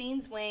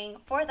mangosteens weighing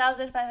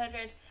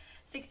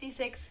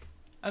 4,566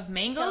 of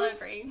mangoes?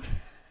 kilograms.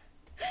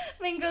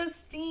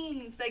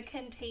 Mangosteens, the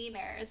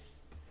containers.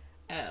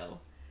 Oh.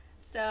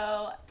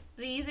 So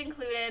these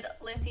included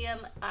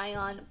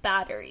lithium-ion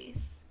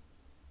batteries.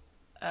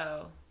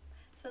 Oh.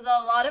 So there's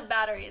a lot of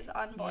batteries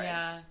on board.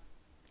 Yeah.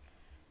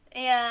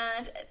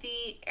 And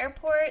the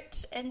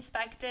airport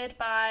inspected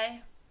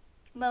by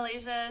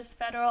Malaysia's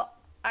Federal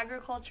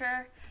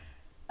Agriculture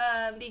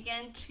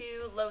began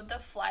to load the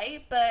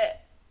flight,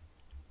 but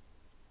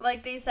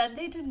like they said,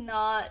 they did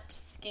not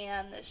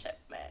scan the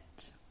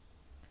shipment.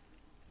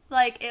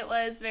 Like, it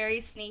was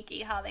very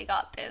sneaky how they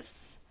got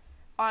this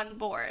on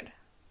board.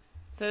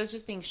 So it's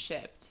just being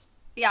shipped.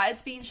 Yeah,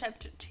 it's being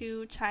shipped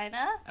to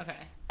China. Okay.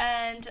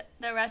 And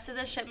the rest of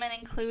the shipment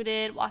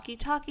included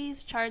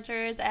walkie-talkies,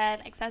 chargers,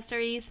 and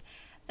accessories.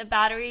 The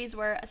batteries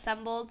were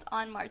assembled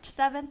on March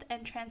 7th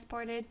and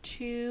transported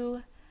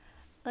to,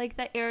 like,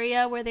 the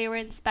area where they were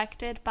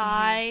inspected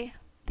by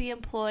the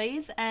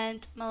employees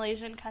and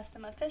Malaysian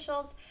custom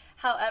officials.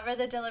 However,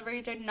 the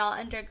delivery did not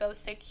undergo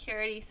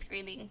security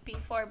screening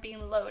before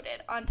being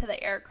loaded onto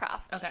the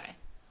aircraft. Okay.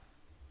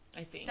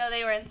 I see. So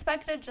they were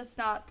inspected, just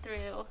not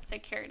through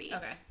security.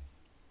 Okay.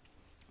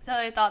 So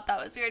I thought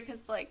that was weird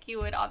because, like, you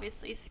would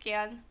obviously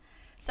scan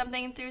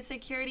something through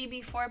security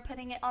before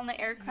putting it on the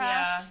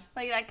aircraft. Yeah.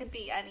 Like, that could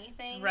be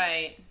anything.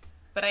 Right.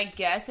 But I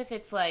guess if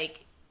it's,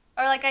 like...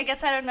 Or, like, I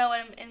guess I don't know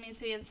what it means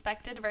to be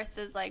inspected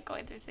versus, like,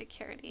 going through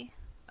security.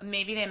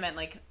 Maybe they meant,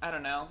 like, I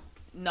don't know,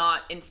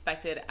 not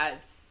inspected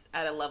as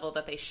at a level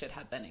that they should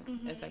have been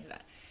inspected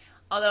at.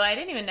 Although I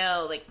didn't even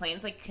know, like,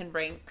 planes, like, can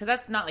bring... Because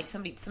that's not, like,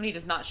 somebody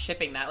is not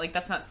shipping that. Like,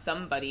 that's not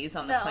somebody's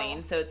on the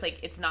plane. So it's, like,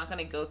 it's not going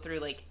to go through,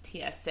 like,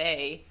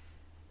 TSA.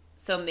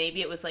 So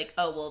maybe it was, like,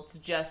 oh, well, it's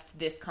just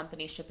this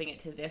company shipping it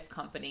to this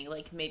company.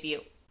 Like, maybe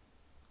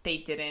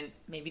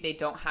maybe they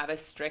don't have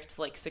as strict,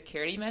 like,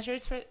 security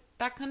measures for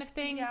that kind of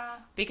thing. Yeah.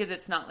 Because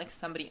it's not, like,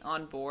 somebody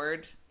on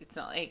board. It's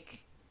not,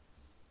 like,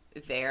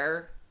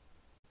 their...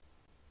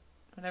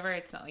 Whatever,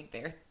 it's not, like,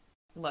 their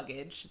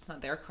luggage. It's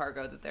not their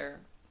cargo that they're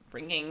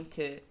bringing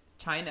to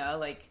China.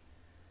 Like,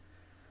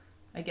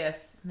 I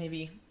guess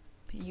maybe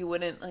you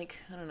wouldn't, like,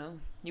 I don't know,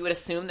 you would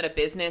assume that a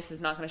business is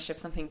not going to ship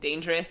something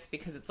dangerous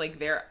because it's, like,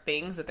 their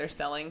things that they're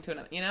selling to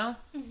another, you know?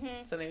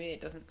 So maybe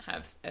it doesn't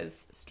have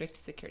as strict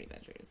security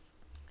measures.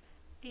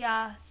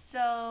 Yeah,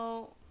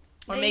 so...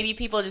 Or maybe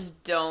people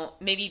just don't,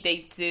 maybe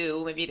they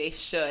do, maybe they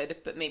should,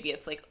 but maybe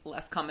it's, like,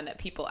 less common that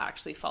people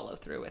actually follow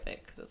through with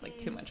it because it's, like,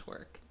 too much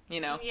work,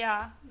 you know?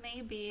 Yeah,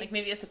 maybe. Like,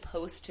 maybe it's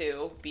supposed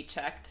to be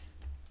checked,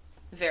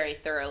 very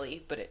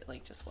thoroughly, but it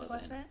like just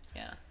wasn't.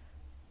 Yeah.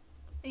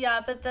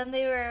 Yeah, but then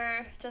they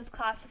were just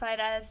classified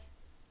as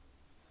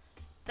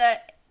they're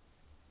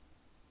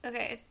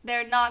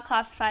not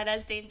classified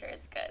as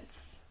dangerous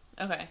goods.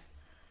 Okay.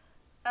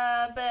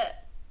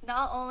 But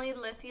not only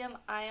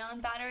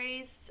lithium-ion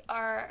batteries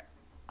are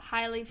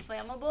highly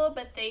flammable,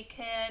 but they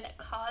can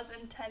cause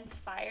intense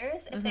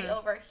fires if they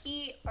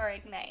overheat or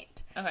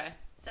ignite. Okay.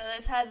 So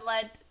this has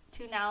led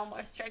to now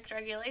more strict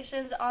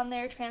regulations on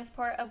their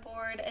transport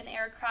aboard an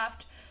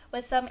aircraft,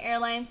 with some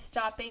airlines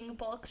stopping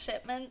bulk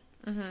shipments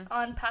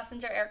on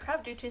passenger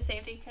aircraft due to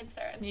safety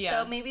concerns.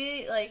 Yeah. So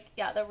maybe,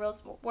 the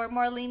rules were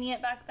more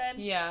lenient back then.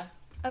 Yeah.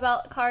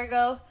 About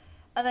cargo.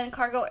 And then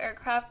cargo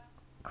aircraft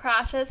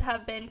crashes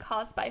have been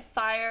caused by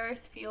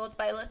fires fueled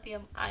by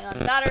lithium-ion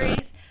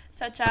batteries,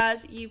 such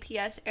as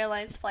UPS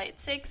Airlines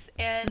Flight 6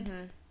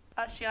 and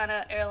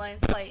Oceania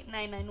Airlines Flight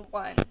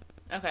 991.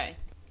 Okay.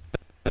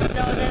 So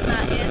then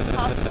that is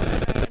possible,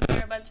 right? If there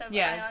are a bunch of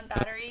ion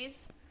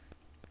batteries.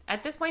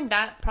 At this point,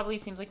 that probably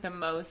seems like the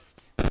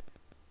most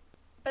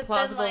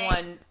plausible then,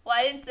 one.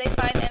 Why didn't they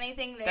find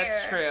anything there?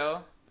 That's true.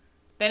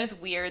 Then it's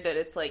weird that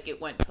it's like it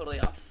went totally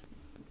off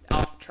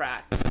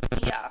track.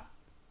 Yeah.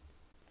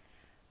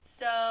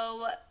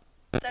 So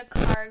the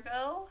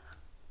cargo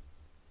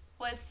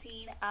was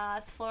seen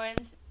as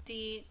Florence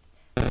D.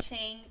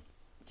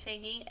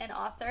 Changi, an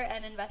author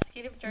and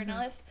investigative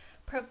journalist,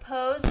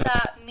 proposed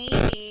that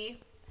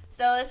maybe.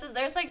 So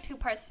there's like two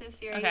parts to this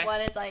theory. Okay.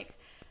 One is like,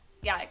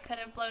 it could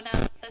have blown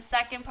up. The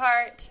second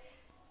part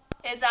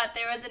is that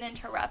there was an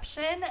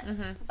interruption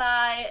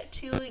by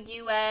two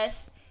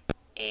U.S.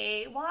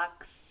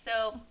 AWACS.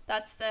 So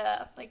that's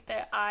their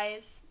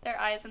eyes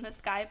in the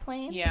sky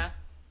planes. Yeah.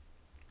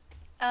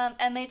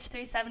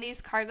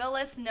 MH370's cargo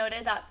list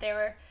noted that there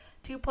were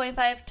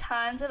 2.5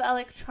 tons of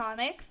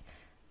electronics,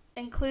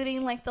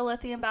 including like the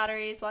lithium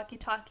batteries,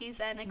 walkie-talkies,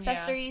 and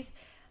accessories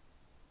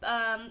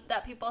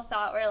that people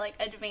thought were like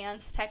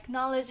advanced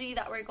technology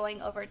that were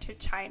going over to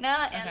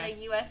China, and the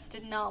U.S.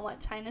 did not want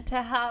China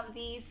to have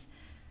these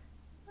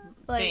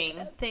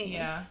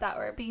things that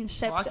were being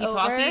shipped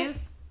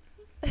walkie-talkies?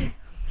 Over.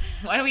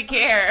 Why do we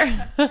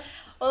care?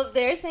 Well,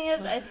 they're saying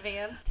it's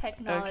advanced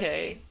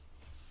technology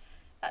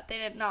that they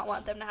did not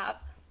want them to have.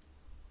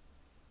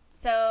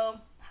 So,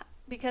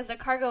 because the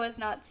cargo is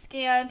not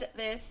scanned,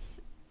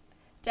 this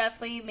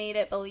definitely made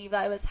it believe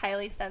that it was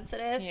highly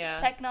sensitive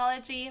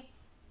technology.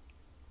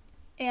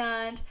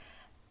 And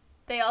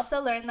they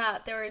also learned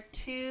that there were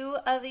 2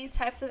 of these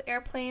types of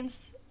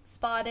airplanes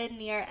spotted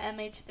near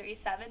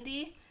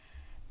MH370.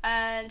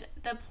 And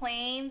the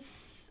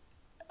planes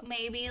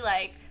maybe,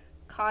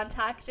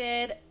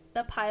 contacted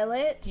the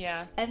pilot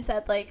and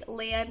said,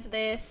 land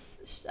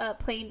this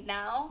plane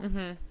now.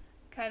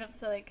 Kind of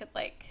so they could,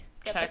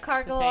 get the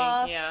cargo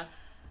off. Yeah.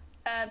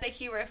 But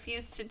he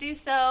refused to do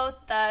so,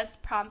 thus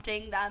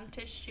prompting them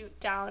to shoot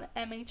down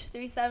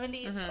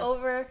MH370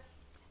 over.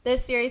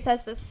 This theory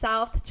says the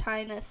South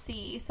China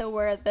Sea, so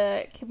where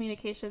the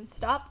communication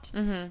stopped.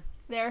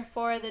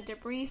 Therefore, the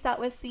debris that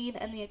was seen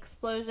and the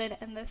explosion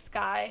in the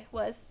sky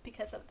was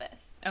because of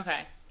this.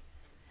 Okay.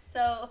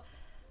 So,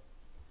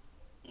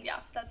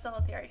 that's the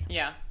whole theory.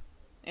 Yeah.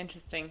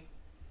 Interesting.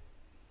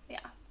 Yeah.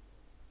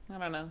 I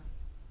don't know.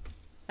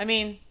 I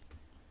mean...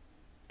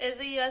 Is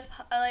the U.S.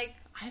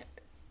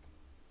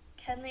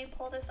 Can they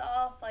pull this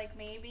off?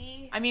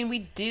 Maybe. I mean, we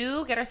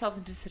do get ourselves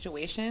into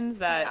situations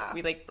that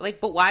we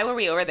but why were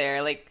we over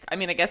there?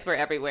 I guess we're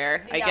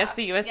everywhere. I guess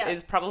the U.S.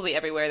 is probably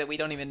everywhere that we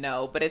don't even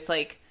know. But it's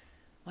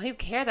why do you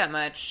care that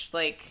much?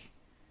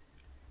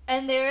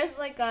 And there is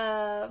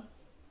a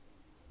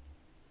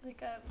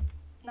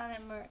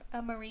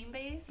marine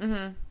base,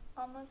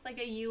 almost like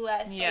a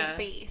U.S.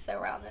 base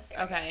around this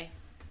area. Okay.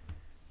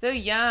 So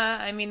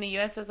I mean, the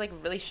U.S. does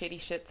really shady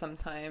shit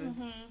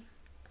sometimes,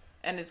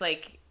 and is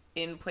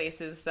in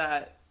places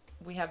that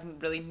we have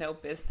really no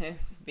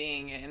business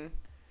being in.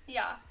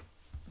 Yeah.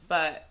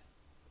 But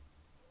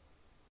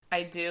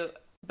I do.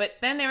 But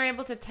then they were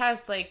able to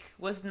test,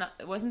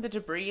 wasn't the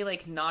debris,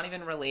 not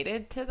even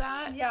related to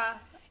that? Yeah.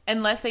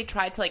 Unless they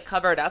tried to,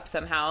 cover it up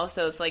somehow.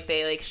 So it's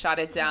they, shot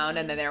it down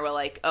and then they were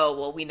oh,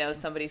 well, we know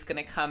somebody's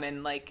going to come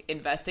and,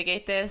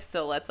 investigate this.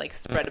 So let's,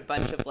 spread a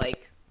bunch of,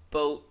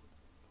 boat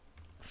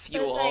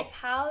fuel. But it's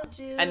how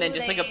do and then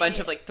just a bunch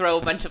of throw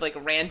a bunch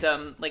of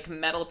random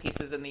metal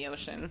pieces in the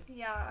ocean.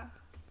 Yeah,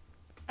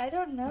 I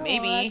don't know.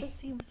 Maybe that just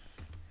seems.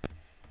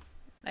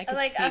 I could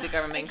see the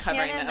government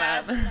covering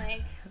that up. I can't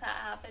imagine that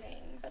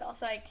happening, but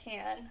also I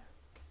can.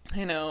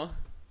 I know.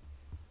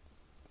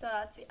 So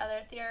that's the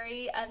other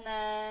theory, and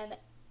then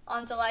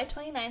on July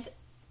 29th,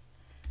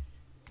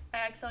 I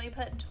accidentally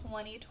put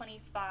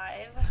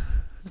 2025.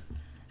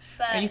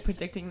 But, are you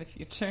predicting the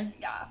future?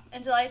 Yeah.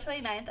 On July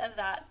 29th of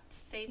that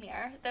same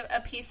year, a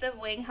piece of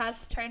wing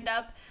has turned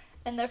up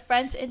in the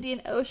French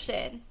Indian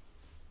Ocean,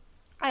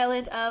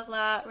 island of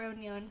La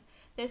Réunion.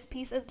 This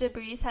piece of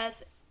debris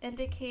has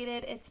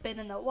indicated it's been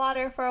in the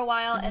water for a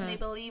while, and they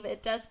believe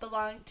it does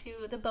belong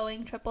to the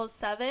Boeing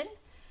 777,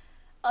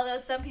 although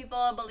some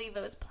people believe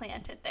it was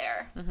planted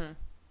there.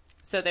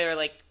 So they were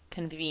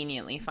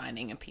conveniently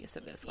finding a piece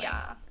of this wing.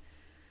 Yeah.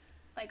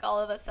 Like,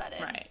 all of a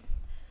sudden. Right.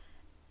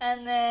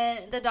 And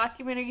then the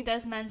documentary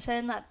does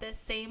mention that this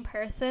same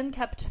person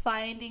kept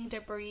finding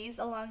debris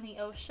along the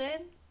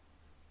ocean.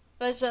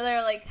 Which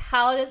they're like,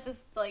 how does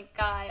this, like,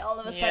 guy all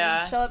of a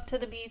sudden show up to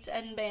the beach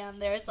and bam,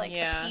 there's, like,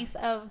 a piece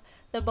of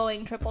the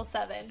Boeing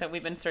 777. That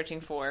we've been searching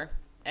for.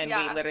 And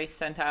we literally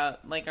sent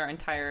out, like, our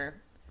entire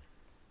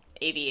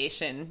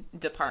aviation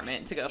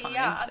department to go find.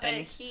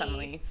 And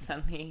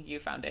suddenly you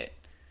found it.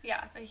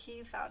 Yeah, but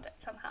he found it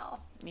somehow.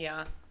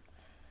 Yeah.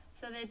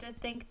 So they did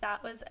think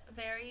that was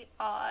very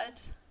odd.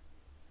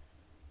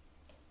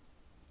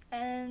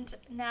 And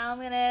now I'm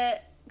going to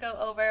go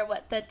over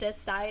what the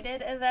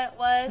decided event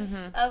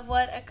was of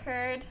what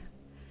occurred.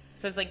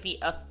 So it's like the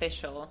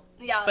official.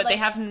 Yeah. But they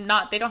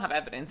don't have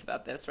evidence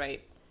about this,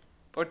 right?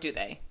 Or do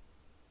they?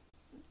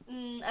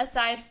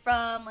 Aside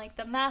from, like,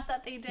 the math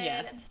that they did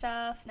and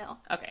stuff, no.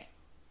 Okay.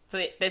 So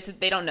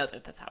they don't know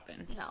that this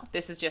happened. No.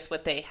 This is just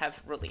what they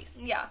have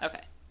released. Yeah.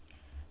 Okay.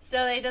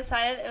 So they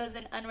decided it was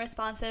an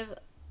unresponsive,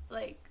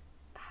 like,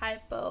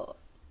 hypoxia.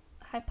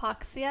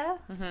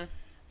 Mm-hmm.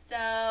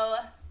 So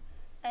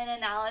an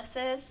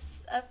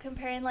analysis of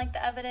comparing, like,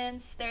 the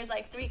evidence, there's,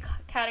 like, 3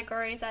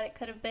 categories that it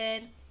could have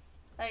been.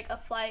 Like, a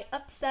flight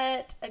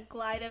upset, a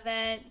glide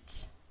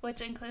event, which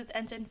includes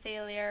engine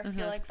failure,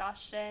 fuel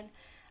exhaustion,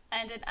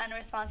 and an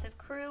unresponsive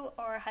crew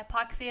or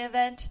hypoxia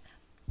event,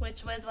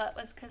 which was what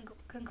was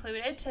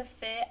concluded to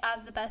fit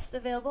as the best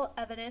available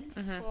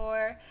evidence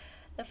for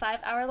the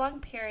 5-hour-long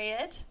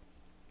period.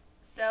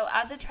 So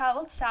as it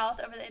traveled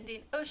south over the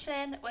Indian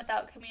Ocean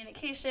without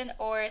communication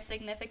or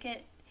significant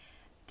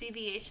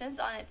deviations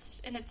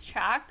in its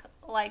track,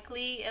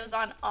 likely it was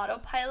on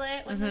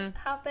autopilot when this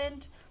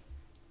happened.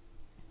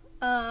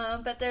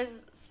 But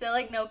there's still,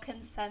 like, no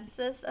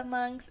consensus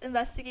amongst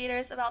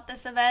investigators about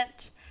this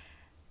event.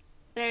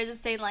 They're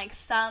just saying, like,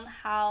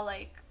 somehow,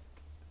 like,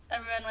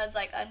 everyone was,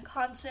 like,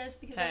 unconscious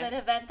because of an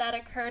event that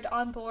occurred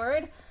on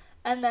board,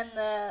 and then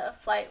the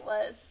flight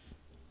was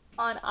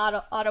on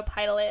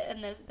autopilot,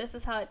 and this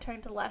is how it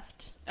turned to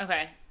left.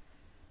 Okay.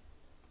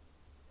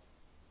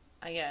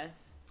 I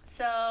guess.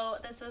 So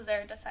this was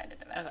their decided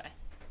event. Okay.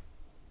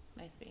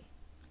 I see.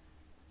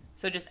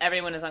 So just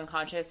everyone is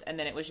unconscious, and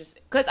then it was just...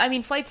 Because, I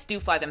mean, flights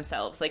do fly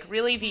themselves. Like,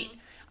 really,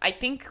 I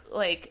think,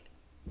 like...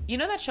 You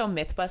know that show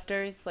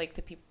Mythbusters? Like,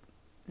 the people...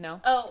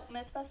 No? Oh,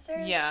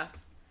 Mythbusters? Yeah.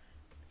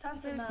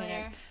 Sounds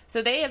familiar.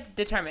 So they have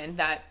determined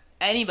that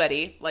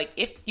anybody, like,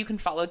 if you can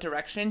follow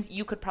directions,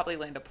 you could probably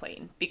land a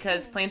plane.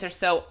 Because planes are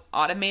so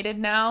automated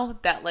now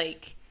that,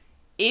 like,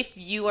 if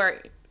you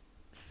are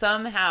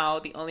somehow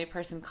the only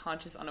person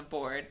conscious on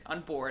board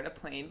a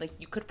plane, like,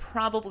 you could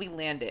probably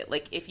land it,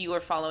 like, if you were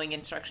following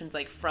instructions,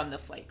 like, from the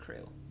flight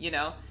crew, you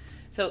know?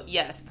 So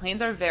yes,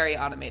 planes are very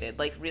automated.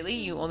 Like, really,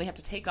 you only have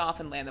to take off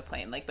and land the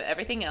plane. Like, but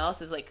everything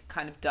else is, like,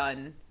 kind of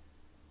done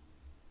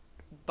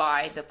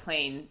by the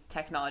plane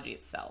technology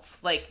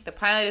itself. Like, the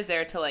pilot is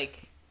there to,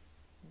 like,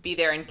 be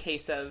there in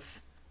case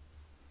of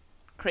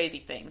crazy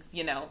things,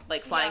 you know,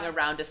 like flying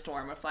around a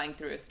storm or flying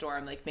through a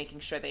storm, like, making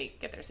sure they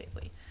get there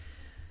safely.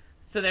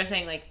 So they're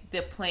saying, like,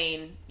 the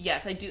plane,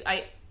 yes, I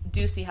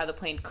do see how the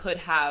plane could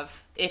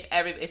have,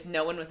 if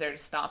no one was there to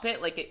stop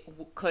it, like, it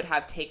could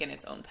have taken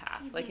its own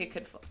path. Like, it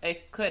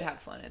could have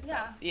flown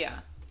itself. Yeah.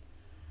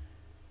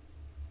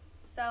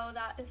 So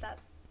that is that,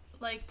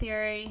 like,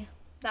 theory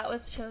that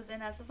was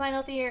chosen as the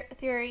final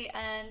theory.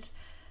 And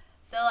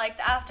so, like,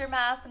 the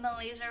aftermath,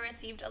 Malaysia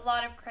received a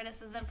lot of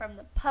criticism from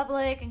the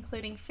public,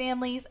 including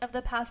families of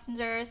the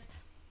passengers.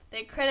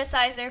 They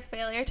criticized their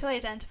failure to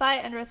identify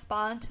and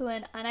respond to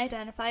an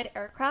unidentified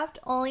aircraft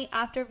only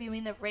after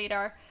viewing the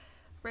radar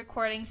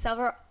recording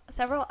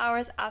several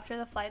hours after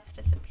the flight's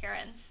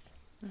disappearance.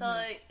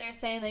 So they're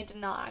saying they did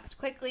not act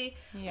quickly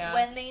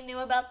when they knew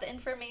about the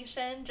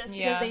information, just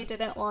because they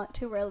didn't want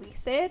to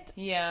release it.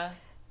 Yeah.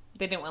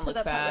 They didn't want to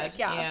look bad.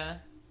 Public,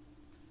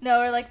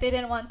 No, or, like, they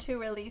didn't want to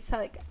release,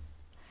 like,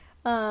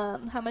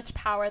 how much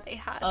power they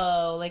had.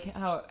 Oh, like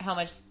how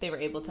much they were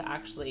able to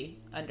actually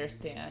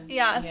understand.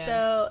 Yeah,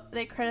 so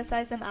they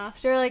criticized them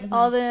after, like,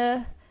 all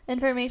the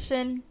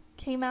information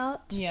came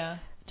out to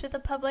the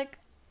public.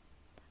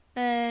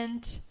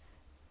 And,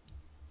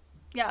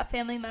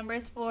 family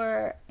members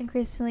were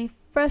increasingly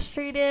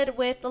frustrated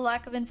with the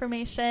lack of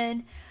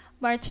information.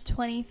 March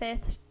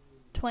 25th,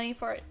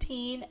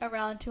 2014,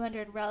 around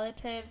 200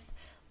 relatives,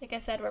 like I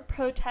said, were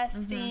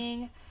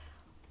protesting.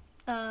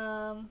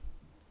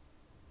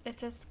 It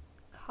just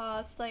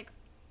caused, like,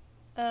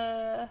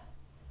 a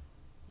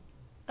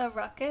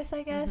ruckus,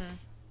 I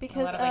guess,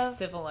 because a lot of, like,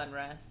 civil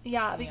unrest.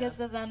 Yeah,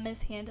 because of them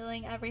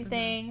mishandling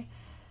everything.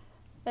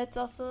 It's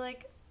also,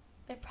 like,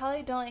 they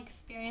probably don't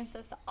experience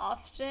this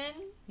often.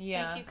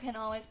 Yeah. Like, you can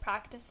always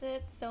practice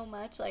it so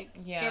much. Like,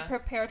 you're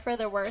prepared for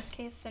the worst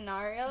case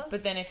scenarios.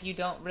 But then if you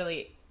don't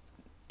really...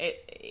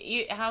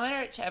 how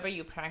much ever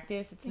you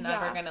practice, it's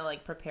never going to,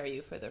 like, prepare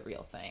you for the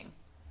real thing.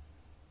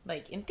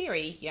 Like, in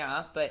theory,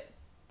 but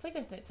it's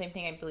like the same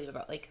thing I believe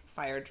about, like,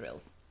 fire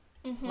drills.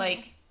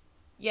 Like,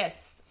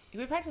 yes,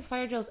 we practice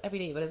fire drills every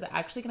day, but is it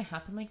actually going to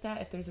happen like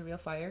that if there's a real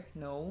fire?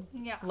 No.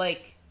 Yeah.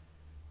 Like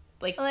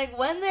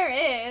when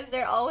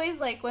they're always,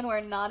 like, when we're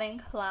not in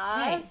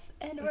class,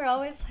 and we're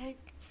always, like,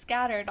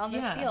 scattered on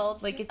the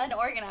fields, like, it's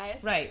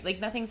unorganized. Right. Like,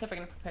 nothing's ever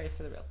going to prepare you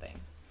for the real thing.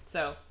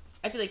 So,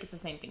 I feel like it's the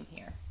same thing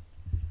here.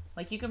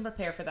 Like, you can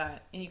prepare for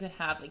that, and you could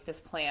have, like, this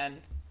plan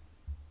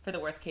for the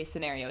worst case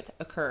scenario to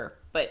occur.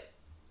 But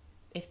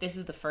if this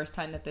is the first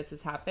time that this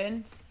has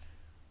happened,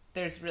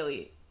 there's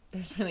really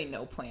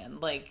no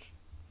plan. Like,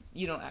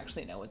 you don't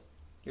actually know what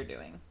you're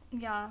doing.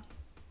 Yeah.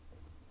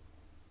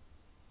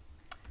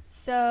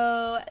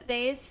 So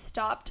they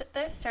stopped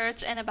the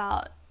search in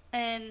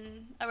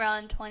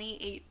around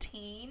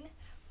 2018,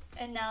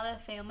 and now the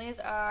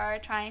families are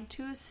trying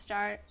to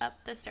start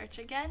up the search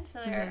again. So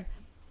they're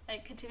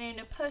like continuing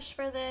to push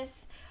for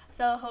this.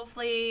 So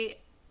hopefully,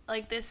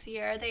 like this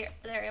year,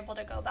 they're able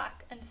to go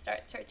back and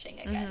start searching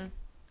again.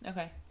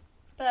 Okay.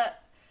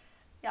 But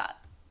yeah,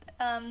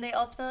 they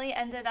ultimately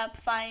ended up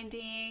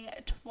finding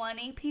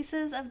 20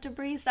 pieces of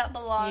debris that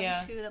belonged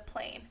to the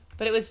plane.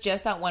 But it was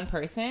just that one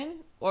person,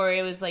 or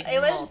it was like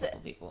multiple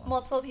people?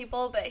 Multiple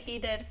people, but he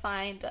did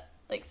find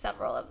like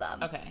several of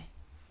them. Okay.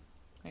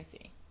 I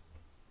see.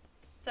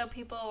 So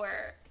people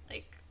were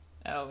like...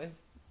 Oh, it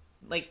was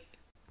like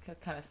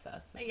kind of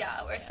sus.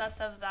 Yeah, we're sus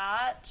of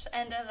that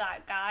and of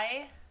that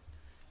guy.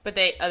 But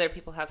other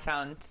people have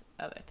found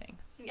other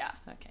things. Yeah.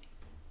 Okay.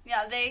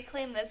 Yeah, they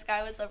claim this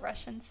guy was a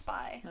Russian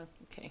spy.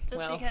 Okay.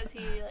 Just because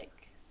he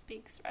like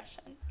speaks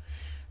Russian.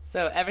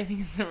 So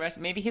everything's the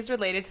Russian. Maybe he's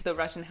related to the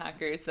Russian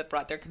hackers that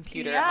brought their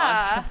computer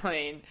onto the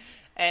plane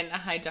and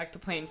hijacked the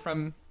plane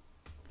from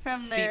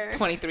their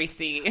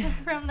 23C.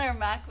 From their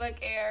MacBook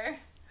Air.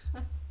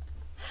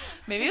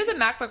 Maybe it was a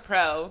MacBook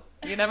Pro.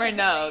 You never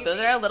know. Those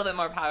are a little bit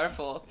more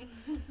powerful.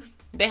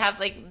 They had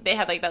like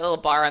that little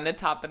bar on the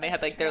top, and they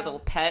had like their little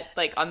pet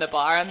like on the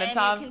bar on the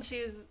top. You can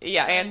choose.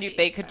 Yeah, and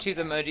they could choose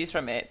emojis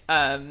from it.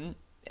 And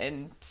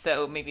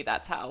so maybe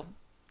that's how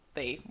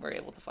they were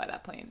able to fly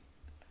that plane.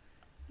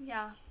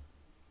 Yeah.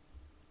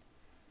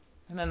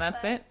 And then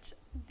that's it?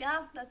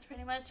 Yeah, that's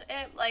pretty much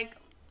it. Like,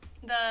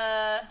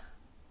 the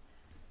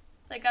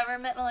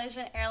government,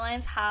 Malaysian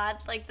Airlines, had,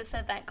 like, this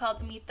event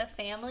called Meet the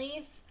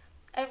Families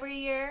every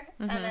year,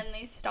 and then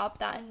they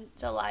stopped that in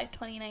July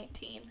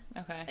 2019.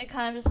 Okay. It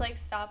kind of just, like,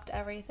 stopped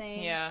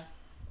everything. Yeah.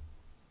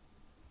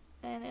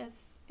 And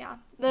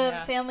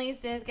the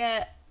families did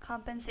get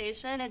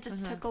compensation. It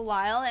just took a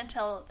while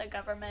until the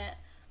government...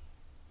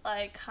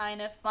 like,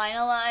 kind of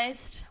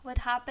finalized what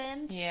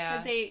happened. Yeah.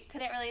 Because they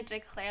couldn't really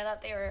declare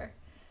that they were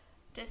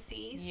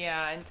deceased.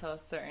 Yeah, until a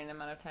certain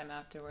amount of time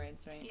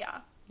afterwards, right? Yeah.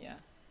 Yeah.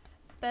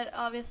 But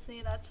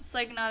obviously that's just,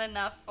 like, not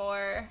enough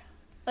for...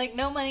 like,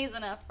 no money's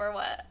enough for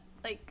what?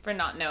 Like... for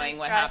not knowing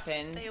what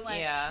happened. They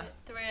went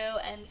through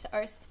and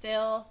are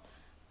still,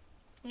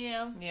 you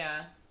know...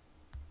 Yeah.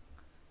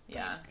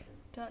 Yeah. Like,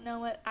 don't know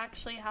what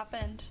actually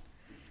happened.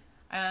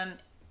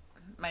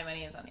 My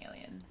money is on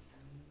aliens.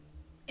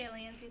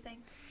 Aliens, you think?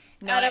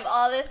 No, out of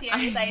all the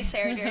theories I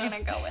shared, you're going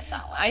to go with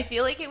that one. I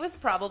feel like it was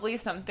probably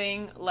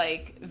something,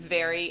 like,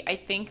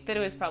 I think that it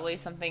was probably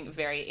something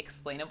very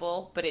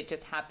explainable, but it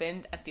just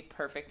happened at the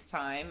perfect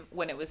time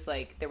when it was,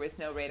 like, there was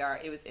no radar.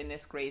 It was in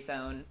this gray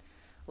zone.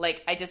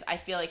 Like, I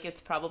feel like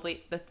it's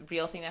probably, the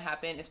real thing that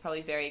happened is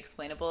probably very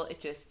explainable. It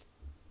just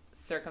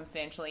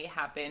circumstantially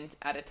happened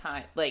at a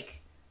time,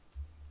 like,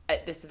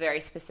 at this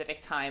very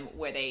specific time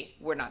where they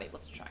were not able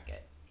to track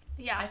it.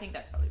 Yeah. I think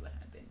that's probably what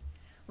happened.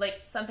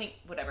 Like, something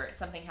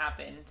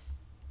happened.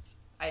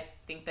 I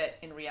think that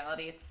in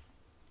reality it's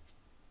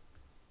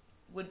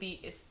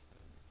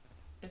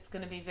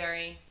going to be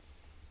very,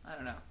 I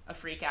don't know, a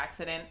freak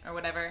accident or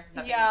whatever.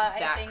 Nothing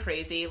that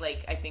crazy.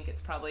 Like, I think it's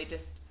probably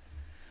just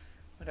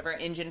whatever,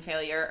 engine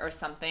failure or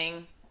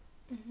something.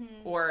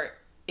 Or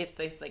if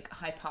there's, like,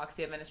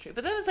 hypoxia ministry.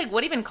 But then it's like,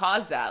 what even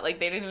caused that? Like,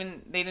 they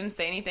didn't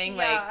say anything.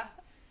 Yeah.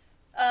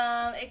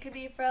 It could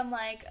be from,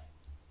 like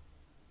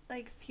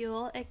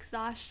fuel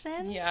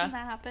exhaustion. Yeah. Can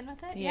that happen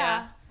with it?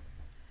 Yeah.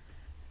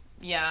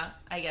 Yeah,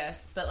 I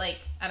guess. But, like,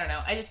 I don't know.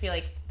 I just feel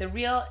like the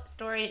real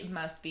story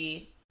must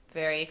be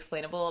very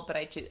explainable, but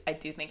I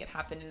do think it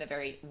happened in a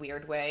very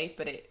weird way.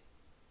 But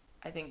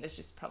I think there's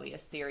just probably a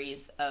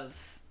series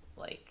of,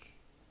 like,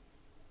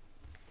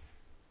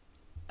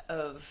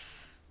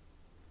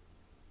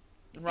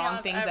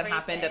 wrong things that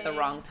happened at the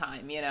wrong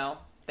time, you know?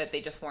 That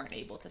they just weren't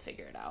able to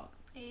figure it out.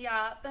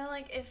 Yeah, but,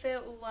 like, if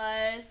it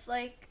was,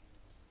 like,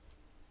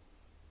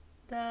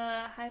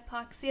 the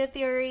hypoxia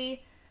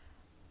theory,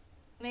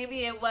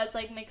 maybe it was,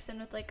 like, mixed in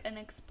with, like, an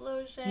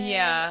explosion.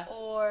 Yeah.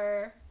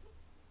 Or,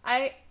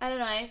 I don't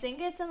know, I think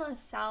it's in the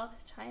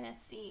South China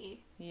Sea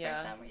for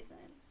some reason.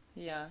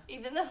 Yeah.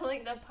 Even though,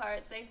 like, the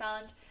parts they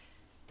found,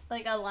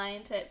 like,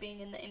 aligned to it being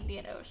in the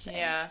Indian Ocean.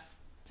 Yeah.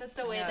 Just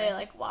the way they,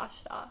 like,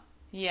 washed off.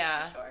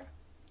 Yeah. For sure.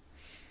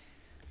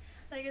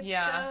 Like, it's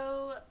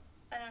so,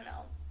 I don't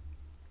know.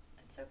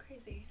 It's so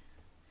crazy.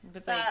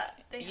 But it's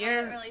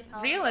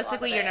like,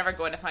 realistically, you're never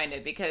going to find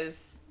it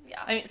because,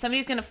 I mean,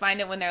 somebody's going to find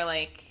it when they're,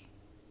 like,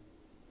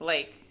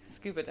 like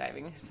scuba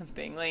diving or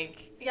something.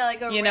 Like, yeah,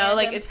 like a you know,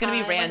 like it's gonna be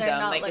time when they're random.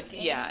 not Like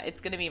looking.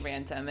 it's gonna be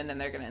random, and then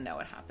they're gonna know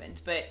what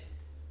happened. But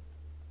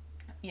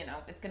you know,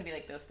 it's gonna be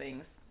like those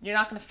things. You're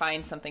not gonna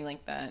find something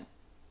like that,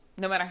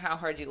 no matter how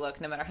hard you look,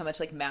 no matter how much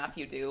like math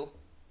you do.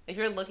 If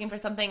you're looking for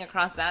something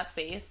across that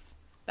space,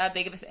 that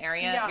big of an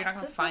area, Yeah, you're not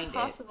gonna find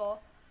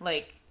impossible. it.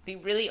 Like the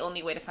really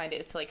only way to find it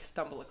is to like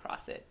stumble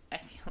across it. I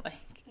feel like,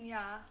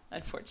 Yeah,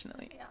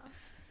 unfortunately. yeah.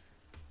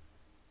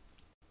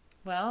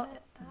 Well,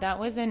 that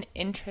was an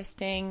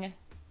interesting.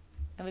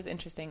 That was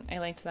interesting. I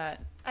liked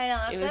that. I know,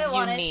 It that's was why I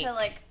wanted unique. to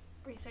like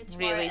research more,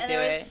 Really and do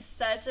it it. was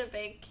such a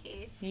big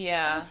case.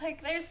 Yeah. I was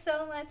like, there's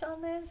so much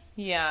on this.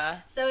 Yeah.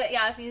 So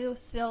yeah, if you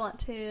still want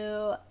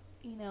to,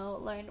 you know,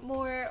 learn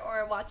more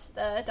or watch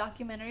the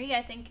documentary,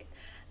 I think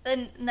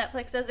the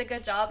Netflix does a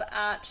good job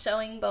at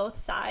showing both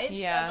sides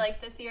Yeah. of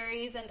like the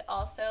theories and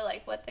also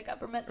like what the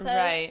government says.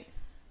 Right.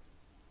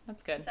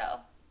 That's good. So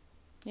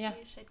Yeah.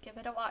 you should give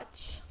it a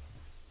watch.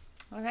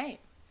 All right.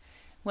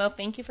 Well,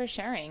 thank you for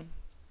sharing.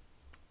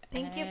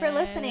 Thank you for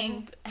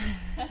listening.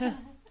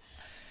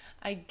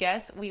 I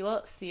guess we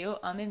will see you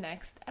on the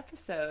next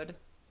episode.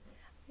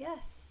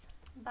 Yes.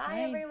 Bye, All right,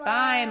 everyone.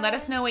 Bye. And let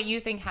us know what you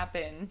think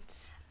happened.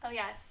 Oh,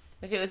 yes.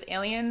 If it was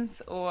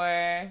aliens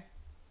or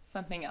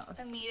something else.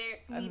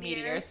 A A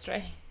meteor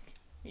strike.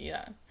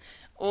 Yeah.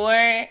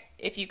 Or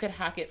if you could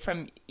hack it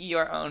from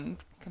your own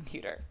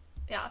computer.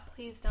 Yeah,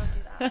 please don't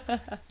do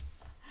that.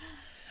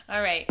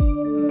 All right.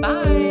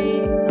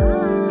 Bye.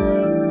 Bye.